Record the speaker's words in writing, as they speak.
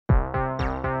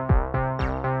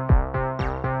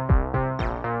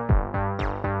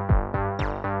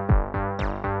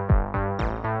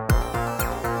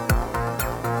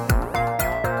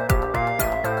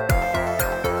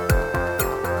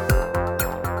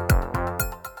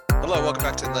Hello, welcome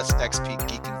back to the Let's XP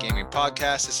Geek and Gaming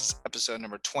Podcast. This is episode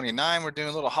number 29. We're doing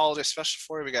a little holiday special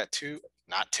for you. We got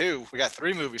we got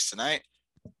three movies tonight.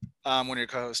 One of your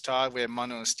co-hosts, Todd. We have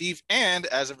Mondo and Steve. And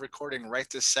as of recording right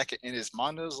this second, it is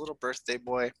Mondo's little birthday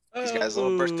boy. He's got his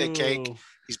little birthday cake.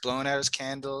 He's blowing out his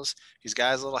candles. He's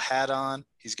got his little hat on.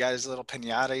 He's got his little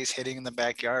piñata he's hitting in the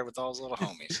backyard with all his little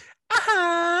homies.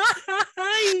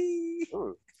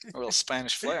 Ooh, a little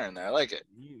Spanish flair in there. I like it.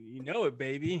 You know it,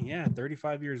 baby. Yeah,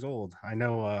 35 years old. I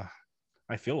know.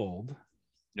 I feel old.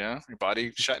 Yeah, your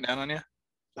body shutting down on you?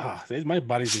 Oh, my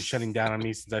body's been shutting down on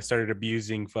me since I started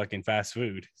abusing fucking fast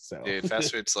food. So, dude,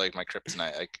 fast food's like my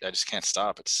kryptonite. I just can't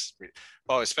stop. It's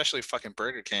especially fucking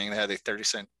Burger King. They had the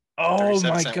 30-cent. Oh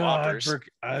my cent god!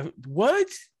 What?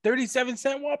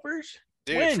 37-cent Whoppers?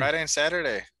 Dude, when? Friday and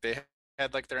Saturday they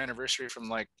had like their anniversary from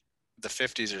like the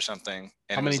 50s or something.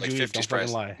 And how many it was do like 50s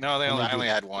price. Lie. No, I only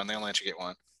had one. They only let you get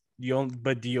one.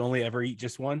 But do you only ever eat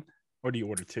just one, or do you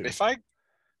order two? I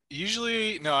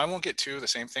won't get two of the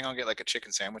same thing. I'll get like a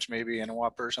chicken sandwich maybe and a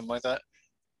Whopper or something like that.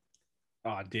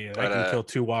 Oh, dude, I can kill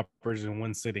two Whoppers in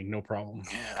one sitting, no problem.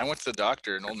 Yeah, I went to the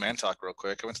doctor, an old man talk real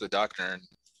quick. I went to the doctor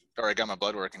I got my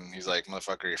blood work and he's like,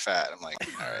 "Motherfucker, you're fat." I'm like,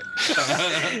 all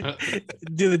right.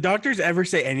 Do the doctors ever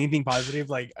say anything positive?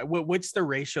 Like, what's the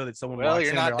ratio that someone? Well, walks you're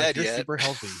in, not dead you're yet. Super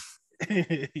healthy.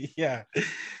 Yeah.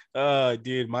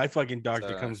 Dude, my fucking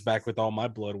doctor comes back with all my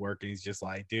blood work and he's just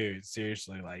like, dude,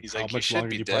 seriously, like, how much longer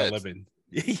do you probably living?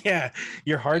 Yeah,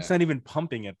 your heart's not even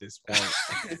pumping at this point.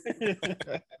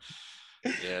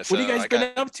 Yeah. What have you guys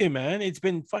been up to, man? It's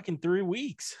been fucking 3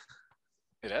 weeks.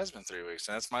 It has been 3 weeks,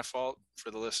 and that's my fault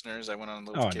for the listeners. I went on a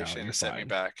little vacation and sent me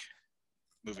back.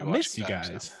 I missed you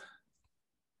guys.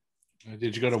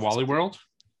 Did you go to Wally World?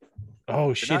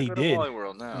 Oh shit, he did. Wally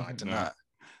World, no, I did not.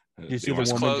 Did you see the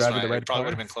woman driving the red car? It probably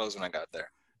would have been closed when I got there.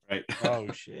 Right.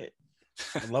 Oh shit,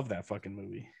 I love that fucking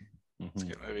movie. It's a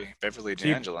good movie. Beverly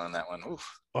D'Angelo in that one.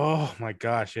 Oof. Oh my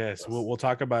gosh, yes. We'll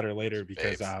talk about her later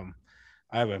because I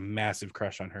have a massive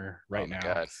crush on her right now.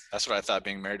 God. That's what I thought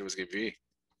being married was gonna be.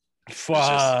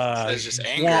 Fuck. It's just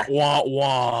anger.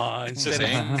 It's just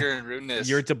anger and rudeness.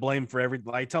 You're to blame for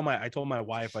everything. I told my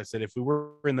wife, I said, if we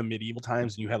were in the medieval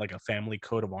times and you had like a family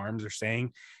coat of arms or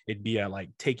saying, it'd be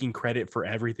like taking credit for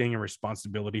everything and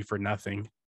responsibility for nothing.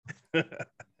 So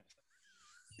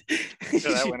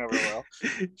that went over well.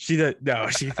 She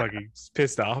fucking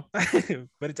pissed off,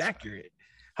 but it's accurate.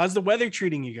 How's the weather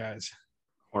treating you guys?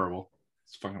 Horrible.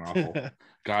 It's fucking awful.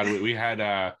 God, we had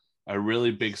a really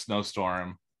big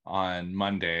snowstorm on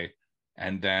Monday,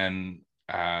 and then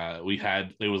it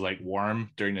was like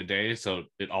warm during the day, so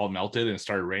it all melted and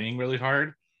started raining really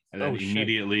hard, and then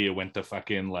immediately it went to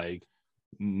fucking like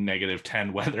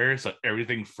 -10 weather, so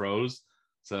everything froze.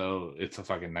 So it's a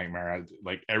fucking nightmare.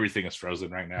 Like everything is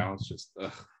frozen right now. It's just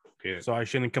okay. So I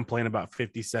shouldn't complain about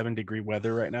 57-degree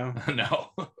weather right now. No.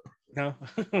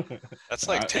 That's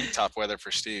like tank top weather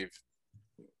for Steve.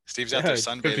 Steve's out there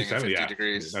sunbathing at 50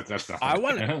 degrees. That's not. I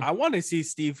want to see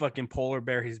Steve fucking polar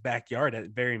bear his backyard at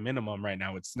very minimum right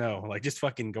now with snow. Like just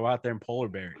fucking go out there and polar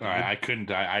bear it. I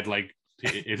couldn't. I'd like.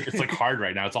 It's like hard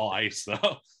right now. It's all ice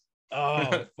though.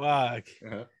 Oh fuck.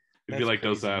 It'd be like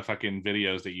those fucking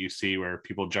videos that you see where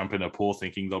people jump in a pool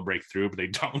thinking they'll break through, but they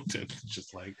don't. It's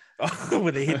just like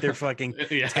when they hit their fucking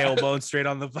tailbone straight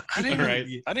on the fucking I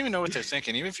don't even know what they're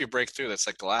thinking. Even if you break through, that's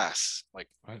like glass, like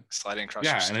sliding across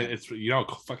your skin. And it's how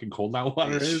fucking cold that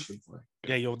water is. It's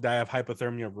like, you'll die of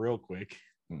hypothermia real quick.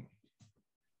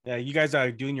 Yeah, you guys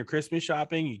are doing your Christmas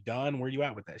shopping. You done? Where you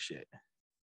at with that shit?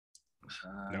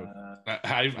 Nope.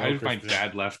 I have my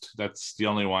dad left. That's the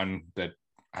only one that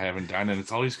I haven't done, and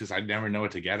it's always because I never know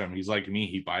what to get him. He's like me;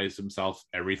 he buys himself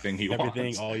everything he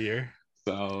wants all year.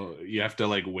 So you have to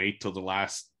like wait till the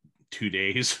last 2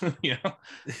 days, you know.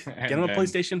 Get him a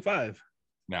PlayStation 5.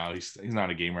 No, he's not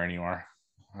a gamer anymore.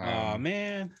 Oh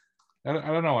man, I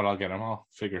don't know what I'll get him. I'll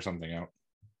figure something out.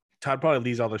 Todd probably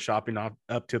leaves all the shopping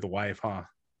up to the wife, huh?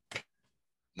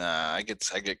 Nah, I get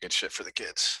good shit for the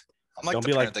kids. I'm like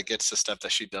the parent that gets the stuff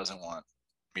that she doesn't want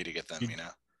me to get them. You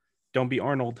know. Don't be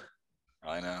Arnold.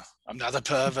 I know. I'm not a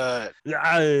pervert.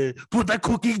 Put the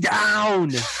cookie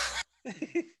down.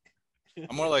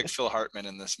 I'm more like Phil Hartman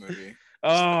in this movie.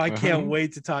 Oh, I can't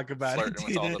wait to talk about flirting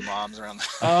with all the moms around.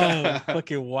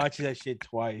 Fucking watch that shit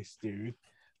twice, dude.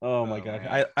 Oh my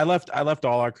god. I left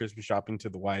all our Christmas shopping to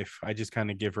the wife. I just kind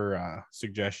of give her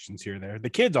suggestions here and there. The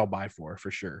kids I'll buy for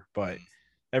sure, but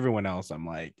everyone else I'm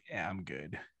like, yeah, I'm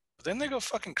good. But then they go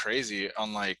fucking crazy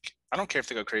on like, I don't care if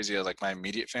they go crazy on like my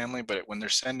immediate family, but when they're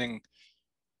sending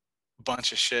a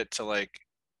bunch of shit to like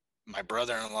my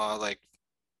brother-in-law, like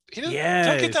He doesn't.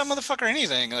 Don't get that motherfucker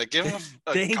anything. Like, give him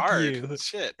a Thank card. you.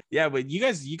 Shit. Yeah, but you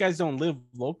guys don't live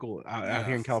local out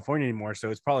here in California anymore, so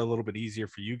it's probably a little bit easier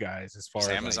for you guys as far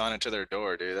just as Amazon it to their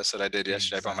door, dude. That's what I did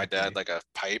yesterday. I bought my dad like a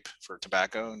pipe for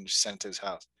tobacco and just sent it to his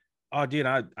house. Oh, dude,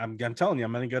 I'm telling you,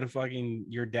 I'm gonna go to fucking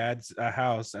your dad's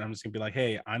house, and I'm just gonna be like,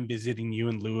 hey, I'm visiting you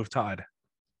in lieu of Todd.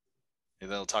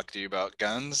 They'll talk to you about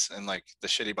guns and like the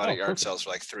shit he bought at yard sales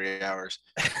for like 3 hours.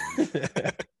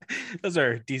 Those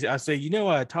are decent. I say,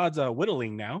 Todd's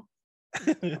whittling now.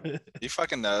 He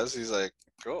fucking knows. He's like,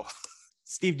 cool.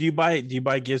 Steve, do you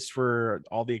buy gifts for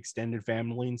all the extended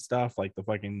family and stuff, like the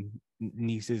fucking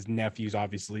nieces, nephews,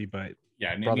 obviously, but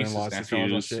yeah, brother-in-laws,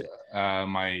 nephews,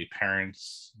 my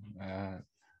parents.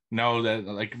 No, that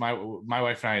like my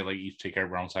wife and I like each take care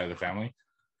of our own side of the family.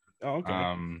 Oh,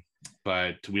 okay.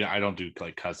 But I don't do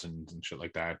like cousins and shit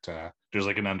like that. There's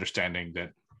like an understanding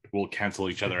that we'll cancel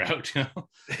each other out. You know?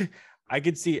 I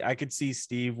could see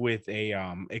Steve with a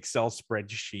Excel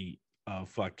spreadsheet of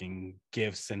fucking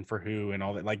gifts and for who and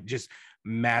all that, like just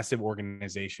massive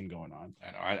organization going on.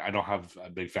 I know I don't have a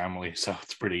big family, so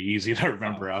it's pretty easy to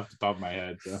remember off the top of my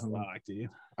head. So. Dude.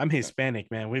 I'm Hispanic,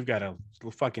 man. We've got a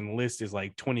fucking list is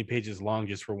like 20 pages long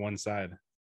just for one side.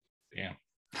 Damn.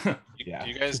 Yeah. Do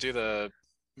you guys do the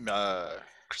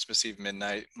Christmas Eve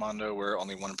midnight mondo where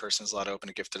only one person is allowed to open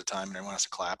a gift at a time and everyone has to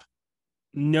clap?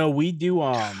 No, we do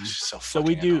so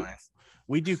we do annoying.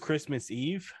 We do Christmas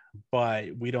Eve,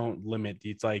 but we don't limit.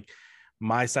 It's like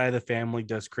my side of the family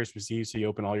does Christmas Eve, so you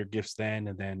open all your gifts then,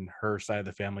 and then her side of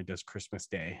the family does Christmas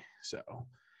Day. So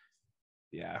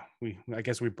yeah, I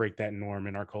guess we break that norm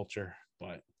in our culture.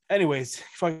 But anyways,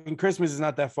 fucking Christmas is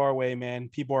not that far away, man.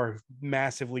 People are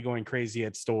massively going crazy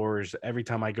at stores. Every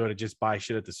time I go to just buy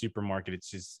shit at the supermarket,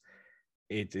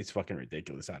 it's fucking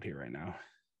ridiculous out here right now.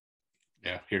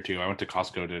 Yeah, here too. I went to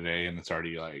Costco today and it's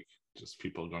already like just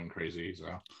people going crazy. So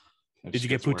did you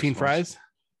get poutine fries?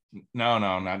 No,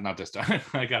 not this time.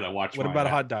 I gotta watch. What about a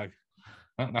hot dog?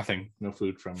 Nothing. No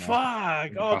food from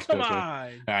fuck. Oh, Costco, come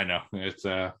on. So I know. It's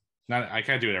not, I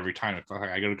can't do it every time. If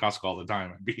I go to Costco all the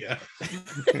time,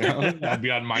 I'd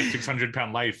be on my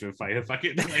 600-pound life if I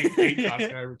could like eat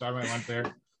Costco every time I went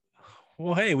there.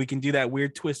 Well, hey, we can do that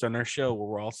weird twist on our show where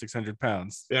we're all 600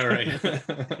 pounds. Yeah,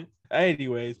 right.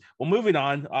 Anyways, well, moving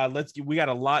on. We got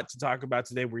a lot to talk about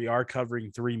today. We are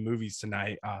covering 3 movies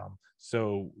tonight.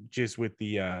 So just with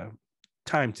the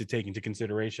time to take into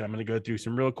consideration, I'm going to go through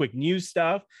some real quick news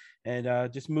stuff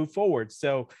and just move forward.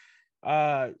 So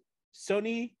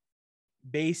Sony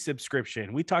base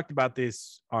subscription. We talked about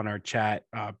this on our chat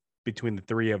between the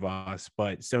 3 of us,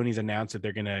 but Sony's announced that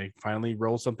they're going to finally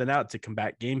roll something out to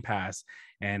combat Game Pass.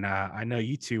 And I know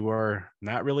you two are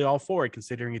not really all for it,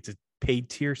 considering it's a paid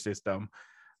tier system.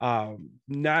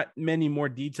 Not many more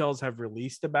details have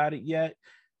released about it yet.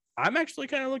 I'm actually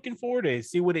kind of looking forward to it,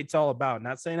 see what it's all about.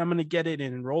 Not saying I'm going to get it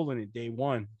and enroll in it day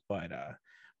one, but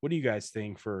what do you guys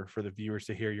think for the viewers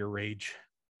to hear your rage,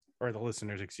 or the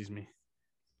listeners, excuse me?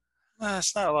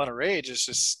 It's not a lot of rage. It's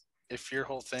just, if your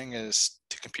whole thing is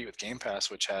to compete with Game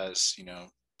Pass, which has,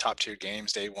 top tier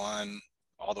games day one,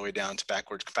 all the way down to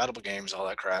backwards compatible games, all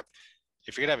that crap.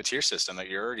 If you're gonna have a tier system, that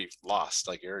you're already lost,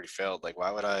 like you already failed. Like,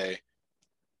 why would I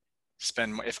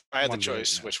spend, if I had the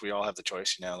choice, which we all have the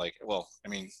choice,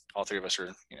 all 3 of us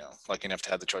are, lucky enough to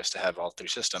have the choice to have all 3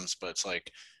 systems, but it's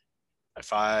like,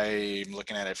 if I'm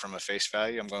looking at it from a face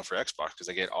value, I'm going for Xbox because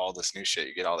I get all this new shit.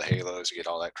 You get all the Halos, you get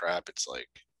all that crap. It's like,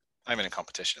 I'm in a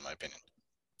competition, in my opinion.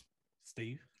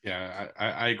 Steve? Yeah,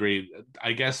 I agree.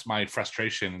 I guess my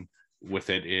frustration with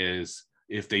it is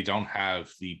if they don't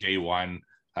have the day one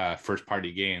first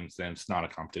party games, then it's not a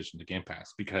competition to Game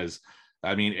Pass, because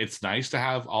I mean, it's nice to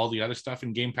have all the other stuff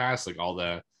in Game Pass, like all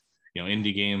the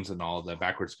indie games and all the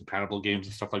backwards compatible games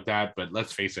and stuff like that. But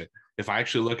let's face it, if I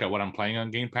actually look at what I'm playing on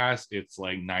Game Pass, it's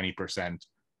like 90%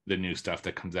 the new stuff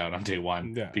that comes out on day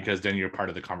one, because then you're part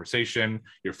of the conversation.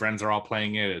 Your friends are all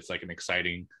playing it. It's like an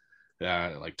exciting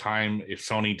time. If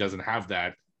Sony doesn't have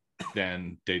that,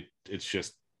 then it's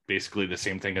just basically the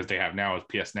same thing as they have now with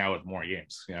PS Now with more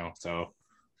games, so.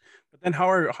 But then how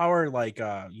are like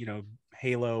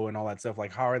Halo and all that stuff,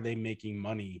 like how are they making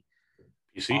money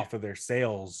PC? Off of their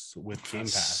sales with Game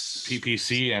Pass?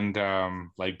 PPC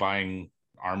and like buying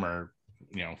armor,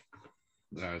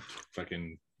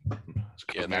 fucking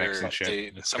cosmetics and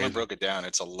shit. Someone broke it down.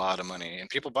 It's a lot of money, and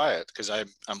people buy it because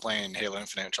I'm playing Halo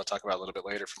Infinite, which I'll talk about a little bit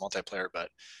later for multiplayer. But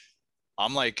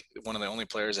I'm like one of the only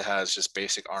players that has just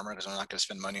basic armor because I'm not gonna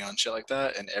spend money on shit like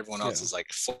that, and everyone else is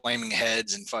like flaming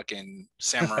heads and fucking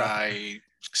samurai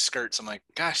skirts. I'm like,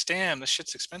 gosh damn, this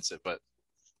shit's expensive, but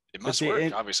it must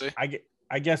work. Obviously,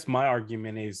 I guess my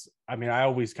argument is, I mean, I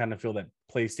always kind of feel that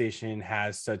PlayStation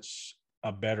has such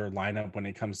a better lineup when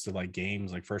it comes to like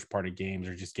games, like first party games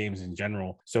or just games in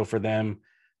general. So for them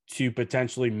to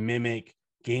potentially mimic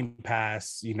Game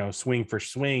Pass, swing for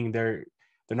swing, they're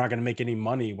not going to make any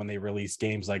money when they release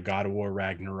games like God of War,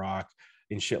 Ragnarok,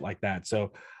 and shit like that.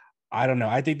 So I don't know.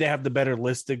 I think they have the better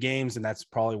list of games, and that's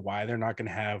probably why they're not going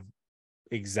to have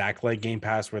exactly like Game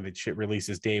Pass where the shit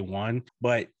releases day one.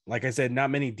 But like I said, not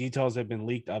many details have been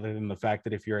leaked other than the fact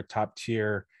that if you're a top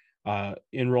tier,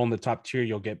 enroll in the top tier,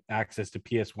 you'll get access to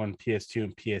PS1, PS2,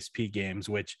 and PSP games,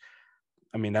 which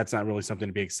I mean, that's not really something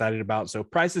to be excited about. So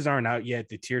prices aren't out yet.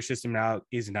 The tier system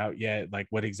isn't out yet. Like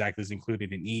what exactly is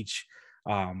included in each.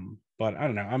 But I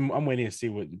don't know. I'm waiting to see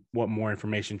what more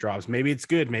information drops. Maybe it's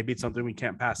good. Maybe it's something we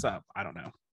can't pass up. I don't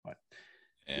know. But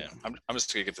yeah, I'm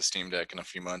just gonna get the Steam Deck in a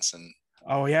few months, and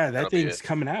oh yeah, that thing's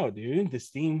coming out, dude. The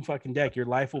Steam fucking deck. Your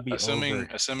life will be assuming over.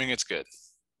 Assuming it's good.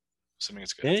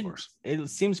 Of course. It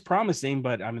seems promising,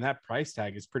 but I mean that price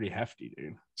tag is pretty hefty,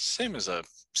 dude. Same as a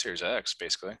Series X,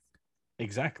 basically.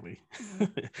 Exactly. Well,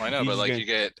 I know, but like you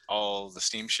get all the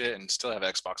Steam shit and still have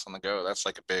Xbox on the go. That's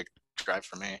like a big drive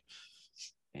for me.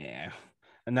 Yeah.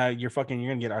 And now you're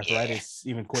gonna get arthritis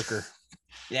even quicker.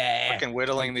 Yeah. Fucking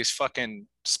whittling these fucking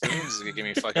spoons is gonna give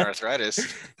me fucking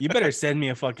arthritis. You better send me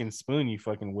a fucking spoon, you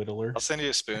fucking whittler. I'll send you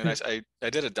a spoon. I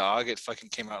did a dog. It fucking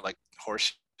came out like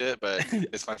horse shit, but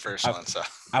it's my first one, so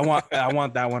I want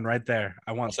that one right there.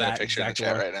 I'll send a picture in the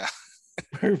chat right now.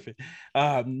 Perfect.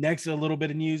 Next, a little bit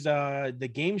of news.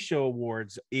 The Game Show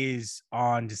Awards is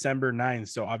on December 9th.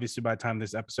 So obviously by the time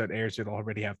this episode airs, it'll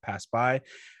already have passed by.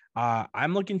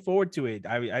 I'm looking forward to it.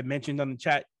 I mentioned on the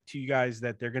chat to you guys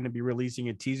that they're going to be releasing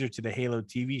a teaser to the Halo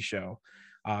TV show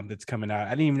that's coming out.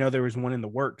 I didn't even know there was one in the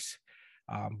works,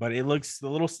 but the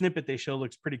little snippet they show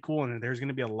looks pretty cool, and there's going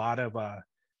to be a lot of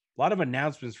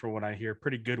announcements for what I hear,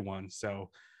 pretty good ones. So,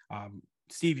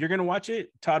 Steve, you're going to watch it?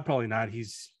 Todd probably not.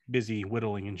 He's busy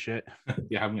whittling and shit.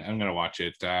 Yeah, I'm going to watch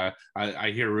it.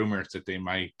 I hear rumors that they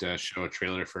might show a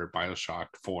trailer for BioShock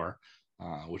 4,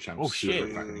 which I'm super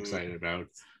fucking excited about.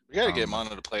 We got to get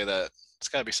Mono to play that. It's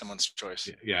got to be someone's choice.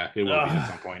 Yeah, it will be at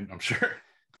some point, I'm sure.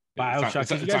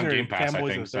 BioShock. You guys are Game Pass,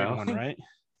 fanboys of the third one, right?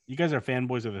 You guys are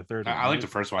fanboys of the third one. I like the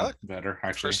first one better,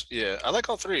 actually. I like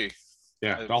all three.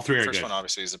 Yeah, all three are good. The first one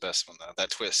obviously is the best one, though.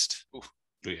 That twist. Ooh.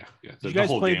 Yeah. You guys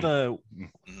played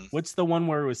what's the one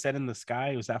where it was set in the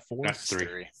sky? Was that 4? That's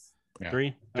 3. Yeah.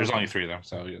 3? There's only 3 though,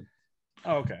 so yeah.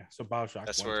 Oh, okay. So BioShock.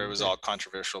 That's where it was all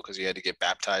controversial because you had to get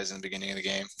baptized in the beginning of the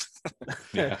game.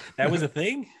 Yeah, that was a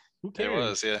thing. Who cares? It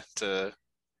was, yeah.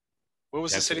 What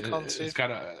was the city called? It's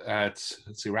got let's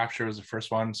see. Rapture was the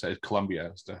first one. So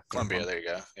Columbia is the Columbia. There you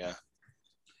go. Yeah.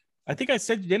 I think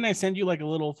didn't I send you like a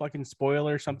little fucking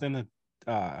spoiler or something that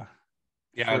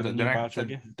yeah,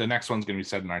 the next one's gonna be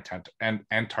set in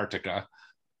Antarctica,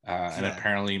 and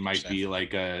apparently might be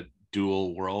like a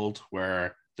dual world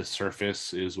where the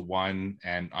surface is one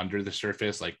and under the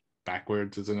surface, like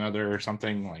backwards, is another or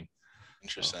something. Like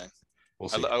interesting. We'll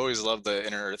see. I always love the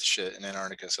inner Earth shit in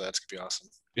Antarctica, so that's gonna be awesome.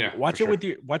 Yeah, watch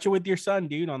it with your son,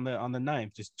 dude. On the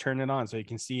 9th, just turn it on so you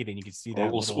can see it and you can see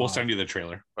that. We'll send you the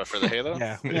trailer. But for the Halo,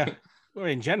 yeah. Or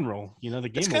in general, the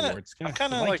Game Awards. I'm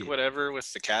kind of like whatever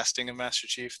with the casting of Master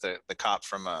Chief, the cop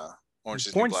from Orange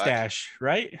is the New Black. Stash,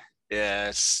 right?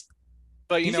 Yeah,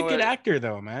 but he's a good actor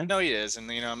though, man. No, he is,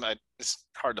 and it's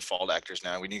hard to fault actors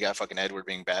now. When you got fucking Edward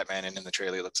being Batman, and in the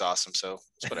trailer he looks awesome, so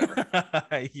it's whatever.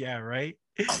 Yeah, right.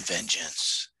 I'm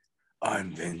vengeance.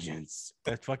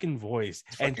 That fucking voice.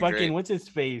 And fucking great. What's his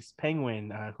face?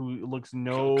 Penguin, who looks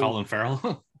Colin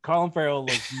Farrell. Colin Farrell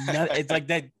looks it's like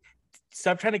that.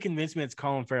 Stop trying to convince me it's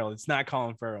Colin Farrell. It's not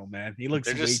Colin Farrell, man. He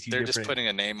looks they're just putting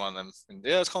a name on them. And,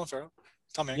 yeah, it's Colin Farrell.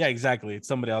 It's Tom Hanks. Yeah, exactly. It's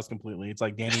somebody else completely. It's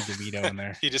like Danny DeVito in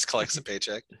there. He just collects a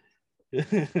paycheck.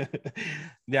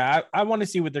 Yeah, I want to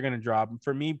see what they're going to drop.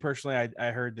 For me personally,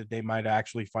 I heard that they might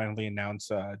actually finally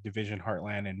announce Division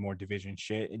Heartland and more Division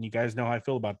shit. And you guys know how I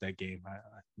feel about that game. I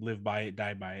live by it,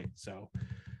 die by it. So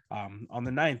on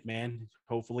the 9th, man,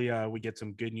 hopefully we get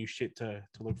some good new shit to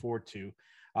look forward to.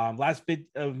 Last bit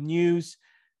of news,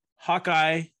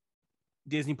 Hawkeye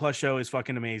Disney Plus show is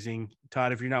fucking amazing.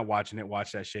 Todd, if you're not watching it,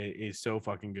 watch that shit. It's so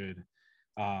fucking good.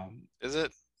 Is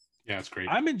it? Yeah, it's great.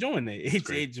 I'm enjoying it.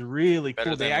 It's really better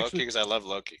cool. Than Loki, because I love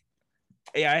Loki.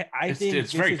 Yeah, I think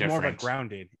it's very different. More of a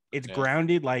grounded. It's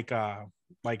grounded, like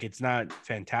it's not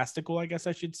fantastical, I guess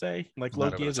I should say. Like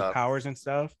Loki has the powers and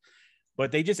stuff,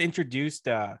 but they just introduced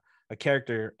a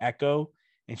character, Echo,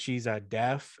 and she's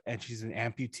deaf and she's an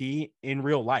amputee in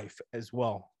real life as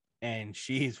well, and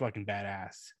she's fucking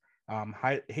badass.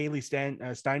 Haley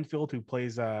Steinfeld, who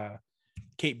plays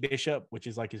Kate Bishop, which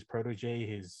is like his protege,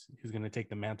 who's gonna take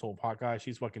the mantle of Hawkeye.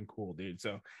 She's fucking cool, dude.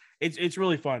 So it's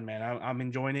really fun, man. I'm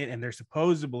enjoying it. And they're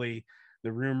supposedly,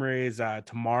 the rumor is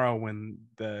tomorrow when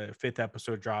the 5th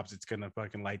episode drops, it's gonna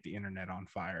fucking light the internet on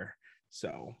fire.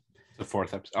 So the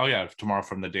 4th episode. Oh yeah, tomorrow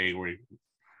from the day where.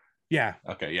 Yeah.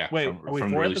 Okay. Yeah. Wait, are we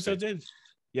 4 episodes in?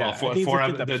 Yeah. Well,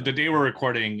 the day we're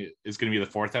recording is going to be the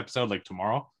 4th episode, like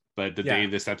tomorrow. But the day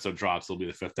this episode drops will be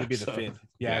the 5th episode. It'll be the 5th.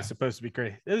 Yeah, it's supposed to be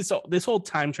great. This whole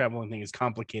time traveling thing is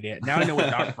complicated. Now I know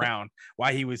what Doc Brown,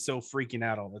 why he was so freaking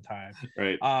out all the time.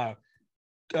 Right.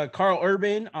 Carl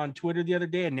Urban on Twitter the other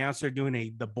day announced they're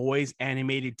doing The Boys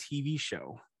animated TV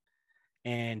show.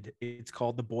 And it's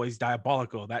called The Boys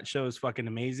Diabolical. That show is fucking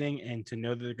amazing. And to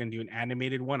know that they're going to do an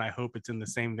animated one, I hope it's in the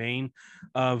same vein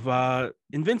of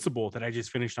Invincible that I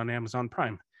just finished on Amazon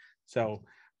Prime. So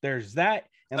there's that.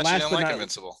 And I don't like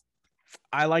Invincible.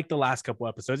 I like the last couple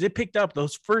episodes. It picked up.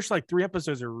 Those first like 3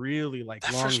 episodes are really like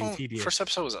that long and tedious. First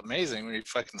episode was amazing when he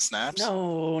fucking snaps.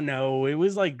 No, it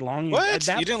was like long. What?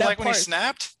 You didn't like when he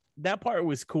snapped? That part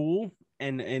was cool.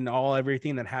 And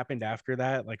everything that happened after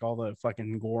that, like all the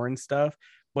fucking gore and stuff.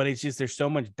 But it's just, there's so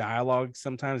much dialogue.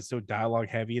 Sometimes it's so dialogue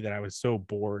heavy that I was so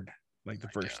bored, like the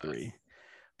first 3.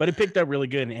 But it picked up really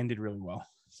good and ended really well.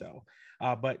 So,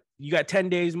 but you got 10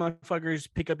 days, motherfuckers.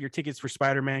 Pick up your tickets for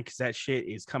Spider-Man because that shit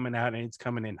is coming out and it's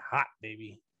coming in hot,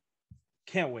 baby.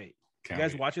 Can't wait. You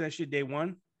guys watching that shit day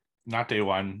 1? Not day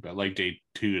 1, but like day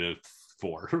 2 to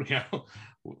 4.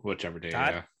 Whichever day.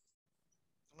 I'm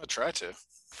gonna try to.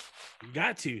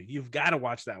 You've got to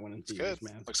watch that one in theaters,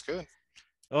 man. Looks good.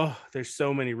 Oh, there's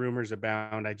so many rumors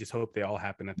abound. I just hope they all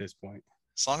happen at this point.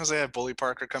 As long as they have Bully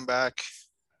Parker come back.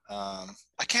 I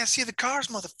can't see the cars,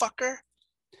 motherfucker.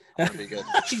 That'd be good.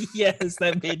 Yes,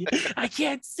 that made I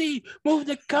can't see. Move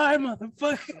the car,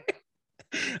 motherfucker.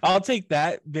 I'll take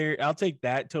that. I'll take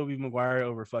that Tobey Maguire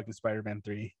over fucking Spider-Man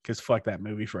 3 because fuck that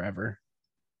movie forever.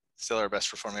 Still our best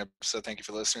performing episode. Thank you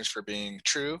for listeners for being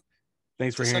true.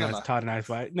 Thanks for hearing us, Todd and I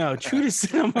fight. No, true to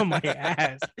cinema, my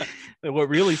ass. What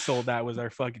really sold that was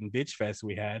our fucking bitch fest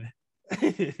we had.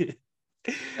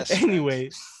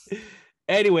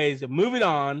 Anyways, moving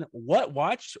on. What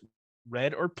watched,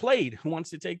 read, or played? Who wants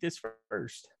to take this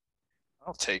first?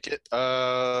 I'll take it.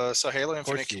 So Halo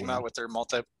Infinite came out with their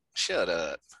Shut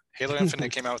up. Halo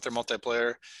Infinite came out with their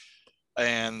multiplayer,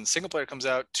 and single player comes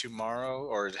out tomorrow,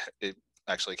 or it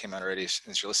actually came out already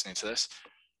since you're listening to this.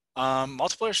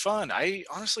 Multiplayer is fun. I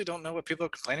honestly don't know what people are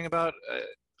complaining about.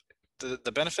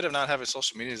 The benefit of not having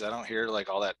social media is I don't hear like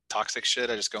all that toxic shit.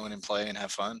 I just go in and play and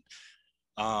have fun.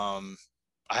 I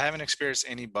haven't experienced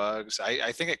any bugs.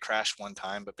 I think it crashed one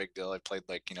time, but big deal. I played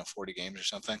like 40 games or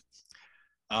something.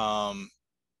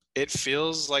 It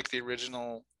feels like the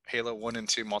original Halo 1 and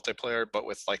 2 multiplayer, but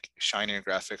with like shinier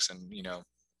graphics and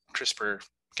crisper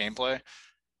gameplay,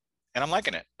 and I'm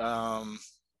liking it.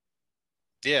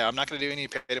 Yeah, I'm not going to do any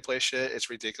pay-to-play shit.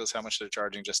 It's ridiculous how much they're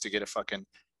charging just to get a fucking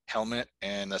helmet,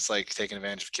 and that's like taking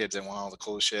advantage of kids that want all the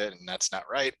cool shit, and that's not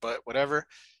right, but whatever.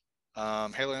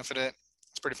 Halo Infinite,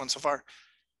 it's pretty fun so far.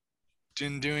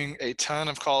 Been doing a ton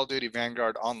of Call of Duty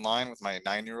Vanguard online with my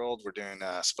 9-year-old. We're doing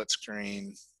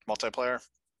split-screen multiplayer,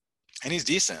 and he's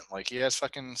decent. Like, he has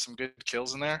fucking some good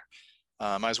kills in there.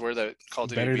 I was worried that Call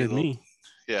of Duty better than me.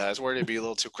 Yeah, I was worried it'd be a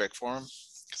little too quick for him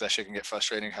because that shit can get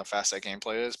frustrating how fast that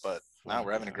gameplay is, but now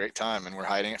we're having a great time, and we're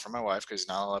hiding it from my wife because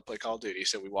not allowed to play Call of Duty.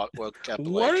 So we woke up.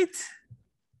 What?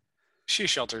 She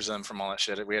shelters them from all that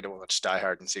shit. We had to watch Die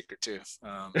Hard in secret too.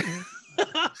 And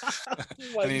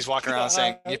he's walking around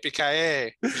saying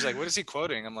 "Yippee-ki-yay." She's like, "What is he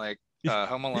quoting?" I'm like,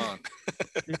 "Home Alone."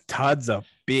 Todd's a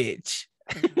bitch.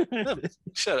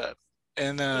 Shut up.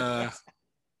 And yeah.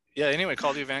 Anyway,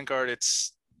 Call of Duty Vanguard.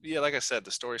 It's like I said,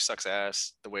 the story sucks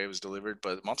ass the way it was delivered,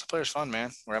 but the multiplayer's fun, man.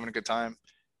 We're having a good time.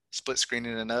 Split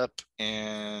screening it up,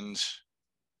 and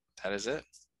that is it.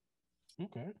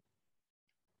 Okay.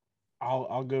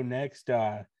 I'll go next.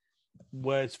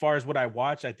 As far as what I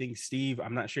watched, I think Steve,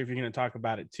 I'm not sure if you're going to talk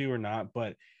about it too or not,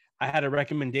 but I had a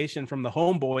recommendation from the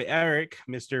homeboy Eric,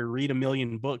 Mr. Read a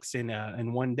Million Books in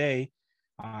one day.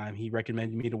 He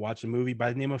recommended me to watch a movie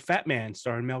by the name of Fat Man,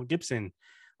 starring Mel Gibson.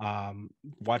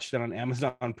 Watched it on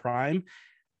Amazon Prime.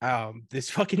 This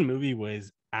fucking movie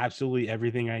was absolutely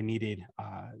everything I needed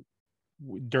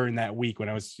during that week when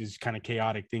I was just kind of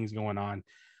chaotic things going on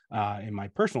in my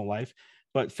personal life.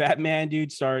 But Fat Man,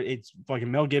 dude, it's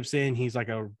fucking Mel Gibson. He's like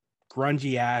a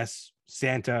grungy ass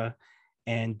Santa.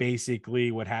 And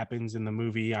basically what happens in the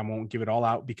movie, I won't give it all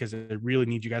out because I really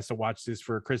need you guys to watch this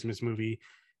for a Christmas movie,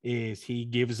 is he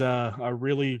gives a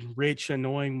really rich,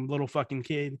 annoying little fucking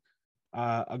kid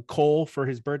a coal for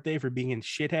his birthday for being a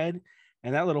shithead.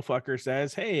 And that little fucker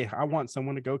says, "Hey, I want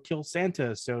someone to go kill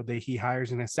Santa." So he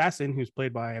hires an assassin who's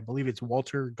played by, I believe it's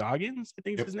Walter Goggins, I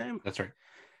think is his name. That's right.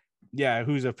 Yeah,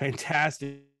 who's a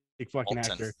fantastic fucking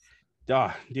actor.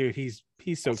 Dude, he's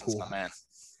so Walton's cool. my man.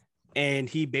 And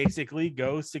he basically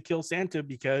goes to kill Santa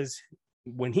because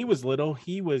when he was little,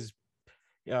 he was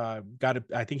I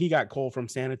think he got coal from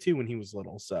Santa too when he was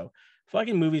little. So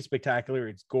fucking movie spectacular.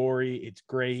 It's gory. It's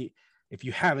great. If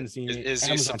you haven't seen it, is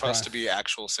he supposed to be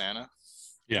actual Santa?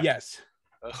 Yeah. Yes.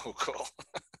 Oh, cool.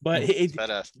 But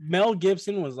Badass. Mel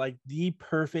Gibson was like the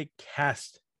perfect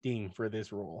casting for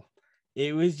this role.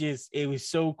 It was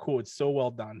so cool. It's so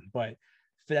well done. But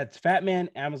that's Fat Man,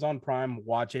 Amazon Prime.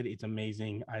 Watch it. It's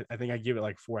amazing. I think I give it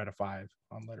like 4 out of 5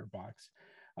 on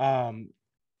Letterboxd.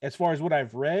 As far as what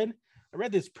I've read, I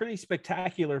read this pretty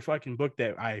spectacular fucking book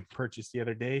that I purchased the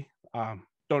other day.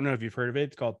 Don't know if you've heard of it.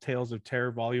 It's called Tales of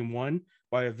Terror Volume 1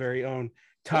 by our very own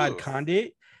Todd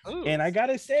Condit. And I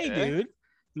gotta say, dude,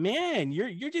 man,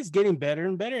 you're just getting better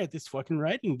and better at this fucking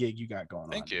writing gig you got going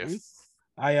on. Thank you. Dude.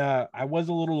 I was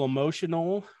a little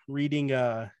emotional reading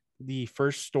the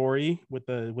first story with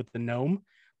the gnome,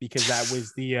 because that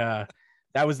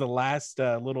was the last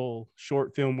little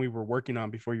short film we were working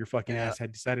on before your fucking ass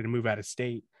had decided to move out of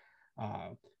state.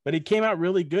 But it came out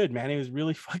really good, man. It was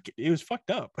really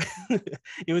fucked up.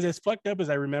 It was as fucked up as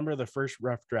I remember the first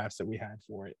rough drafts that we had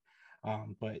for it.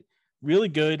 But really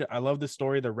good. I love the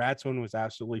story. The rats one was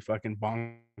absolutely fucking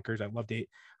bonkers. I loved it.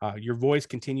 Your voice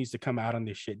continues to come out on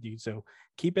this shit, dude. So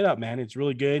keep it up, man. It's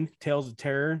really good. Tales of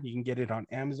Terror. You can get it on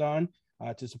Amazon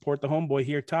to support the homeboy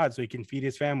here, Todd, so he can feed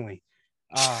his family.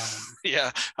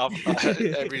 Yeah,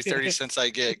 every 30 cents I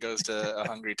get goes to a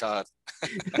hungry Todd.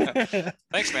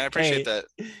 Thanks, man. I appreciate that.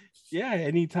 Yeah,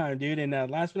 anytime, dude. And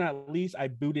last but not least, I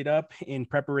booted up in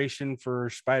preparation for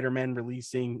Spider-Man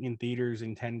releasing in theaters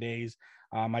in 10 days.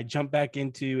 I jumped back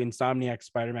into Insomniac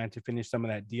Spider-Man to finish some of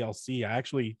that DLC. I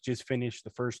actually just finished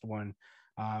the first one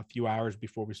a few hours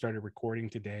before we started recording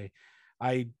today.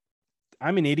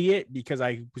 I'm an idiot because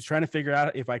I was trying to figure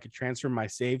out if I could transfer my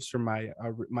saves from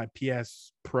my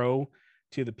PS Pro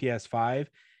to the PS5.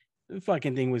 The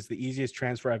fucking thing was the easiest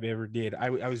transfer I've ever did. I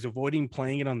was avoiding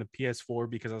playing it on the PS4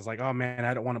 because I was like, oh man,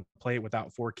 I don't want to play it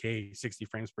without 4K 60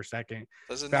 frames per second.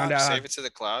 Does it not save it to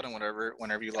the cloud and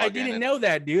whenever you log in? I didn't know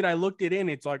that, dude. I looked it in.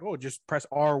 It's like, oh, just press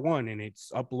R1 and it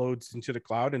uploads into the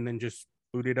cloud and then just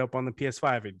boot it up on the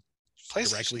PS5.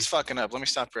 PlayStation's fucking up. Let me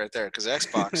stop right there because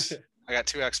Xbox. I got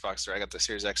 2 Xbox there. I got the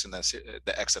Series X and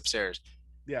the X upstairs.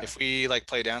 Yeah. If we like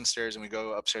play downstairs and we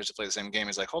go upstairs to play the same game,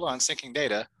 it's like, hold on, syncing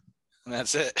data, and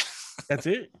that's it. That's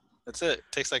it. That's it.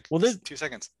 Takes like 2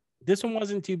 seconds. This one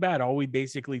wasn't too bad. All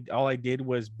I did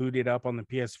was boot it up on the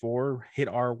PS4, hit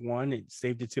R1, it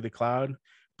saved it to the cloud,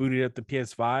 booted up the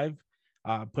PS5,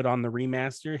 put on the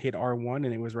remaster, hit R1,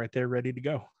 and it was right there ready to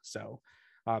go. So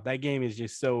that game is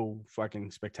just so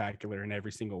fucking spectacular in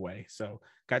every single way. So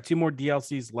got 2 more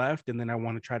DLCs left, and then I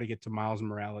want to try to get to Miles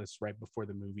Morales right before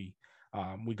the movie.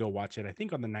 We go watch it. I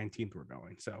think on the 19th we're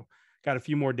going. So got a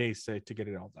few more days to get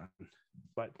it all done.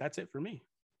 But that's it for me.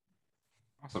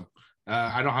 Awesome.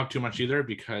 I don't have too much either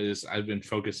because I've been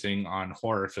focusing on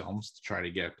horror films to try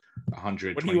to get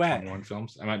 100 2021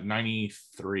 films. I'm at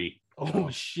 93. Oh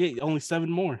shit! Only 7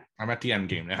 more. I'm at the end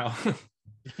game now.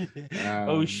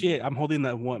 Oh shit! I'm holding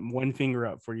that one finger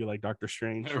up for you, like Doctor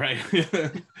Strange. Right.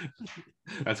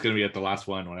 That's gonna be at the last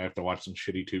one when I have to watch some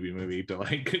shitty Tubi movie to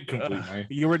like complete my.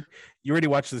 You already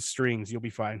watched the strings. You'll be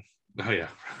fine. Oh yeah,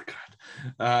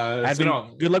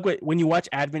 God. Good luck when you watch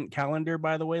Advent Calendar.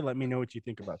 By the way, let me know what you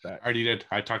think about that. I already did.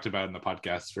 I talked about it in the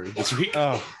podcast for this week.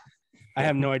 Oh, I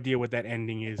have no idea what that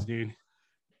ending is, dude.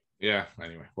 Yeah.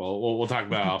 Anyway, we'll talk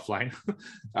about it offline.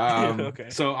 Okay.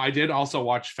 So I did also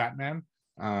watch Fat Man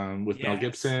with Mel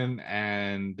Gibson,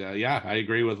 and I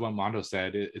agree with what Mondo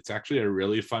said. It's actually a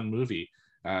really fun movie.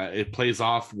 It plays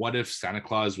off what if Santa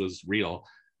Claus was real.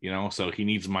 So he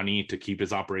needs money to keep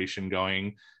his operation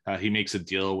going. He makes a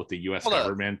deal with the U.S.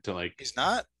 government to like. He's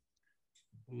not.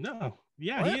 No.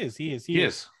 Yeah, what? he is. He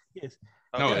is. Okay.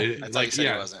 No, I thought you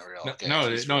said it wasn't real. Okay. No.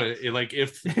 Like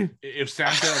if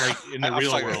Santa like in the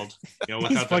real world,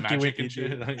 without the magic and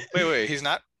shit. Wait. He's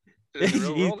not.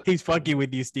 He's fucking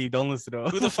with you, Steve. Don't listen to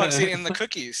him. Who the fuck's eating the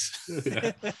cookies?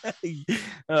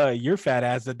 Your fat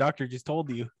ass. The doctor just told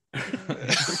you.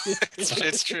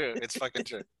 It's true. It's fucking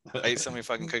true. I ate so many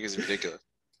fucking cookies. It's ridiculous.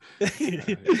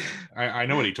 I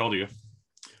know what he told you.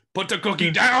 Put the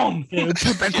cookie down. Put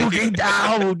the cookie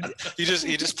down. He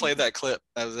just played that clip.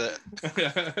 That was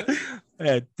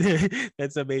it.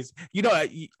 That's amazing.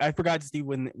 I forgot, Steve,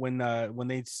 when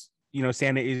they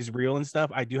Santa is real and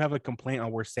stuff. I do have a complaint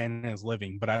on where Santa is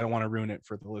living, but I don't want to ruin it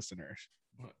for the listeners.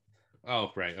 Oh,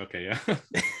 right. Okay, yeah.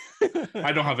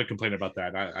 I don't have a complaint about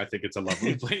that. I think it's a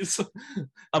lovely place.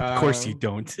 Of course you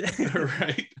don't.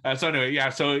 Right. So anyway, yeah.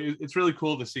 So it's really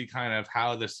cool to see kind of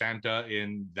how the Santa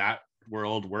in that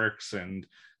world works, and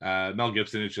Mel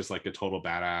Gibson is just like a total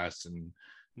badass, and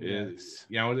Yes.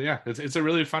 it's a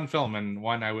really fun film and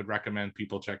one I would recommend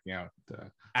people checking out.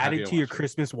 Add it to your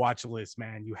Christmas watch list,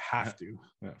 man. You have to.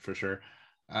 Yeah, for sure.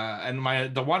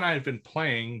 And the one I've been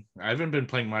playing, I haven't been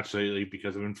playing much lately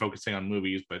because I've been focusing on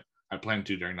movies, but I plan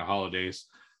to during the holidays.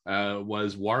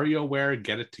 Was WarioWare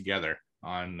Get It Together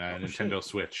on Nintendo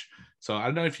Switch. So I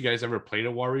don't know if you guys ever played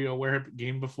a WarioWare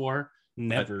game before.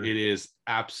 Never. But it is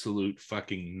absolute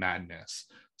fucking madness.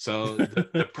 So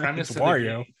the premise of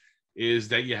Wario the game is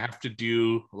that you have to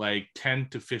do like 10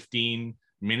 to 15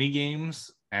 mini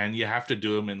games, and you have to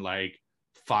do them in like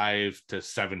 5 to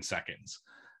 7 seconds.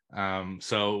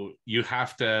 So you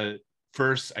have to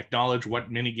first acknowledge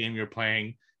what mini game you're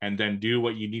playing and then do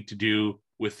what you need to do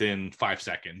within 5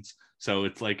 seconds. So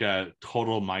it's like a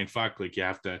total mindfuck. Like you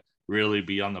have to really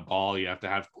be on the ball. You have to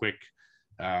have quick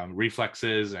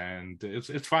reflexes, and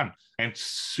it's fun and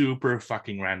super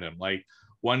fucking random. Like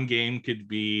one game could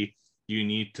be you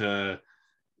need to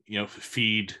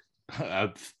feed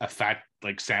a fat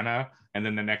like Santa, and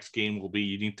then the next game will be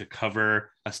you need to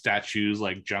cover a statue's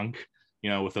like junk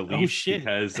with a leash.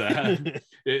 Because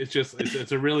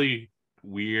it's a really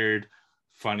weird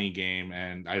funny game,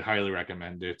 and I highly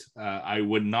recommend it. I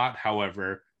would not,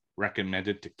 however, recommend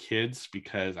it to kids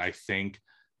because I think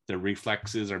the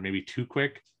reflexes are maybe too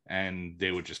quick and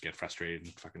they would just get frustrated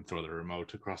and fucking throw the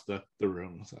remote across the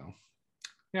room. So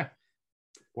yeah,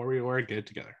 WarioWare Get It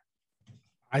Together.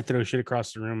 I throw shit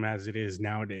across the room as it is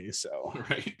nowadays. So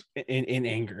right, in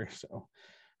anger. So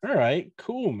all right,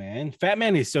 cool, man. Fat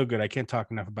Man is so good. I can't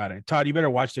talk enough about it. Todd, you better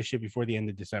watch this shit before the end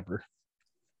of December.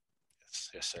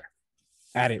 Yes, sir.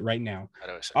 At it right now.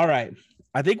 All right.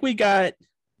 I think we got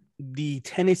the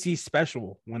Tennessee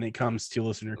special when it comes to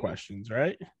listener questions,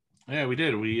 right? Yeah, we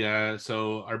did. We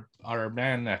so our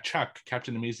man Chuck,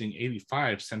 Captain Amazing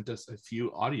 85, sent us a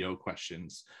few audio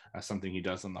questions, something he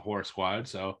does on the Horror Squad.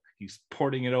 So he's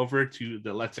porting it over to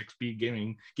the Let's XP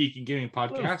Gaming Geek and Gaming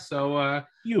podcast. So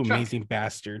you Chuck, amazing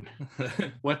bastard.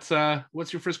 What's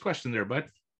your first question there, bud?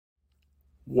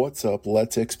 What's up,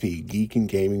 Let's XP Geek and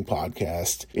Gaming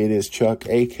Podcast? It is Chuck,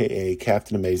 aka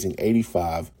Captain Amazing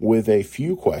 85, with a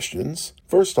few questions.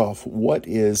 First off, what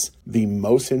is the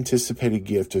most anticipated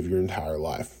gift of your entire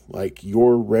life? Like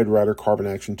your Red Ryder carbon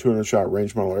action 200-shot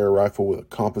range model air rifle with a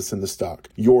compass in the stock.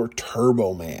 Your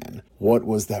Turbo Man. What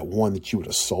was that one that you would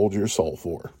have sold your soul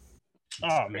for?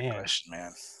 Oh, Great question,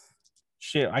 man.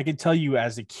 Shit, I can tell you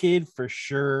as a kid for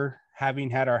sure,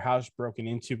 having had our house broken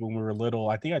into when we were little.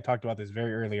 I think I talked about this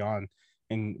very early on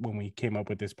and when we came up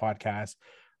with this podcast,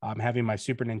 having my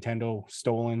Super Nintendo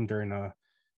stolen during a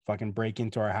fucking break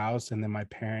into our house, and then my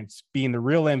parents being the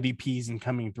real MVPs and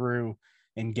coming through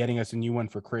and getting us a new one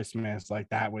for Christmas. Like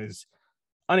that was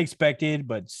unexpected,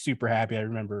 but super happy. I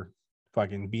remember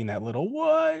fucking being that little,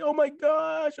 what? Oh my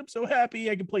gosh, I'm so happy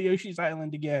I can play Yoshi's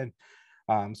Island again.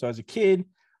 So as a kid,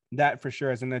 that for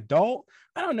sure. As an adult,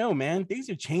 I don't know, man. Things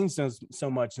have changed so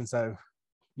much since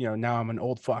now I'm an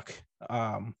old fuck.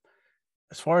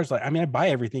 As far as like, I mean, I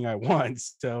buy everything I want.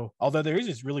 So although there is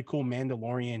this really cool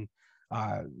Mandalorian,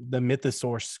 the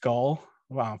Mythosaur skull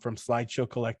from Slideshow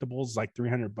Collectibles, like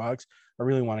 $300. I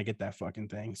really want to get that fucking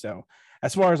thing. So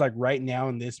as far as like right now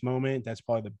in this moment, that's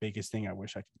probably the biggest thing I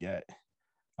wish I could get,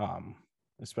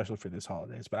 especially for this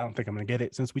holidays. But I don't think I'm gonna get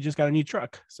it since we just got a new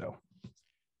truck. So.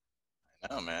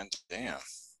 Oh man, damn.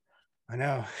 I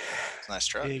know. It's a nice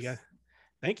truck. There you go.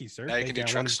 Thank you, sir. Now you can do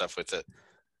truck stuff with it.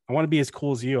 I want to be as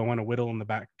cool as you. I want to whittle in the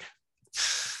back.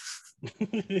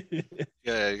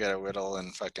 Yeah, you gotta whittle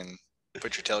and fucking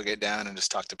put your tailgate down and just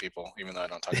talk to people, even though I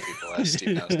don't talk to people, as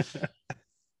Steve knows.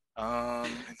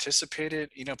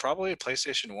 Anticipated, probably a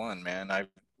PlayStation 1, man. I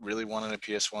really wanted a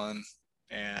PS1,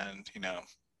 and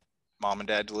mom and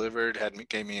dad delivered,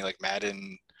 gave me like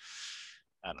Madden,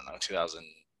 I don't know,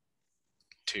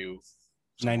 2002.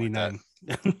 99.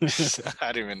 Like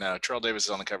I don't even know. Terrell Davis is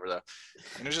on the cover though.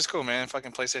 And it was just cool, man.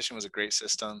 Fucking PlayStation was a great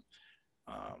system.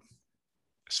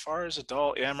 As far as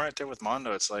adult, yeah, I'm right there with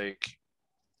Mondo. It's like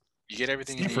you get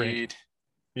everything you need.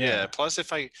 Yeah. Plus,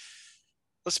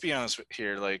 let's be honest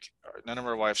here, like none of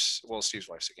our wives, well, Steve's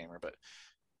wife's a gamer, but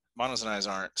Mondo's and I's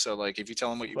aren't. So like, if you tell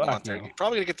them what you want, they're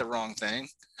probably gonna get the wrong thing.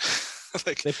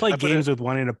 Like they play games with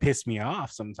wanting to piss me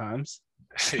off sometimes.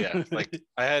 Yeah, like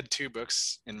I had 2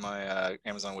 books in my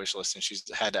Amazon wish list, and she's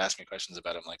had to ask me questions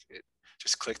about them. Like,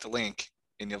 just click the link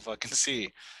and you'll fucking see.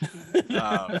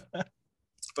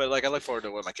 But like, I look forward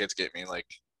to what my kids get me. Like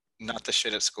not the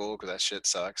shit at school because that shit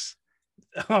sucks.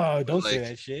 Oh, don't say Like,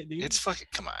 that shit, dude. It's fucking,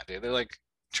 come on, dude. They're like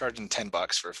charging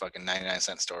 $10 for a fucking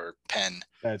 99-cent store pen.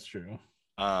 That's true.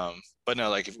 But no,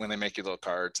 like when they make you little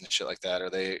cards and shit like that, or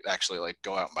they actually like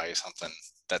go out and buy you something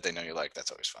that they know you like,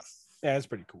 that's always fun. Yeah, it's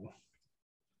pretty cool.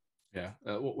 Yeah.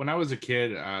 When I was a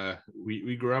kid,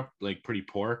 we grew up like pretty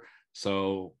poor.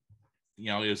 So,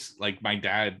 it was like my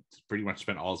dad pretty much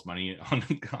spent all his money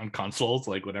on consoles,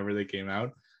 like whenever they came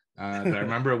out. But I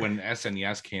remember when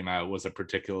SNES came out, it was a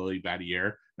particularly bad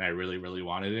year, and I really, really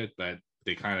wanted it. But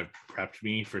they kind of prepped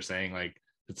me for saying like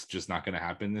it's just not going to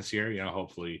happen this year.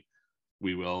 Hopefully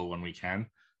we will when we can.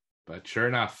 But sure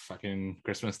enough, fucking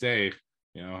Christmas Day,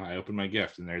 I opened my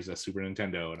gift and there's a Super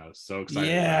Nintendo, and I was so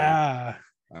excited. Yeah.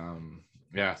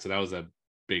 So that was a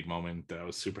big moment that I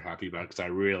was super happy about because I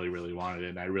really, really wanted it,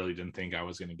 and I really didn't think I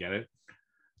was going to get it.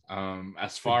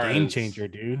 As far game as changer,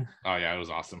 dude. Oh yeah, it was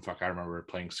awesome. Fuck, I remember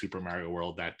playing Super Mario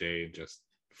World that day and just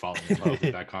falling in love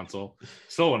with that console.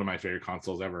 Still one of my favorite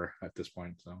consoles ever at this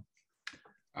point. So,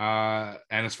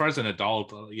 and as far as an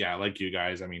adult, yeah, like you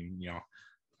guys, I mean,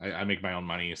 I make my own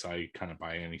money, so I kind of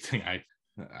buy anything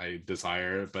I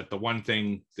desire. But the one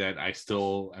thing that I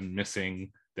still am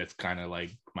missing, that's kind of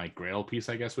like my grail piece,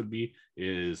 I guess, would be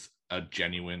is a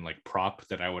genuine like prop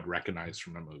that I would recognize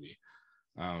from a movie.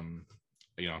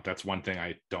 That's one thing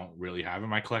I don't really have in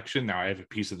my collection. Now I have a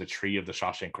piece of the tree of the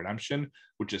Shawshank Redemption,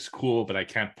 which is cool, but I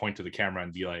can't point to the camera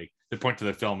and be like, to point to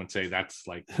the film and say that's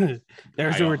like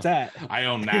there's where it's at. I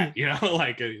own that.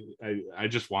 Like I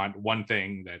just want one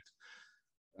thing that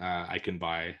I can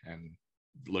buy and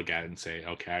look at and say,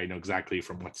 okay, I know exactly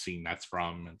from what scene that's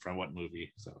from and from what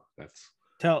movie. So that's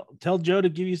tell Joe to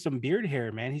give you some beard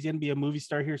hair, man. He's gonna be a movie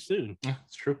star here soon. Yeah,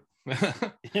 it's true.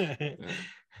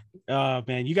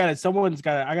 Man,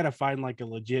 I gotta find like a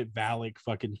legit Valak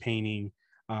fucking painting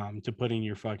to put in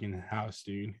your fucking house,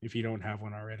 dude, if you don't have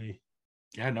one already.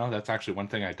 Yeah, no, that's actually one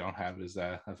thing I don't have is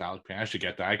a Valak painting. I should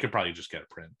get that. I could probably just get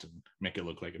a print and make it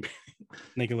look like a painting.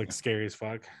 Make it look scary as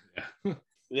fuck. Yeah.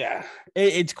 Yeah,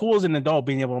 it's cool as an adult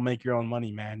being able to make your own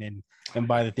money, man, and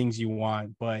buy the things you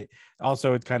want. But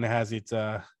also, it kind of has its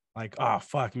like, oh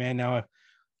fuck, man. Now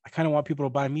I kind of want people to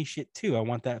buy me shit too. I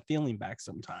want that feeling back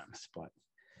sometimes, but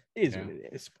it is what it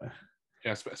is. But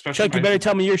yeah, especially Chuck, you better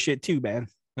tell me your shit too, man.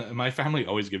 My family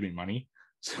always give me money,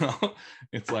 so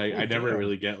it's like I never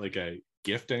really get like a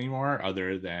gift anymore,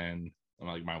 other than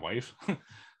like my wife.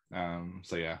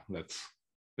 So yeah,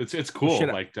 it's cool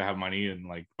like to have money and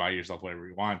like buy yourself whatever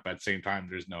you want, but at the same time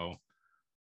there's no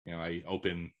I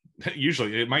open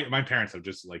usually my parents have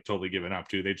just like totally given up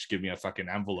too. They just give me a fucking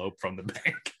envelope from the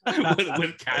bank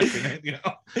with cash in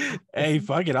it. Hey,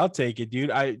 fuck it, I'll take it,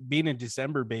 dude. I being a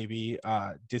December baby,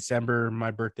 December,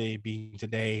 my birthday being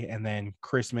today, and then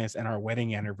Christmas and our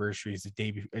wedding anniversary is the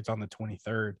day before, it's on the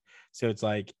 23rd. So it's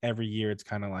like every year it's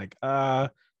kind of like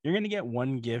you're gonna get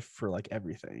one gift for like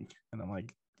everything, and I'm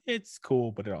like, it's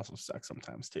cool, but it also sucks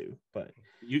sometimes too. But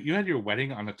you had your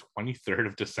wedding on the 23rd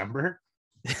of December.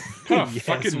 What kind of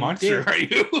fucking monster are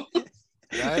you?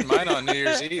 Yeah, I had mine on New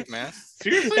Year's Eve, man.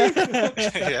 Seriously?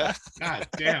 Yeah. God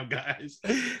damn, guys.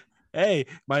 Hey,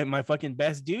 my fucking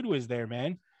best dude was there,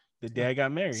 man. The day I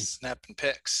got married. Snapping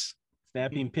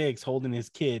pics, holding his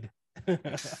kid.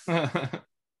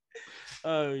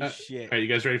 Oh shit. Are you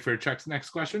guys ready for Chuck's next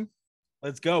question?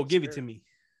 Let's go. Give it to me.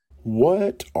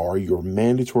 What are your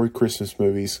mandatory Christmas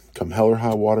movies? Come hell or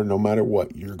high water, no matter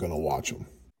what, you're going to watch them.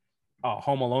 Oh,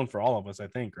 Home Alone for all of us, I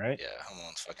think, right? Yeah, Home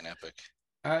Alone's fucking epic.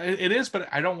 It is, but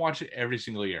I don't watch it every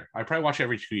single year. I probably watch it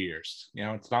every 2 years.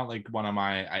 It's not like one of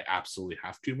my I absolutely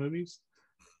have to movies.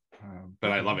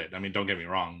 But I love it. I mean, don't get me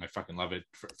wrong. I fucking love it.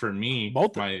 For me,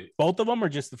 both of them or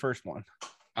just the first one?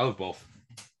 I love both.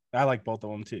 I like both of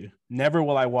them too. Never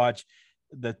will I watch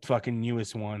the fucking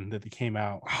newest one that came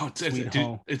out. Oh,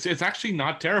 it's actually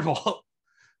not terrible.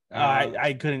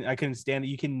 I couldn't stand it.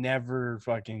 You can never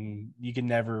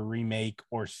remake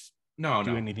or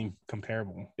do anything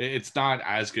comparable. It's not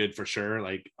as good for sure,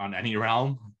 like on any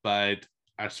realm. But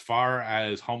as far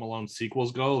as Home Alone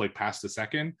sequels go, like past the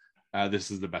second,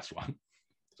 this is the best one.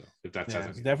 So if that says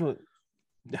anything. Definitely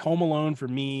Home Alone for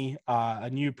me. A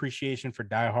new appreciation for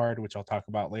Die Hard, which I'll talk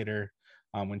about later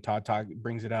when Todd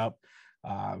brings it up.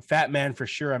 Fat Man for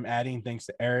sure. I'm adding, thanks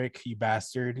to Eric, you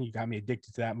bastard. You got me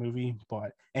addicted to that movie.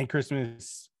 And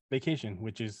Christmas Vacation,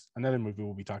 which is another movie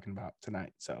we'll be talking about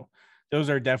tonight. So those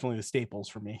are definitely the staples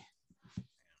for me.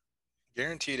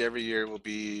 Guaranteed every year will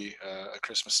be a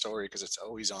Christmas Story because it's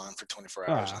always on for 24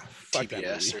 hours on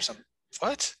TBS or something.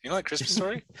 What? You know, like Christmas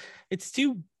Story? It's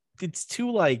too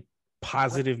like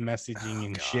positive messaging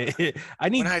and shit.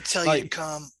 When I tell you to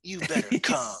come, you better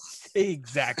come.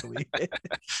 Exactly.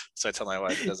 So I tell my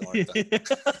wife it doesn't work.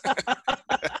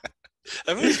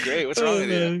 That movie's great. What's wrong with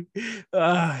you?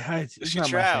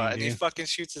 Shoot your eye out, and he fucking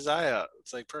shoots his eye out.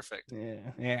 It's like perfect.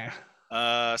 Yeah.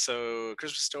 So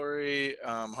Christmas Story,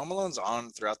 Home Alone's on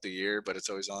throughout the year, but it's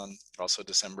always on also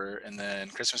December. And then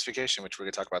Christmas Vacation, which we're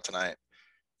gonna talk about tonight,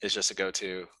 is just a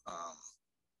go-to.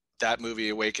 That movie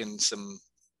awakened some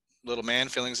little man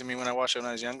feelings in me when I watched it when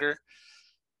I was younger,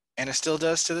 and it still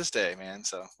does to this day, man.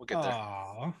 So we'll get there.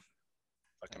 Aww.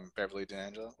 Fucking Beverly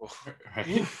D'Angelo.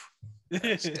 Right?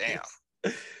 Damn.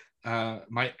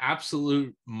 My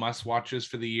absolute must watches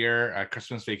for the year: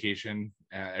 Christmas Vacation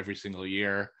every single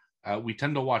year. We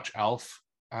tend to watch Elf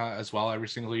as well every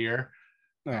single year.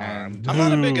 I'm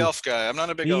not a big Elf guy. I'm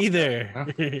not a big Elf either.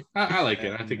 Guy. I like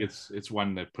it. I think it's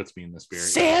one that puts me in the spirit.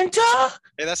 Santa,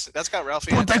 hey, that's got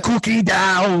Ralphie. put the cookie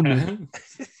down.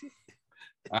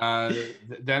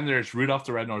 Then there's Rudolph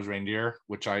the Red-Nosed Reindeer,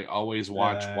 which I always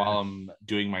watch while I'm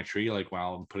doing my tree, like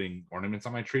while I'm putting ornaments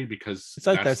on my tree, because it's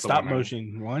like that stop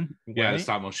motion one. Yeah, right? the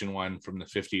stop motion one from the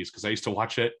 50s, because I used to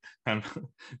watch it. I'm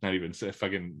not even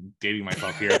fucking dating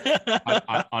myself here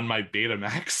on my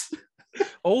Betamax.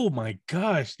 Oh my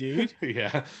gosh, dude.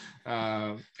 Yeah.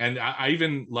 And I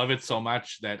even love it so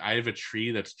much that I have a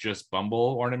tree that's just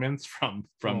Bumble ornaments from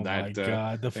oh that. My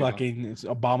God, the fucking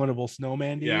abominable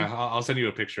snowman, dude. Yeah, I'll send you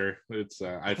a picture. It's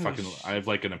I have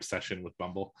like an obsession with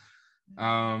Bumble.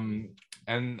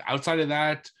 And outside of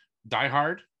that, Die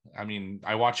Hard. I mean,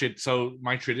 I watch it. So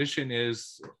my tradition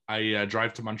is I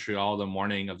drive to Montreal the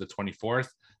morning of the 24th,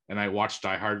 and I watch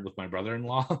Die Hard with my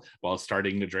brother-in-law while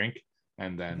starting to drink.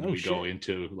 And then we go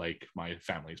into like my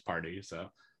family's party. So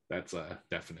that's a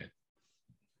definite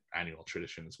annual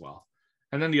tradition as well.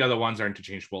 And then the other ones are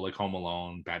interchangeable, like Home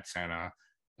Alone, Bad Santa,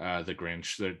 The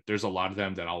Grinch. There's a lot of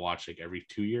them that I'll watch like every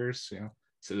 2 years. You know,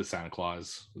 so the Santa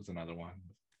Claus is another one.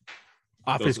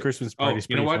 Office Christmas Party is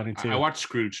pretty funny too. I watch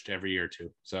Scrooged every year too.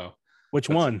 So which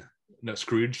one? No,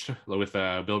 Scrooged with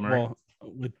Bill Murray. Well,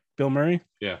 with Bill Murray?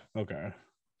 Yeah. Okay.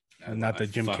 And not the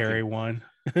Jim Carrey one.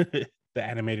 The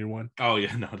animated one. Oh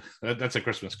yeah, no, that's a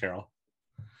Christmas Carol.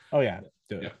 Oh yeah,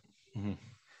 dude. Yeah. Mm-hmm.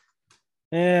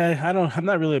 Yeah, I'm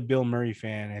not really a Bill Murray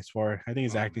fan. I think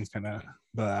his acting's kind of.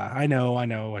 But I know.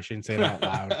 I shouldn't say it out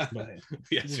loud. But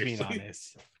yeah, just being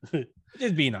honest.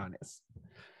 Just being honest.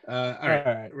 All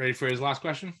right. Ready for his last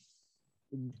question?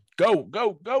 Go.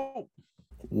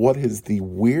 What is the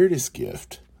weirdest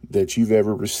gift that you've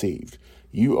ever received?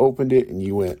 You opened it and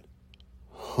you went,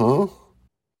 huh?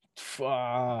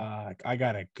 Fuck, I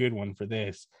got a good one for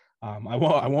this. I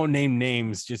won't name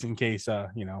names just in case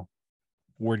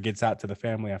word gets out to the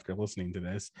family after listening to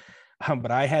this.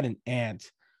 But I had an aunt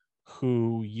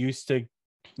who used to,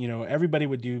 everybody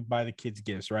would buy the kids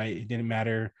gifts, right? It didn't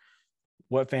matter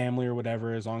what family or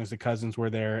whatever, as long as the cousins were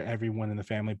there, everyone in the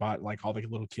family bought like all the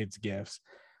little kids gifts.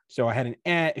 So I had an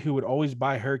aunt who would always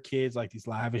buy her kids like these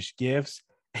lavish gifts.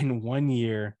 And one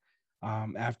year,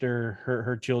 after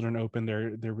her children opened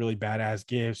their really badass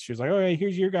gifts, she was like, "Oh, hey,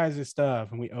 here's your guys' stuff,"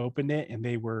 and we opened it, and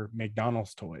they were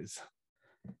McDonald's toys.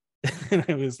 And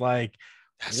it was like,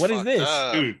 "What is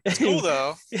this, dude?" It's cool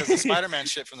though, because the Spider-Man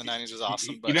shit from the '90s was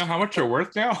awesome. But you know how much they're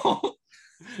worth now?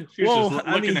 She was just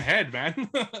looking ahead, man.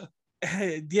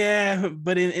 Yeah,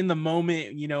 but in the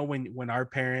moment, when our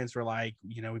parents were like,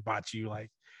 we bought you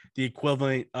like the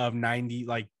equivalent of 90,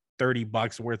 like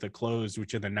 $30 worth of clothes,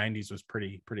 which in the 90s was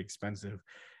pretty expensive,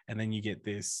 and then you get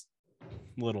this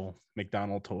little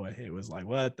McDonald toy. It was like,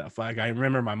 what the fuck? I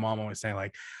remember my mom always saying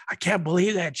like, I can't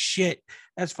believe that shit,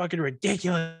 that's fucking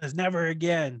ridiculous, never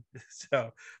again. So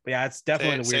but yeah, it's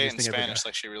definitely the weirdest thing Spanish,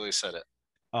 like she really said it.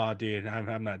 Oh dude,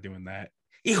 I'm not doing that.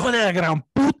 Hijo de la gran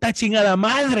puta chingada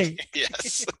madre.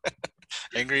 Yes.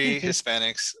 Angry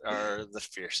Hispanics are the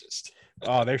fiercest.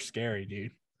 Oh, they're scary,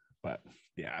 dude. But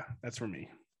yeah, that's for me.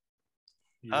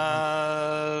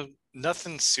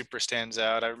 Nothing super stands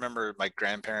out. I remember my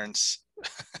grandparents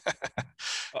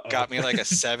got me like a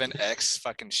 7X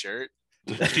fucking shirt.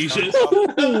 Jesus.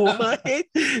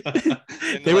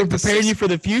 They were preparing you for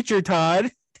the future,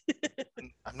 Todd.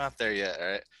 I'm not there yet. All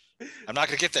right. I'm not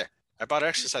gonna get there. I bought an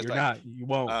exercise bike. Not. You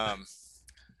won't.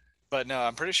 But no,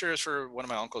 I'm pretty sure it's for one of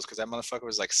my uncles because that motherfucker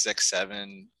was like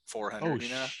 6'7", 400.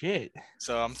 Oh shit!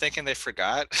 So I'm thinking they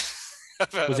forgot.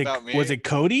 about me. Was it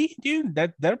Cody, dude?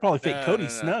 That'll probably fit Cody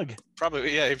snug.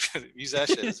 Probably, yeah. Use that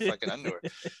shit as fucking underwear.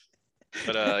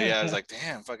 But yeah, I was like,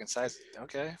 damn, fucking size.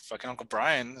 Okay, fucking Uncle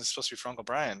Brian. This is supposed to be for Uncle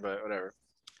Brian, but whatever.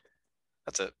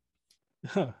 That's it.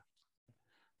 Huh.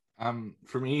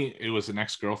 For me, it was an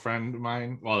ex-girlfriend of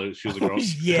mine. Well, she was a girl.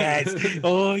 Yes.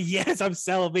 Oh yes, I'm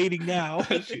salivating now.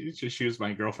 she was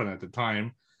my girlfriend at the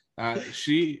time.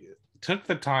 She took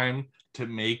the time to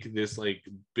make this like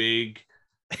big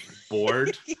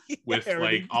board with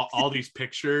like all these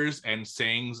pictures and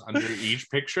sayings under each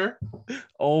picture.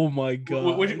 Oh my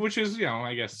god. Which is,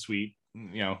 I guess sweet,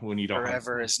 when you don't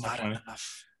Forever have is not money.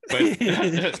 enough.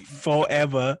 But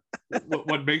forever.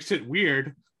 what makes it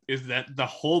weird is that the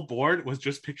whole board was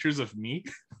just pictures of me.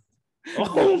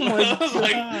 Oh my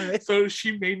god. So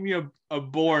she made me a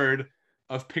board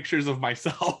of pictures of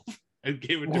myself and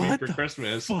gave it to me for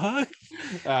Christmas. Fuck?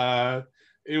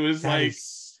 It was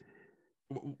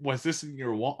was this in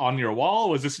on your wall?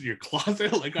 Was this in your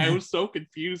closet? Like, I was so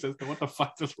confused as to what the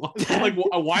fuck this was. Like,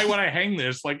 why would I hang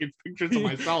this? Like, it's pictures of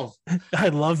myself. I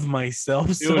love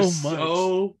myself so much.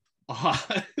 So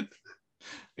odd.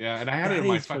 Yeah, and I had it in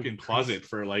my fucking closet crazy.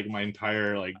 for like my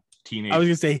entire like teenage. I was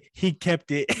gonna say he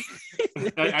kept it.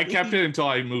 I kept it until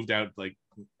I moved out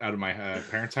of my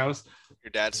parents' house.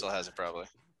 Your dad still has it probably.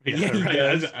 Yeah, he right.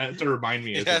 does. To remind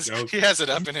me. He has it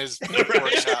up in his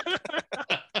workshop.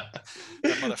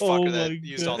 That motherfucker that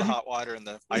used all the hot water in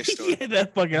the ice store. Yeah,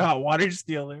 that fucking hot water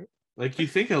stealer. Like, you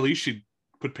think at least she'd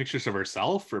put pictures of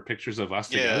herself or pictures of us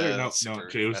together? No,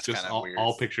 it was just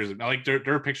all pictures of, like, there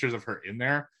are pictures of her in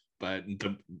there, but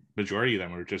the majority of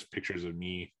them were just pictures of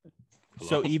me.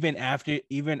 So even after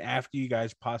you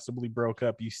guys possibly broke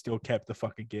up, you still kept the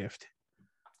fucking gift.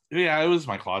 Yeah, it was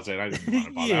my closet. I didn't want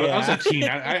to bother. Yeah. I was a teen.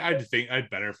 I'd think I had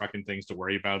better fucking things to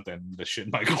worry about than the shit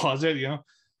in my closet,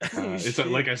 It's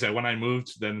like I said, when I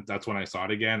moved, then that's when I saw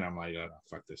it again. I'm like, oh,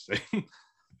 fuck this thing.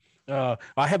 I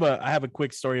have a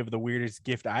quick story of the weirdest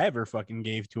gift I ever fucking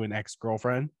gave to an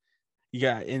ex-girlfriend.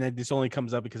 And this only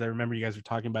comes up because I remember you guys were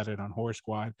talking about it on Horror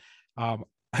Squad.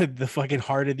 The fucking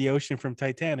Heart of the Ocean from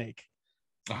Titanic.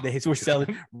 They were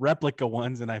selling replica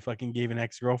ones, and I fucking gave an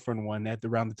ex-girlfriend one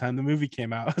around the time the movie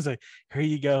came out. I was like, here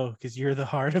you go, because you're the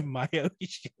heart of my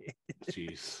ocean.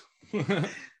 Jeez.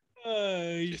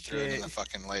 You threw it in the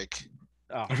fucking lake.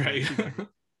 Oh, right.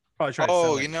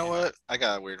 You know what? I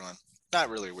got a weird one. Not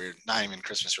really weird. Not even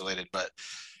Christmas related, but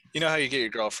you know how you get your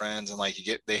girlfriends and like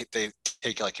they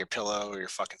take like your pillow or your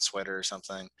fucking sweater or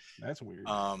something. That's weird.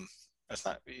 That's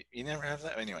not. You never have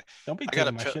that. Anyway, don't be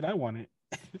taking my shit. I want it.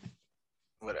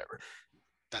 Whatever.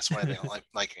 That's why they don't like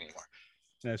it anymore.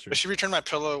 That's true. But she returned my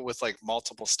pillow with like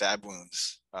multiple stab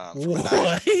wounds. What?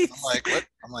 I'm like, what?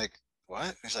 I'm like,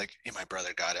 what? He's like, hey, my brother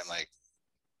got it. I'm like,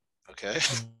 okay.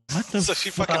 What the So she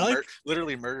fucking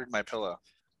literally murdered my pillow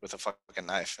with a fucking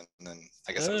knife, and then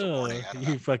I guess that was a warning. I don't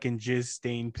know. You fucking jizz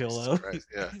stained pillow.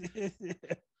 Yeah.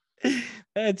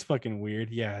 That's fucking weird.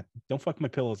 Yeah, don't fuck my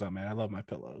pillows up, man. I love my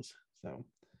pillows. So,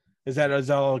 is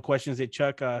all the questions that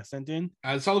Chuck sent in?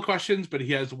 It's all the questions, but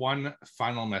he has one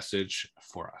final message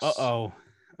for us.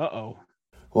 Uh-oh.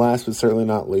 Last but certainly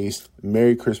not least,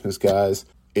 Merry Christmas, guys.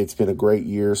 It's been a great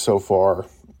year so far,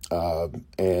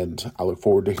 and I look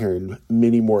forward to hearing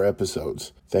many more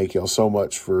episodes. Thank y'all so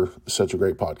much for such a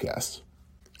great podcast.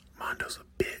 Mondo's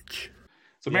a bitch.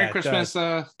 So Merry Christmas,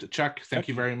 Chuck. Thank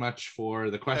you very much for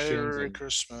the questions. Merry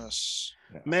Christmas.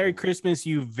 Merry Christmas,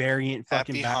 you variant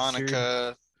fucking Happy bastard.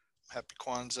 Hanukkah. Happy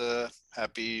Kwanzaa.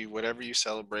 Happy whatever you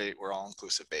celebrate. We're all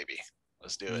inclusive, baby.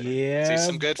 Let's do it. Yeah. See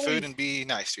some good food and be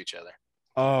nice to each other.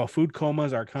 Oh, food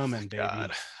comas are coming, baby.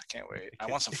 God, I can't wait. I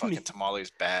want some fucking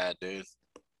tamales bad, dude.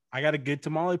 I got a good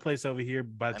tamale place over here.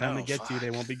 By the time they get to you, they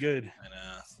won't be good. I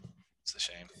know. It's a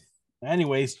shame.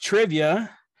 Anyways, trivia.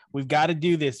 We've got to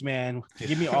do this, man.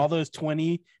 Give me all those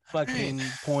 20 fucking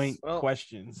point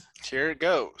questions. Here it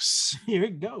goes. Here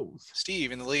it goes.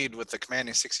 Steve in the lead with the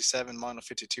commanding 67, Mono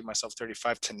 52, myself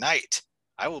 35. Tonight,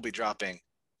 I will be dropping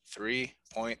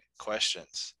 3-point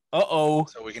questions. Uh-oh.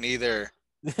 So we can either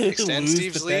extend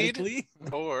Steve's lead pathetically.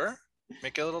 or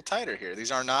make it a little tighter here.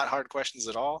 These are not hard questions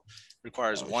at all.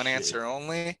 Requires one answer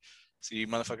only. So you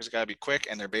motherfuckers got to be quick,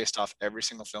 and they're based off every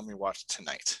single film you watched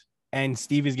tonight. And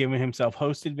Steve is giving himself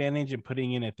host advantage and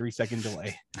putting in a 3-second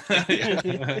delay.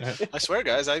 I swear,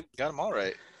 guys, I got them all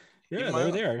right. Yeah, they're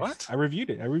there. What? I reviewed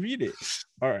it.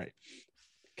 All right.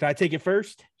 Can I take it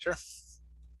first? Sure.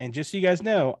 And just so you guys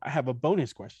know, I have a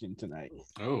bonus question tonight.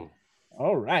 Oh.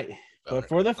 All right. But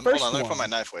for the first one. Let me put my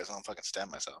knife away so I don't fucking stab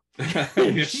myself.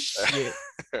 Shit.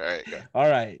 All right, go. All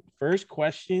right. First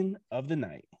question of the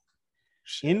night.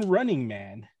 Shit. In Running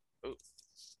Man, Ooh.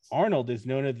 Arnold is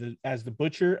known as the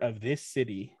butcher of this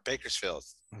city. Bakersfield.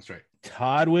 That's right.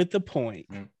 Todd with the point.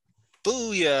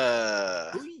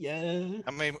 Booyah. Booyah.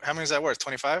 How many is that worth?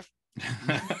 25?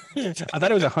 I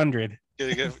thought it was 100.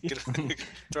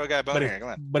 Throw a guy a bone here. Come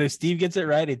on. But if Steve gets it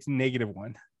right, it's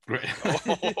 -1. Right.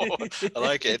 Oh, I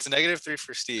like it. It's a -3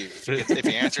 for Steve if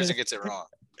he answers and gets it wrong.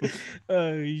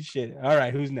 Oh, shit. All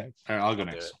right. Who's next? All right, I'll go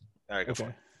next. All right, go for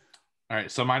Okay. it. All right,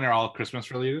 so mine are all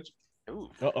Christmas related. Ooh.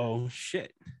 Uh-oh,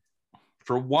 shit.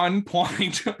 For 1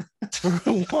 point. For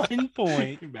 1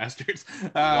 point. You bastards.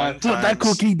 One Put that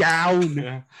times- cookie down.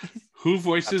 Yeah. Who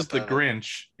voices the Ba-ba-ba.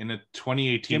 Grinch in a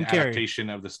 2018 Jim Carrey. adaptation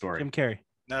of the story? Jim Carrey.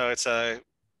 No, it's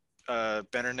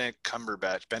Benedict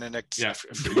Cumberbatch. Benedict. Yeah, I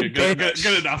forget good, the good, Cumberbatch.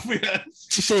 good enough.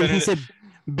 He said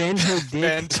Ben Dick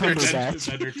Cumberbatch.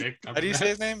 Benedict. How do you say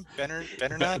his name? Benedict.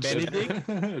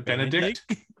 Benedict.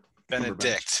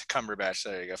 Benedict Cumberbatch.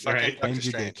 There you go. Fucking Right. Doctor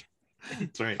Strange.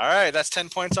 That's right. All right, that's 10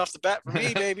 points off the bat for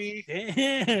me, baby.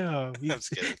 Damn. I'm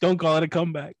just kidding. Don't call it a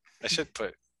comeback. I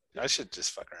should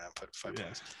just fuck around and put 5 Yeah.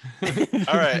 points.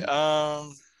 All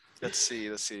right. Let's see.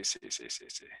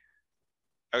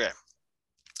 Okay.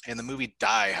 In the movie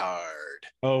Die Hard,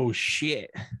 Oh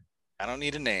shit. I don't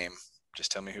need a name.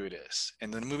 Just tell me who it is.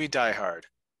 In the movie Die Hard,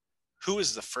 who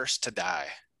is the first to die?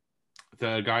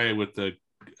 The guy with the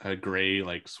gray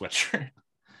like sweatshirt.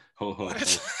 Ho ho ho.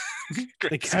 What?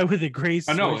 The guy with the gray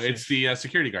Oh no, sweatshirt. it's the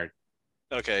security guard.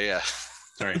 Okay, yeah.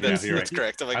 Sorry, yeah, That's, you're that's right.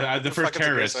 correct. I'm like, The who first fuck is a gray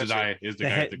terrorist to sweatshirt? die is the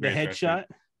guy with the the gray headshot.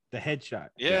 The headshot.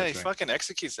 Yeah, Yeah, he that's right. fucking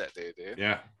executes that dude, dude.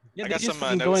 Yeah. Yeah, I they got just some,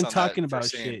 fucking notes going on that talking about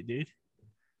first scene. shit, dude.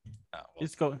 Oh, well,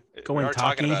 Just go we going are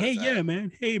talking talking. about Hey, it, yeah,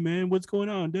 man. Hey, man, what's going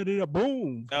on? Da, da, da,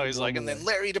 boom. no, he's like, and then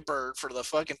Larry the Bird for the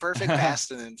fucking perfect pass,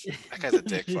 and then that guy's a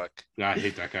dick. Fuck. I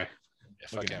hate that guy. Yeah,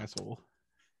 fuck Fucking him. asshole.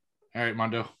 All right,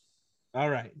 Mondo. All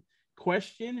right.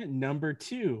 Question number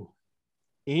 2.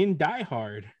 In Die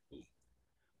Hard,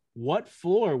 what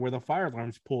floor were the fire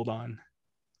alarms pulled on?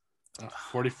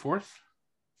 44th.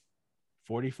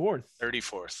 44th.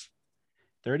 34th.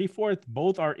 34th.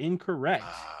 Both are incorrect.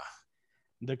 Ah,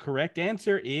 The correct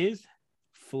answer is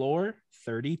floor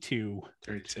 32.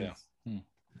 32.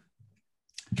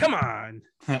 Come on.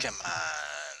 Come on.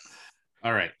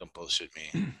 All right. Don't bullshit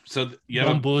me. So you have,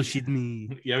 Don't bullshit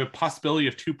me. you have a possibility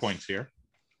of 2 points here.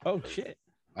 Oh, shit.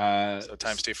 So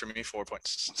times 2 for me, 4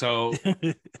 points. So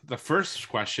the first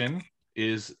question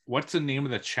is, what's the name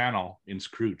of the channel in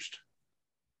Scrooged?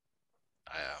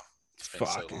 I know. It's been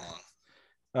so Fuck.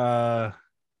 long.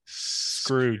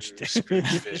 Scrooged. Scrooge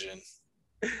Vision.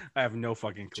 I have no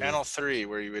fucking clue. Channel 3,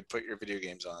 where you would put your video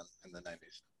games on in the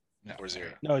 90s. No. Or 0.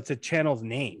 No, it's a channel's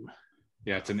name.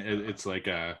 Yeah, it's like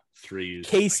a three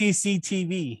KCC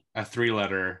TV. a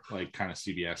 3-letter like kind of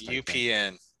CBS type thing.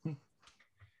 UPN.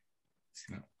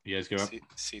 No. You guys give up?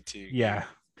 CT. Yeah.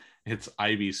 It's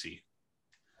IBC.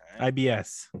 All right.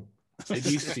 IBS.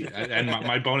 IBC. And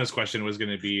my bonus question was going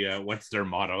to be, what's their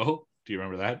motto? Do you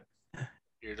remember that?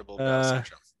 Irritable bowel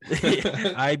syndrome.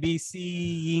 IBC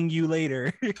ying you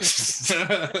later.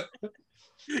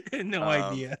 No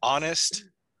idea. Honest,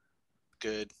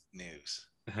 good news.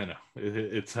 I know.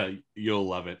 It's you'll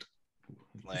love it.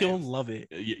 Lame. You'll love it.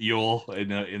 You'll in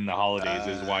the holidays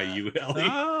is YULE.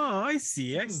 Oh, I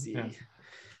see. Yeah.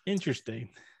 Interesting.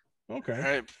 Okay. All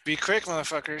right, be quick,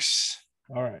 motherfuckers.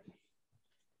 All right.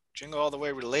 Jingle All the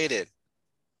Way related.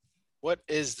 What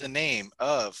is the name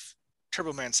of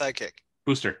Turbo Man sidekick?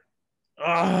 Booster.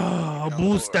 Oh, No,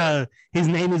 Booster. His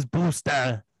name is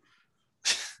Booster.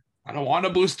 I don't want a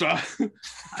booster.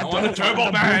 I want a turbo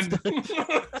want a man.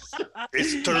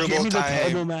 It's Give Turbo me the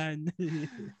time. Turbo Man.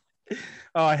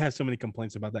 Oh, I have so many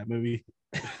complaints about that movie.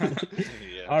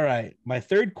 Yeah. All right. My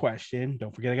third question.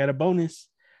 Don't forget, I got a bonus.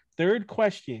 Third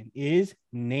question is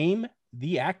name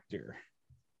the actor.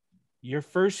 Your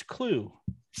first clue,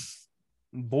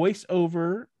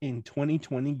 voiceover in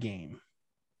 2020 game.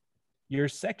 Your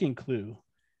second clue,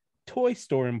 toy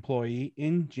store employee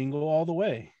in Jingle All the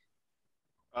Way.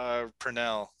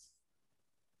 Purnell.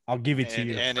 I'll give it to And-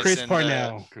 you. and it's Chris in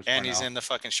Parnell. Chris And he's Parnell. in the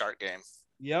fucking shark game.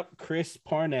 Yep, Chris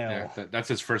Parnell. Yeah, that's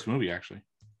his first movie actually.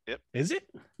 Is it?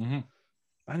 Mhm.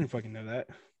 I didn't fucking know that.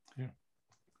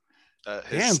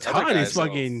 His Damn, other Todd guys, is though,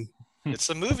 fucking. It's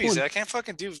the movies. I can't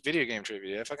fucking do video game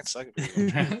trivia. I fucking suck at video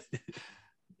games.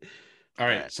 All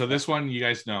right, Alright. so this one you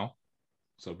guys know,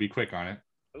 so be quick on it.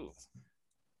 Ooh.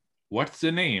 What's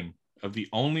the name of the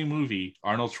only movie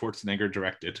Arnold Schwarzenegger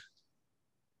directed?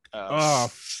 Oh You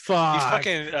fuck!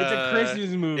 fucking, It's a Christmas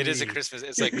movie. It is a Christmas.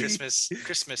 It's like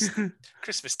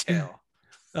Christmas tale.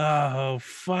 Oh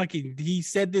fucking! He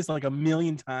said this like a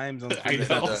million times on I previous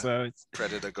know. episodes.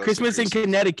 Predator goes Christmas to in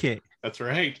Connecticut. That's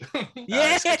right. Yeah.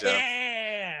 Nice, good job.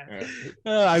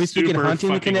 I was thinking Super Haunting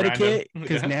in fucking Connecticut random.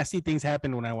 because Yeah. nasty things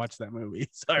happened when I watched that movie,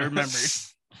 so I remembered.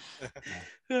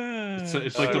 It's I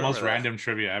like the most remember that. random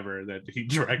trivia ever that he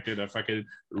directed a fucking.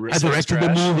 I directed the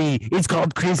trash. movie. It's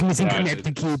called Christmas in Yeah,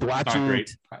 Connecticut. Watch Not it.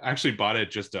 great. I actually bought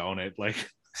it just to own it. Like,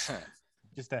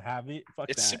 Just to have it. Fuck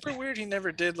It's that. super weird. He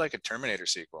never did like a Terminator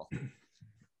sequel.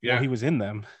 yeah, Well, he was in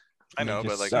them. I know, They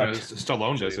but just like, uh, sucked.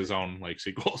 Stallone does his own like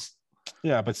sequels.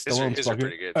 Yeah, but Stallone's his are fucking.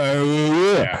 pretty good.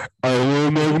 Oh Yeah. I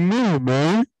will never know,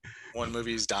 man. One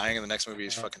movie he's dying, and the next movie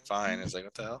he's fucking fine. It's like,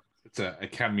 what the hell? It's an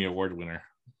Academy Award winner,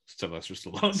 Sylvester That's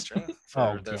Stallone, true. For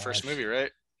Oh, their first gosh. movie, right?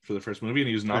 for the first movie, and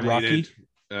he was For nominated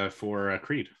for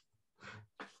Creed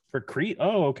For Creed?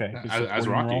 Oh, okay. as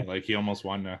Rocky. Like he almost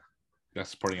won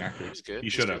Best Supporting Actor. He's good. He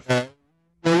He's should good. have.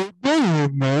 Oh,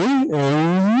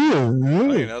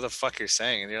 you know the fuck you're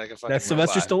saying, and you're like a fucking. That's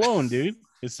Sylvester robot. Stallone, dude.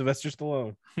 It's Sylvester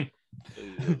Stallone. All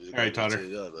right, Totter.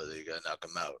 You gotta knock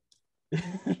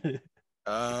him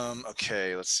out.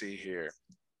 Okay, let's see here.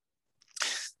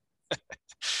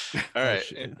 All right,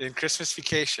 shit. in Christmas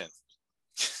Vacation,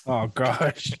 Oh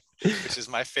gosh. which is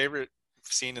my favorite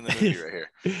scene in the movie right here.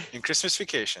 In Christmas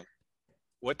Vacation,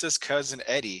 what does cousin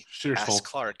Eddie Shooter's ask full.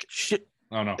 Clark Shit.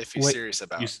 Oh no. if he's Wait, serious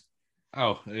about?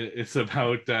 It's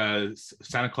about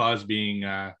Santa Claus being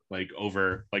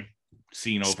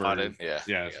seen over. Spotted?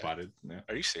 Yeah. Spotted. Yeah.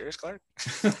 Are you serious, Clark?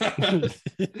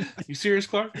 You serious,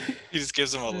 Clark? He just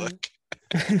gives him a look.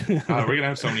 We're gonna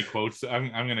have so many quotes. I'm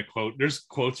gonna quote. There's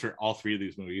quotes for all three of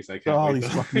these movies. I can't All wait these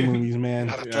to- fucking movies, man.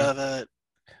 Not a Yeah. pervert.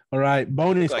 All right,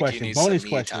 bonus Like you question. need Bonus some me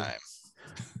question. time.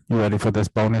 You ready for this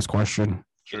bonus question?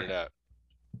 Get it out.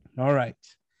 All right.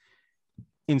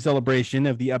 In celebration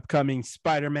of the upcoming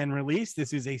Spider-Man release,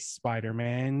 this is a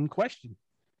Spider-Man question.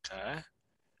 Okay.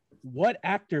 What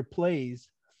actor plays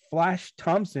Flash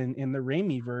Thompson in the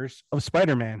Raimi verse of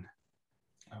Spider-Man?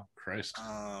 Oh Christ!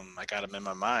 I got him in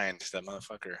my mind. That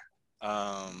motherfucker.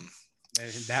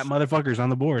 That motherfucker's on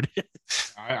the board.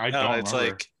 I No, don't it's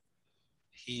remember. like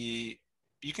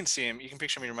you can see him, you can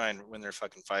picture him in your mind when they're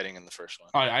fucking fighting in the first one.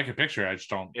 I can picture it. I just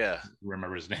don't Yeah.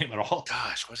 remember his name at all.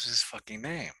 Gosh, what is his fucking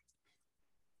name?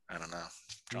 I don't know. I'm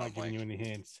Drawing not giving you blank. any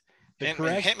hints. The Hint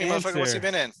correct me, motherfucker. What's he answer,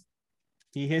 been in?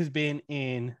 he has been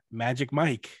in Magic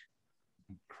Mike.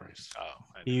 Christ. Oh,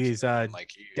 I He never is, seen him.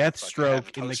 Like you Deathstroke fucking have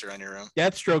a in the- poster on your room.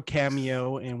 Deathstroke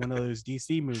cameo in one of those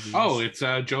DC movies. Oh, it's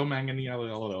Joe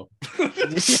Manganiello.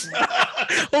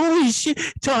 Holy shit,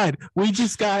 Todd! We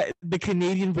just got the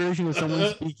Canadian version of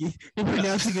someone speaking and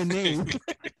pronouncing a name.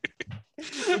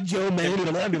 Joe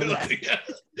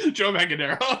Manganiello. Joe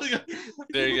Manganiello.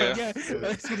 There you go. Yeah, I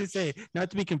was gonna say, not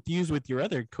to be confused with your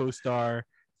other co-star,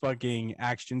 fucking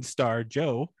action star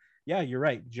Joe. Yeah, you're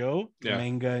right, Joe Yeah.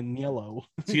 Manganiello.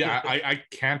 See, I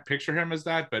can't picture him as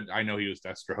that, but I know he was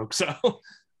Deathstroke. So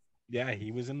Yeah,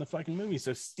 he was in the fucking movie.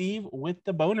 So Steve with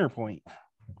the boner point.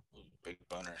 Big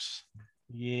boners.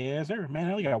 Yes, sir. Man,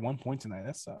 I only got 1 point tonight.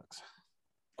 That sucks.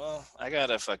 Well, I got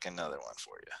a fucking another one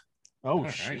for you. Oh All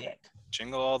right. shit.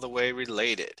 Jingle All the Way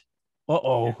related.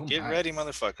 Uh-oh. Oh, Get my. ready,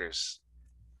 motherfuckers.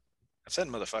 I've said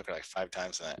motherfucker like 5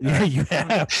 times tonight. Yeah, you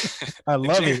have. I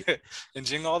love it. In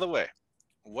Jingle All the Way,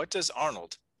 what does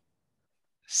Arnold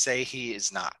say he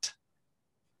is not?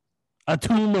 A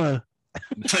tumor.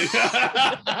 I'm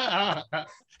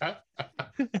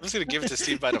just gonna give it to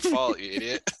Steve by default, you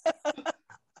idiot.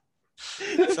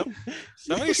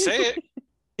 Somebody say it.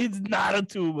 It's not a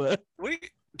tumor.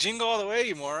 Jingle All the Way,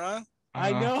 you moron.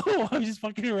 I know. I'm just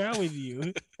fucking around with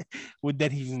you. With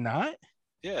that he's not?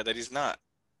 Yeah, that he's not.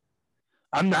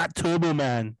 I'm not Turbo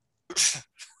Man.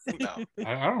 No,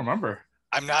 I don't remember.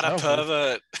 I'm not a Oh,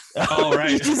 pervert. Oh,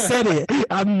 right. You just said it.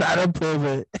 I'm not a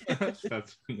pervert.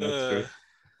 That's true.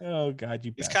 Oh god,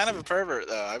 you He's bastard. kind of a pervert,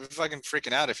 though. I'd be fucking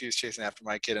freaking out if he was chasing after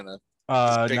my kid in a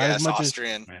big not as ass much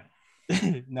Austrian.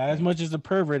 as not as much as a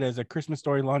pervert as a Christmas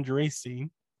Story lingerie scene.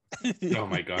 Oh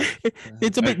my god.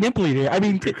 It's a bit nipply there. I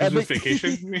mean, Christmas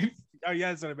Vacation. you mean? Oh yeah,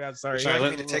 that's what I'm about. Sorry. Sorry, Sorry, I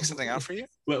need to take something out for you.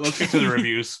 Let's get to the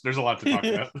reviews. There's a lot to talk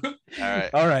about. All right.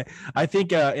 All right. I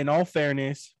think in all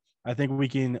fairness, I think we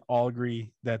can all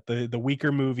agree that the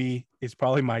weaker movie is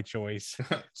probably my choice.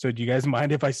 So do you guys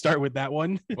mind if I start with that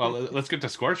one? Well, let's get to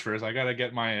scores first. I gotta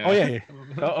get my. Oh yeah.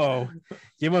 Uh-oh.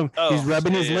 Give him he's Oh,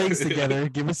 rubbing his yeah. legs together.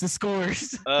 Give us the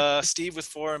scores. Steve with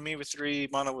 4, me with 3,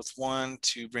 Mono with 1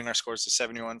 to bring our scores to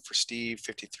 71 for Steve,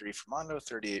 53 for Mondo,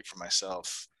 38 for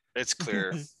myself. It's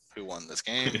clear who won this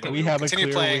game. But We will have a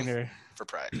continue clear playing winner. for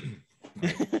pride.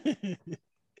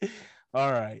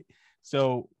 All right.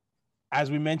 So, as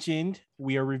we mentioned,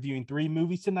 we are reviewing 3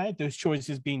 movies tonight. Those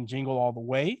choices being Jingle All the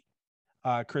Way,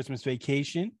 Christmas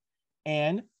Vacation,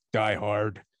 and Die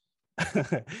Hard.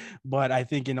 But I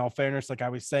think, in all fairness, like I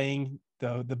was saying,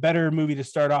 the better movie to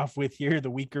start off with here, the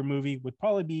weaker movie, would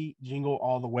probably be Jingle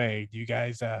All the Way. Do you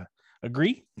guys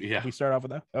agree? Yeah. We start off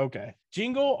with that. Okay.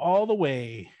 Jingle All the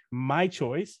Way. My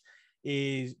choice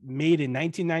is made in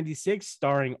 1996,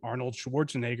 starring Arnold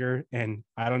Schwarzenegger, and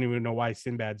I don't even know why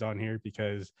Sinbad's on here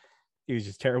because he was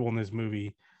just terrible in this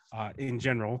movie. in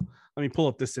general. Let me pull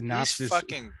up the synopsis. He's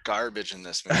fucking garbage in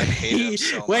this movie. I hate him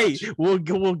so Wait, much.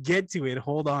 we'll get to it.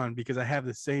 Hold on, because I have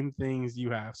the same things you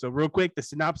have. So real quick, the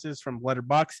synopsis from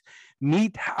Letterboxd: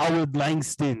 Meet Howard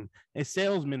Langston, a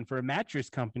salesman for a mattress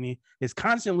company, is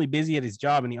constantly busy at his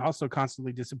job, and he also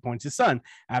constantly disappoints his son.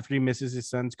 After he misses his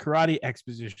son's karate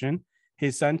exposition,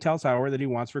 his son tells Howard that what he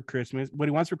wants for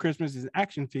Christmas is an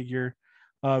action figure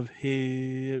of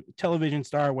his television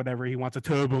star, whatever. He wants a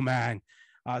Turbo Man.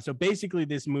 So basically,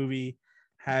 this movie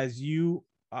has you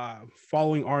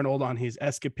following Arnold on his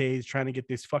escapades, trying to get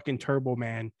this fucking Turbo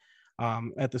Man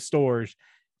at the stores.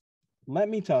 Let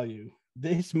me tell you,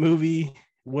 this movie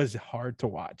was hard to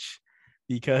watch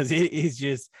because it is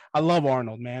just, I love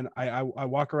Arnold, man. I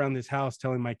walk around this house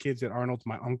telling my kids that Arnold's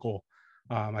my uncle.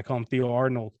 I call him Theo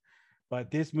Arnold.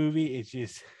 But this movie is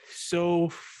just so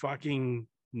fucking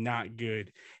not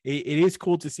good. It is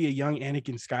cool to see a young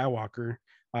Anakin Skywalker,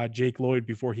 Jake Lloyd,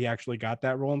 before he actually got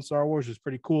that role in Star Wars. Is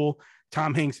pretty cool.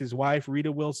 Tom Hanks' wife, Rita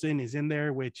Wilson, is in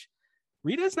there, which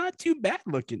Rita's not too bad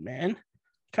looking, man.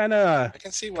 Kind of. I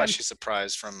can see why she's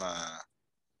surprised from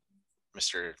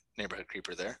Mr. Neighborhood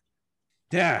Creeper there.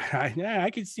 Yeah, I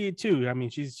can see it too. I mean,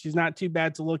 she's not too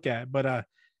bad to look at, but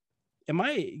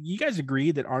you guys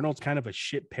agree that Arnold's kind of a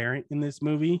shit parent in this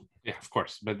movie? Yeah, of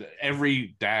course. But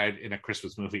every dad in a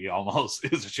Christmas movie almost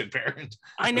is a shit parent.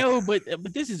 I know, but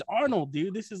this is Arnold,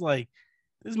 dude. This is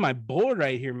my boy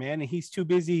right here, man. And he's too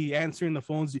busy answering the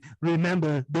phones.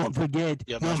 Remember, don't forget,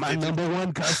 you're my number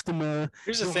one customer.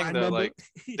 Here's the thing, though. Like,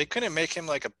 they couldn't make him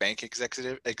like a bank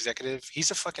executive.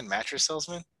 He's a fucking mattress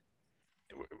salesman.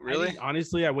 Really?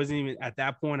 Honestly, I wasn't even at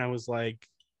that point. I was like,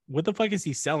 what the fuck is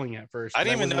he selling at first? I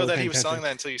didn't even know that he was selling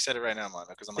that until you said it right now, Mono,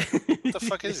 because I'm like, what the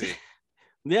fuck is he?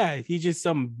 Yeah, he's just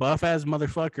some buff ass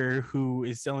motherfucker who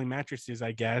is selling mattresses,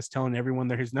 I guess, telling everyone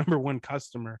they're his number one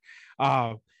customer.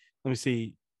 Let me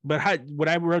see. But what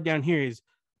I wrote down here is,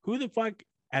 who the fuck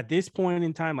at this point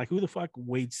in time, like, who the fuck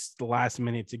waits the last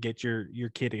minute to get your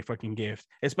kid a fucking gift,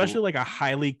 especially like a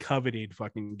highly coveted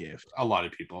fucking gift? A lot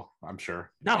of people, I'm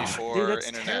sure. No, before dude, that's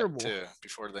internet terrible. too.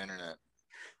 Before the internet.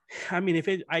 I mean,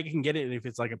 I can get it if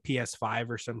it's like a PS5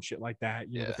 or some shit like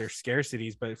that, you know, with their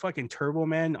scarcities. But fucking Turbo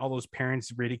Man, all those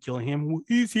parents ridiculing him.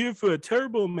 He's here for a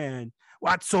Turbo Man.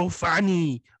 What's so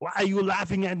funny? Why are you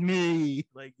laughing at me?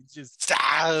 Like, it's just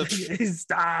stop.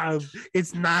 Stop.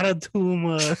 It's not a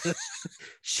tumor.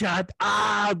 Shut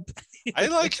up. I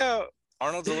like how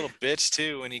Arnold's a little bitch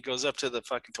too when he goes up to the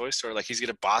fucking toy store, like he's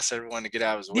gonna boss everyone to get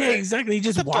out of his way. Yeah, exactly. He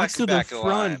just walks to the front,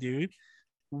 line. Dude.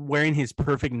 Wearing his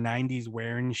perfect 90s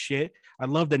wearing shit. I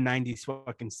love the 90s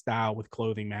fucking style with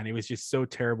clothing, man. It was just so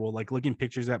terrible. Like, looking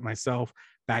pictures at myself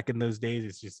back in those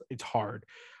days, it's hard.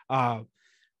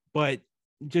 But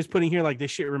just putting here, like,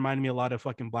 this shit reminded me a lot of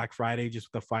fucking Black Friday, just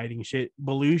with the fighting shit.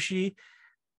 Belushi,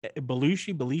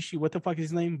 what the fuck is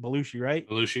his name? Belushi, right?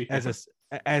 Belushi.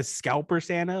 As Scalper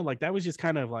Santa. Like, that was just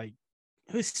kind of like,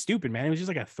 it was stupid, man. It was just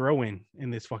like a throw-in in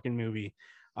this fucking movie.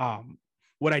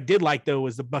 What I did like, though,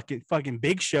 was the fucking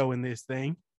Big Show in this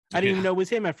thing. I didn't even know it was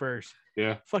him at first.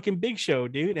 Yeah. Fucking Big Show,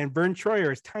 dude. And Vern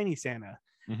Troyer is Tiny Santa.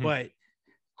 Mm-hmm. But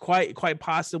quite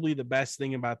possibly the best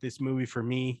thing about this movie for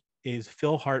me is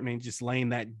Phil Hartman just laying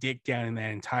that dick down in that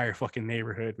entire fucking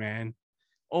neighborhood, man.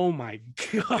 Oh, my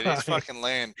God. Dude, he's fucking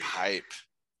laying pipe.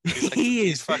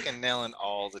 He's fucking nailing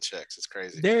all the chicks. It's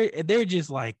crazy. They're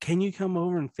just like, can you come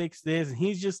over and fix this? And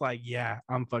he's just like, yeah,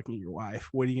 I'm fucking your wife.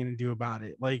 What are you going to do about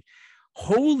it? Like,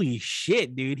 holy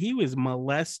shit, dude. He was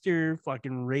molester,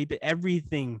 fucking rape,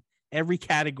 everything, every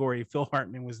category. Phil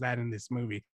Hartman was that in this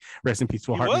movie. Rest in peace,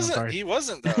 Phil Hartman. He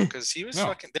wasn't though, because he was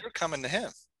fucking, they were coming to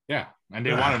him. Yeah, and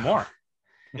they wanted more.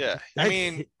 Yeah. I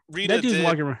mean, Rita that dude's did,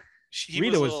 walking around.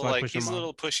 Rita was like, he's a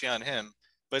little pushy on him,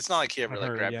 but it's not like he ever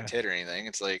like grabbed a tit or anything.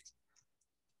 It's like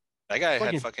that guy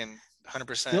had fucking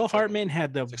 100%. Phil Hartman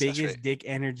had the biggest dick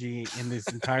energy in this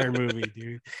entire movie,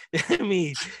 dude. I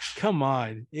mean, come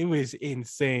on, it was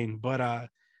insane. But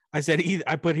I said,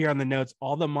 I put here on the notes,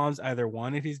 all the moms either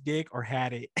wanted his dick or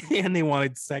had it, and they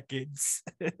wanted seconds.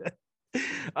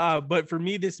 But for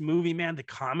me, this movie, man, the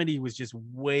comedy was just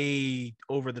way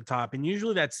over the top. And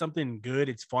usually that's something good.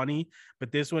 It's funny,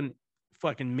 but this one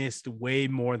fucking missed way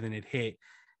more than it hit.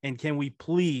 And can we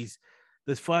please,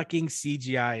 the fucking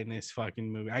CGI in this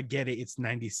fucking movie, I get it, it's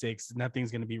 96, nothing's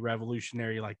going to be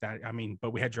revolutionary like that. I mean, but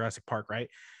we had Jurassic Park, right?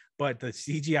 But the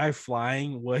CGI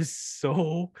flying was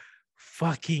so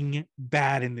fucking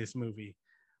bad in this movie.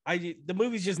 The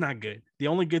movie's just not good. The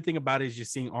only good thing about it is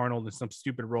just seeing Arnold in some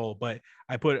stupid role. But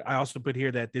I also put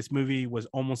here that this movie was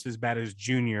almost as bad as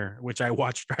Junior, which I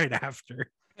watched right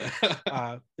after.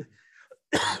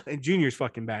 And Junior's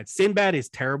fucking bad. Sinbad is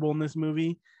terrible in this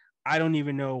movie. I don't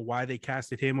even know why they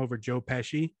casted him over Joe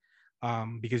Pesci,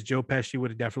 because Joe Pesci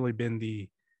would have definitely been the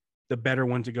better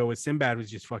one to go with. Sinbad was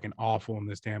just fucking awful in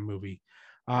this damn movie.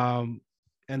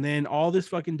 And then all this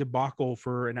fucking debacle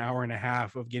for an hour and a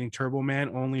half of getting Turbo Man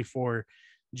only for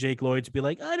Jake Lloyd to be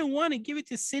like, I don't want to give it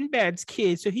to Sinbad's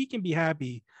kid so he can be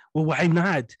happy. Well, why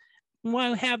not?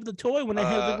 Why have the toy when I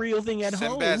have the real thing at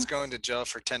home? Sinbad's going to jail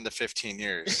for 10 to 15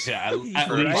 years. Yeah, at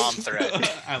for least. a bomb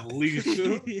threat. At least.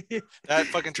 That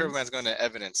fucking Turbo Man's going to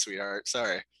evidence, sweetheart.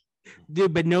 Sorry.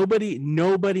 Dude, but nobody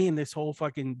in this whole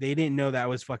fucking, they didn't know that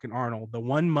was fucking Arnold, the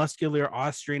one muscular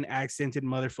Austrian accented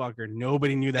motherfucker.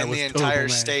 Nobody knew that in was the entire Turbo Man.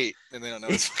 state, and they don't know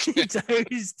it's The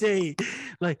entire state.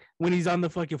 Like when he's on the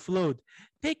fucking float,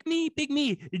 pick me,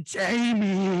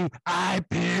 Jamie, I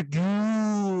pick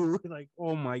you. Like,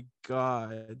 oh my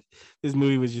god, this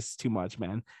movie was just too much,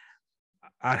 man.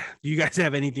 Do you guys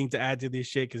have anything to add to this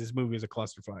shit? Because this movie is a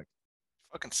clusterfuck.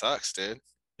 fucking sucks, dude.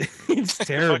 It's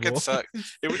terrible. Fucking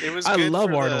sucks. It was. I good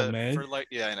love for Arnold, man. For like,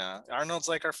 yeah, I know. Arnold's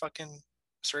like our fucking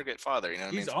surrogate father. You know what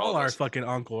I mean? He's For all of our us. fucking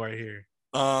uncle right here.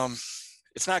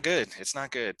 It's not good. It's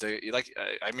not good.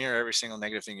 I mirror every single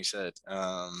negative thing you said.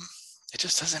 It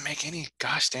just doesn't make any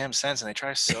gosh damn sense, and they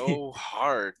try so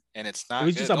hard, and it's not. It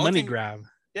was good. just The a only money thing- grab.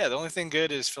 Yeah, the only thing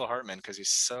good is Phil Hartman because he's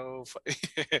so.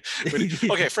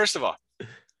 Okay, first of all,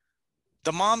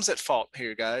 the mom's at fault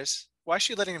here, guys. Why is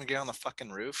she letting him get on the fucking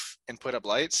roof and put up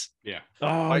lights? Yeah.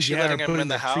 Oh, Why is she yeah, letting him put in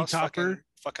the tree house, topper.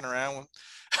 fucking around?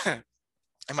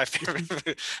 And my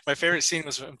favorite scene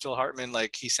was when Phil Hartman,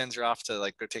 like, he sends her off to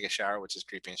like go take a shower, which is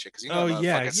creepy and shit. Because Oh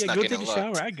yeah, fucking go snuck in take a and shower.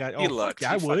 looked. I got. He Oh, looked.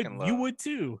 fuck, I He would. fucking You looked. would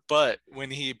too. But when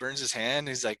he burns his hand,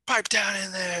 he's like, pipe down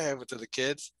in there to the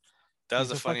kids. That was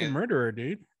He's a a fucking funny. murderer,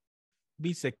 dude.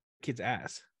 Beats the kid's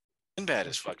ass. Sinbad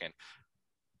is fucking.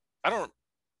 I don't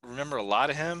remember a lot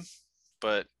of him,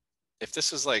 but if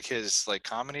this was like his like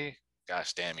comedy,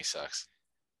 gosh damn, he sucks.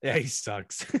 Yeah, he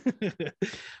sucks.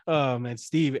 Oh man,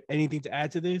 Steve, anything to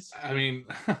add to this? I mean,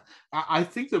 I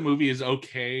think the movie is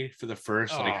okay for the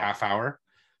first like Oh. half hour,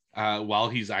 while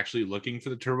he's actually looking for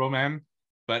the Turbo Man.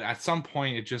 But at some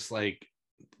point, it just like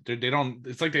they don't.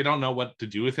 It's like they don't know what to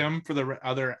do with him for the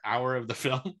other hour of the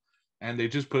film, and they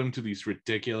just put him to these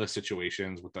ridiculous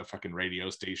situations with the fucking radio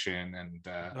station and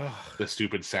Ugh. the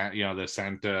stupid the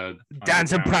Santa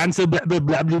Dancer, underground. prancer, blah blah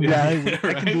blah blah blah. Yeah,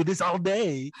 I can do right. this all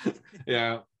day.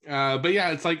 Yeah. But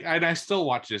yeah, it's like, and I still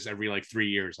watch this every like 3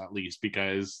 years at least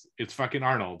because it's fucking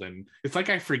Arnold, and it's like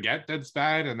I forget that's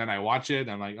bad, and then I watch it, and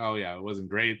I'm like, oh yeah, it wasn't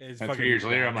great. It's And fucking 3 years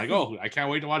later, bad. I'm like, oh, I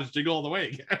can't wait to watch Jingle All the Way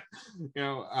again.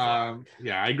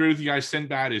 Yeah, I agree with you guys.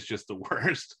 Sinbad is just the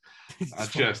worst. It's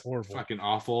fucking Just horrible. fucking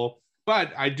awful.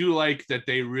 But I do like that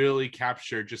they really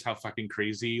captured just how fucking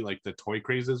crazy like the toy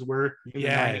crazes were in the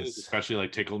 90s, Yes. especially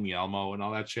like Tickle Me Elmo and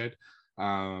all that shit.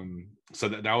 So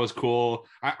that was cool.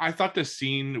 I thought the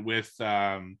scene with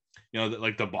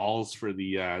like the balls for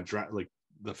the like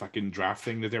the fucking draft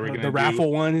thing that they were gonna The do.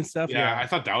 raffle one and stuff. Yeah, I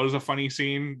thought that was a funny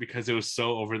scene because it was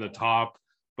so over the top,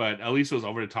 but at least it was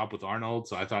over the top with Arnold,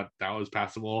 so I thought that was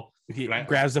passable. He But I-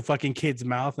 grabs the fucking kid's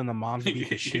mouth and the mom's beat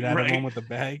the shit out of him Right. with the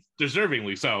bag.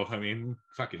 Deservingly so. I mean,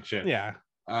 fucking shit. Yeah.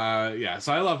 Yeah,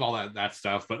 so I love all that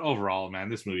stuff, but overall, man,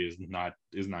 this movie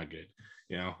is not good.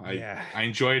 You know, I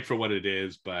enjoy it for what it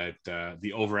is, but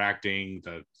the overacting,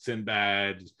 the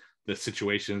Sinbad, the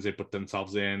situations they put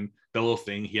themselves in, the little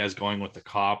thing he has going with the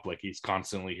cop, like he's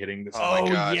constantly hitting this. Oh my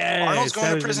Oh, god, yes, Arnold's going that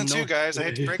to was prison too, annoying. guys. I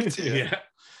hate to break it to you. Yeah.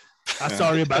 I'm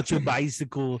sorry about your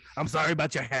bicycle. I'm sorry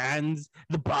about your hands.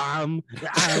 The bomb.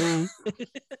 Ow.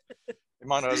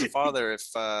 Mondo, as a father, if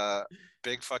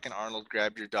big fucking Arnold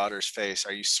grabbed your daughter's face,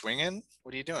 are you swinging?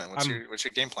 What are you doing? What's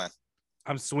your game plan?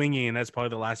 I'm swinging, and that's probably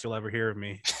the last you'll ever hear of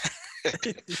me.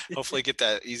 Hopefully, get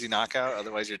that easy knockout.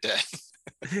 Otherwise, you're dead.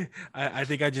 I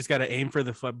think I just got to aim for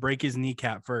the foot, break his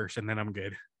kneecap first, and then I'm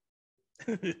good.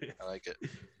 I like it.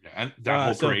 Yeah, and that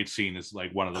whole so- parade scene is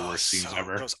like one of the Oh, worst scenes so-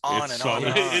 ever. goes on It's and so, on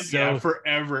and on. yeah, So-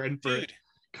 forever and for Dude,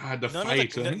 God, the none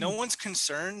fight. of no one's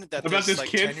concerned that about this like,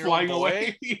 kid 10-year-old flying boy,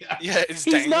 away. Yeah. Yeah, is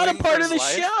He's not a dangling part for of the his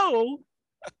life. show.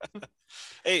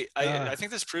 Hey, I Uh.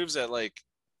 think this proves that like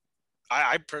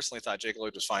I personally thought Jake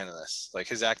Lloyd was fine in this. Like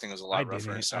his acting was a I lot rougher in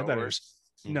didn't. I Star thought it Wars.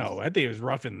 No, I think it was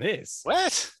rough in this.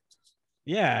 What?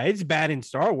 Yeah, it's bad in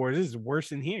Star Wars. This is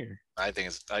worse in here. I think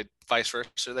it's vice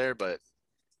versa there, but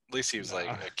at least he was like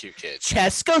Nah. a cute kid.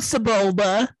 Chesco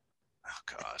Saboba. Oh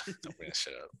God, don't bring that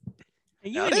shit up. Are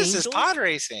you Now, an this is angel? pod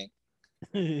racing.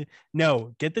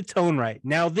 No, get the tone right.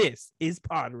 Now this is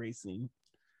pod racing.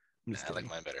 I'm just I like kidding.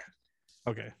 mine better.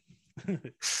 Okay.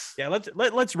 Yeah,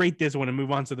 let's rate this one and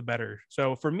move on to the better.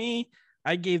 So for me,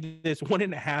 I gave this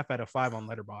 1.5 out of 5 on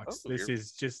Letterboxd. Oh, This you're-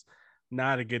 is just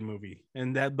Not a good movie.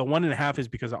 And that the 1.5 is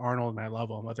because of Arnold, and I love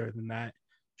him. Other than that,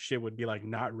 shit would be like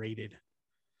not rated.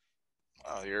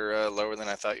 Oh, you're lower than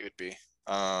I thought you would be.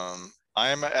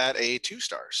 I'm at a 2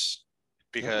 stars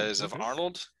because of okay.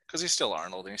 Arnold. Because he's still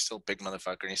Arnold, and he's still a big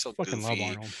motherfucker, and he's still Fucking love goofy.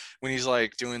 Arnold. When he's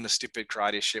like doing the stupid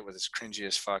karate shit with his cringy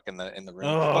as fuck in the room.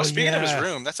 Oh, Oh, speaking of his yeah.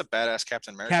 room, that's a badass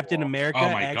Captain America. Captain wall. America,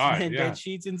 Oh my God, X-Men, yeah. bed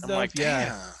sheets and stuff. I'm like,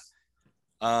 yeah.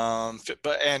 damn.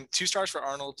 And 2 stars for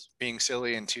Arnold being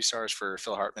silly, and 2 stars for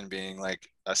Phil Hartman being like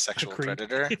a sexual creep.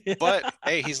 predator. But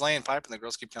hey, he's laying pipe, and the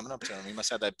girls keep coming up to him. He must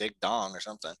have that big dong or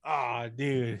something. Oh,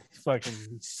 dude,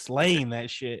 fucking slaying that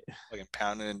shit. Fucking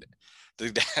pounding.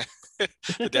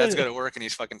 The dad's go to work, and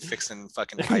he's fucking fixing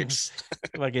fucking pipes.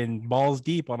 Fucking balls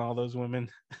deep on all those women.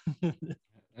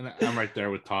 And I'm right there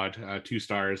with Todd. 2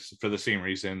 stars for the same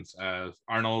reasons.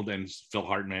 Arnold and Phil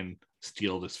Hartman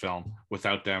steal this film.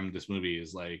 Without them, this movie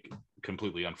is like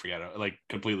completely unforgettable, like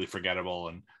completely forgettable,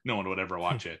 and no one would ever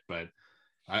watch it. But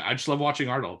I just love watching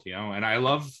Arnold, you know, and I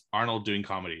love Arnold doing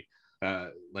comedy.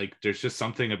 Like there's just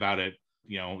something about it,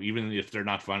 you know, even if they're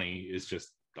not funny, it's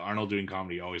just Arnold doing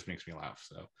comedy always makes me laugh.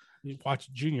 So You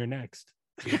watch Junior next.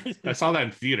 I saw that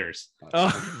in theaters.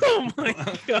 Oh my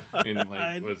god! In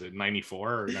like, was it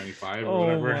 94 or 95 or Oh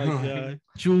whatever? my god,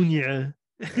 Junior.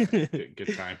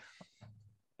 Good time.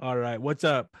 All right, what's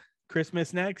up?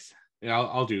 Christmas next? Yeah,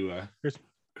 I'll do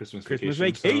Christmas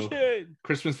Vacation. So,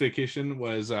 Christmas Vacation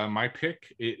was my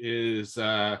pick. It is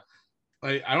I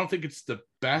don't think it's the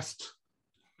best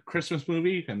Christmas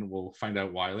movie, and we'll find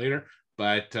out why later.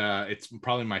 But it's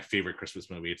probably my favorite Christmas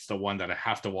movie. It's the one that I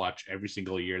have to watch every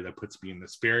single year that puts me in the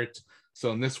spirit.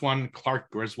 So in this one, Clark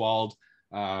Griswold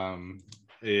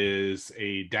is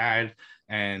a dad,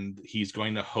 and he's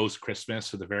going to host Christmas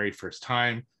for the very first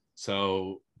time.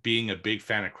 So being a big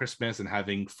fan of Christmas and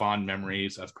having fond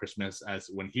memories of Christmas as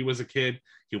when he was a kid,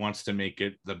 he wants to make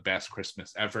it the best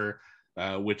Christmas ever,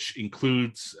 which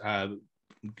includes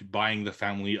buying the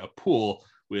family a pool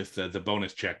with the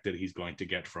bonus check that he's going to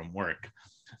get from work.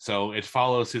 So it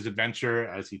follows his adventure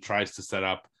as he tries to set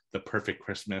up the perfect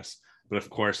Christmas. But of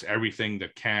course, everything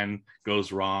that can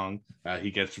goes wrong.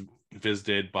 He gets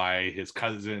visited by his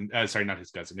cousin,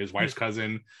 his wife's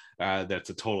cousin. That's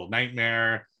a total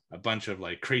nightmare. A bunch of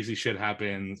like crazy shit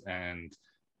happens, and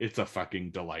it's a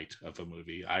fucking delight of a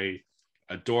movie. I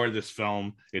adore this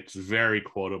film. It's very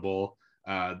quotable.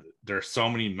 There's so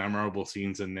many memorable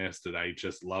scenes in this that I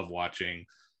just love watching.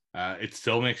 It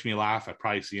still makes me laugh. I've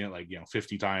probably seen it like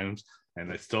 50 times, and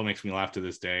it still makes me laugh to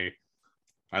this day.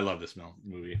 I love this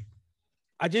movie.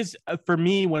 I just, for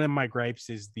me, one of my gripes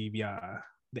is the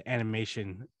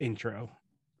animation intro.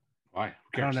 Why?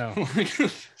 I don't know.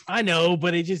 I know,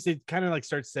 but it kind of like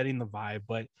starts setting the vibe.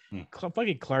 But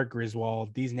fucking Clark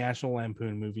Griswold, these National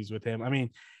Lampoon movies with him. I mean,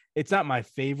 it's not my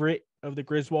favorite of the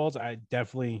Griswolds. I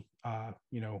definitely,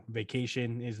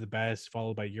 Vacation is the best,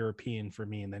 followed by European for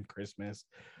me, and then Christmas.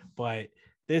 But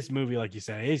this movie, like you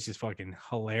said, is just fucking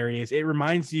hilarious. It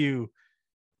reminds you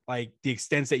like the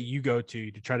extents that you go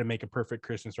to try to make a perfect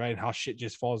Christmas, right? And how shit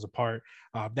just falls apart.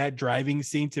 That driving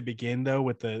scene to begin though,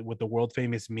 with the world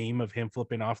famous meme of him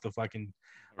flipping off the fucking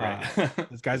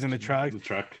those guys in the truck.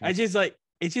 I just like,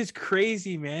 it's just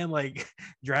crazy, man. Like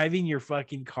driving your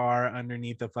fucking car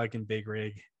underneath a fucking big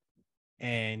rig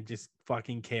and just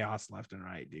fucking chaos left and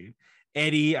right, dude.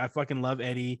 Eddie, I fucking love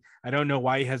Eddie. I don't know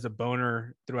why he has a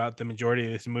boner throughout the majority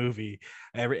of this movie.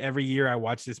 Every year I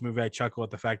watch this movie, I chuckle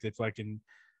at the fact that fucking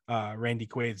Randy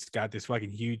Quaid's got this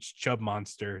fucking huge chub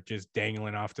monster just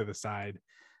dangling off to the side.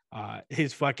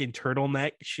 His fucking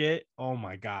turtleneck shit. Oh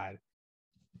my god,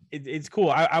 it's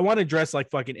cool. I want to dress like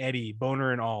fucking Eddie,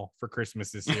 boner and all, for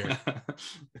Christmas this year.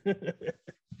 All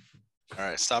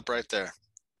right, stop right there.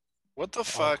 What the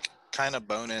fuck kind of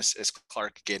bonus is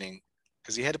Clark getting?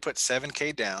 Because he had to put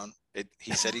 $7,000 down.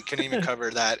 He said he couldn't even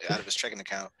cover that out of his checking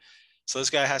account. So this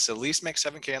guy has to at least make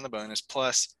 $7,000 on the bonus,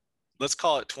 plus let's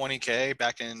call it $20,000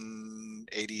 back in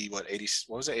 80, what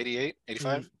was it, 88,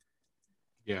 85?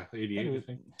 Yeah, 88, I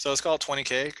think. So let's call it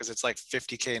 $20,000 because it's like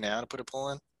 $50,000 now to put a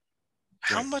pull in.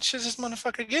 How much is this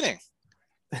motherfucker getting?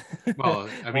 Well,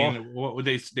 I mean, what would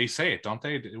they say it, don't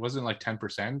they? It wasn't like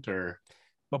 10% or.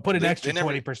 But put an extra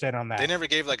 20% on that. They never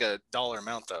gave like a dollar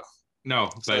amount though.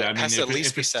 No, So but I mean,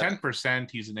 if it's 7.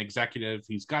 10%, he's an executive.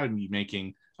 He's got to be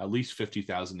making at least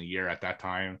 $50,000 a year at that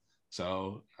time.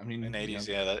 So I mean, in 80s,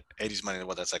 that 80s money,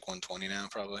 that's like 120 now,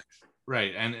 probably.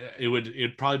 Right, and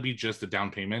it'd probably be just a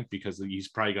down payment because he's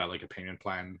probably got like a payment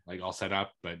plan like all set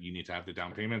up, but you need to have the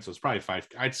down payment. So it's probably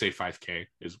I'd say $5,000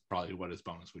 is probably what his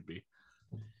bonus would be.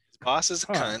 His boss is a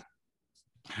cunt.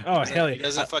 Oh hell yeah! He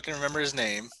doesn't fucking remember his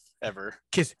name. ever.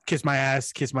 Kiss my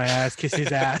ass, kiss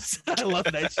his ass. I love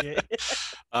that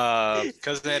shit.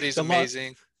 Cousin Eddie's The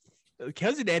amazing.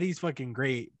 Cousin Eddie's fucking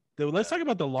great. Though, let's talk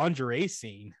about the lingerie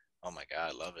scene. Oh my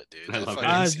god, I love it, dude. I That love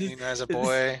fucking it. scene as a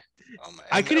boy. Oh my!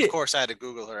 I And couldn't- of course, I had to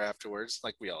Google her afterwards,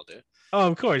 like we all do. Oh,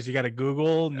 of course, you got to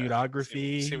Google Yeah,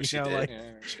 nudography. See what she you know, did. like,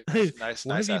 Yeah, nice,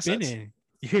 what nice have you assets. been in?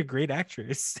 You're a great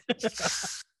actress.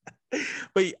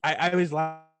 But I was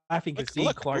laughing to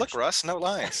see Clark. Look, Russ, no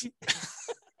lines.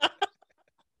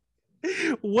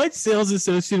 What sales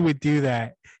associate would do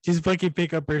that? Just fucking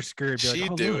pick up her skirt. Be She'd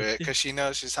like, oh, do look. it because she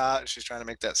knows she's hot. She's trying to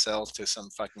make that sell to some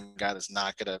fucking guy that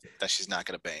she's not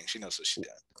gonna bang. She knows what she's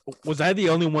doing. Was I the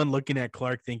only one looking at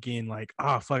Clark thinking like,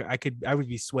 oh fuck, I would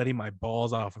be sweating my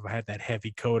balls off if I had that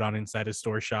heavy coat on inside a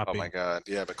store Oh shopping. my god,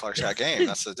 yeah, but Clark's got game.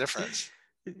 That's the difference.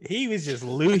 He was just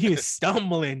he was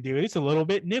stumbling, dude. It's a little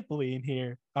bit nipply in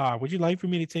here. Would you like for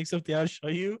me to take something out and show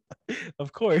you?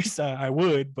 Of course, I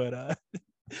would, but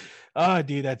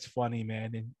dude, that's funny,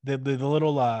 man. And the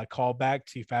little callback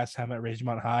to Fast Time at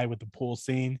Ridgemont High with the pool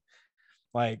scene,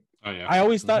 like Oh yeah. I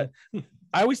always thought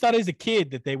as a kid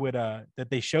that they would that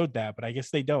they showed that, but I guess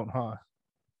they don't, huh?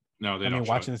 No, they I don't. mean,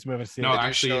 show watching it. this movie, No, They do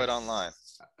actually, show it online.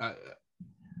 Uh,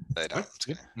 They don't. what? It's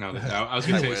okay. No, I was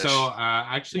gonna I say. wish. So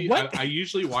actually, What? I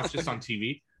usually watch this on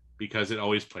TV because it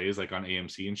always plays like on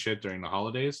AMC and shit during the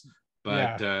holidays.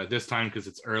 But this time, because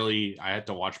it's early, I had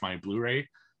to watch my Blu-ray,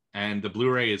 and the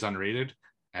Blu-ray is unrated.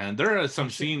 And there are some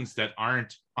scenes that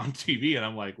aren't on TV, and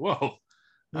I'm like, whoa,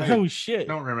 Oh shit!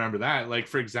 I don't remember that. Like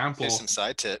for example, Here's some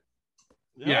side tit.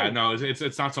 yeah, no,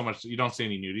 it's not so much. You don't see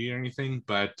any nudity or anything,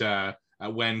 but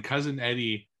when Cousin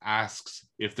Eddie asks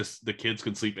if the kids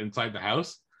can sleep inside the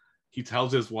house, he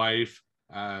tells his wife,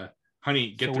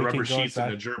 "Honey, get So the we rubber can go sheets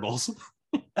and the inside." gerbils."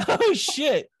 Oh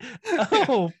shit!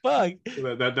 Oh fuck!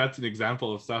 That's an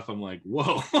example of stuff. I'm like,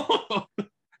 whoa.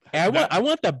 Hey, I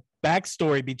want the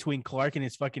backstory between Clark and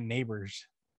his fucking neighbors.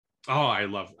 Oh, I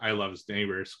love his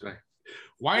neighbors.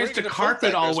 Why Where is are you the gonna put carpet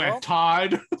that, all Griswold? wet,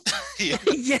 Todd? Yeah.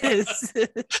 Yes.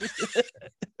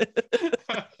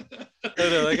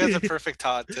 No, that guy's a perfect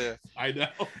Todd too. I know.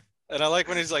 And I like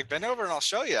when he's like, bend over and I'll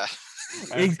show you.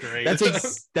 That's great.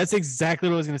 That's exactly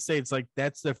what I was gonna say. It's like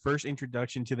that's the first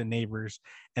introduction to the neighbors,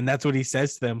 and that's what he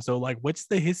says to them. So like, what's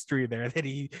the history there that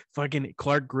he fucking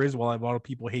Clark Griswold of all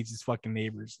people hates his fucking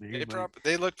neighbors? Dude.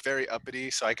 They look very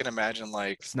uppity, so I can imagine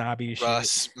like Snobby as shit.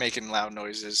 Russ making loud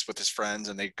noises with his friends,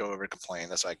 and they go over and complain.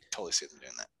 That's why I can totally see them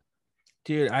doing that.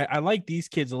 Dude, I like these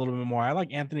kids a little bit more. I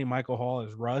like Anthony Michael Hall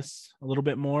as Russ a little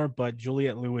bit more, but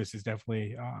Juliette Lewis is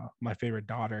definitely my favorite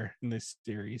daughter in this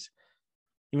series,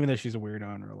 even though she's a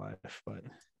weirdo in real life. But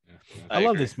Yeah. I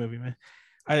love agree. this movie, man.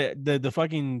 The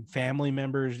fucking family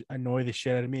members annoy the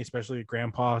shit out of me, especially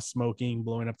Grandpa smoking,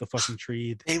 blowing up the fucking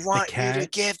tree. They want you to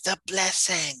give the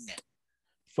blessing.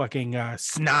 Fucking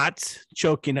snot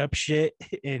choking up shit,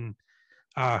 and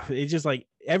it's just like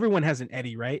everyone has an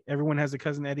Eddie, right? Everyone has a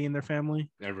cousin Eddie in their family.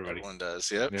 Everybody. Everyone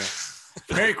does. Yep.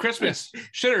 Yeah. Merry Christmas.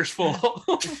 Shitter's full.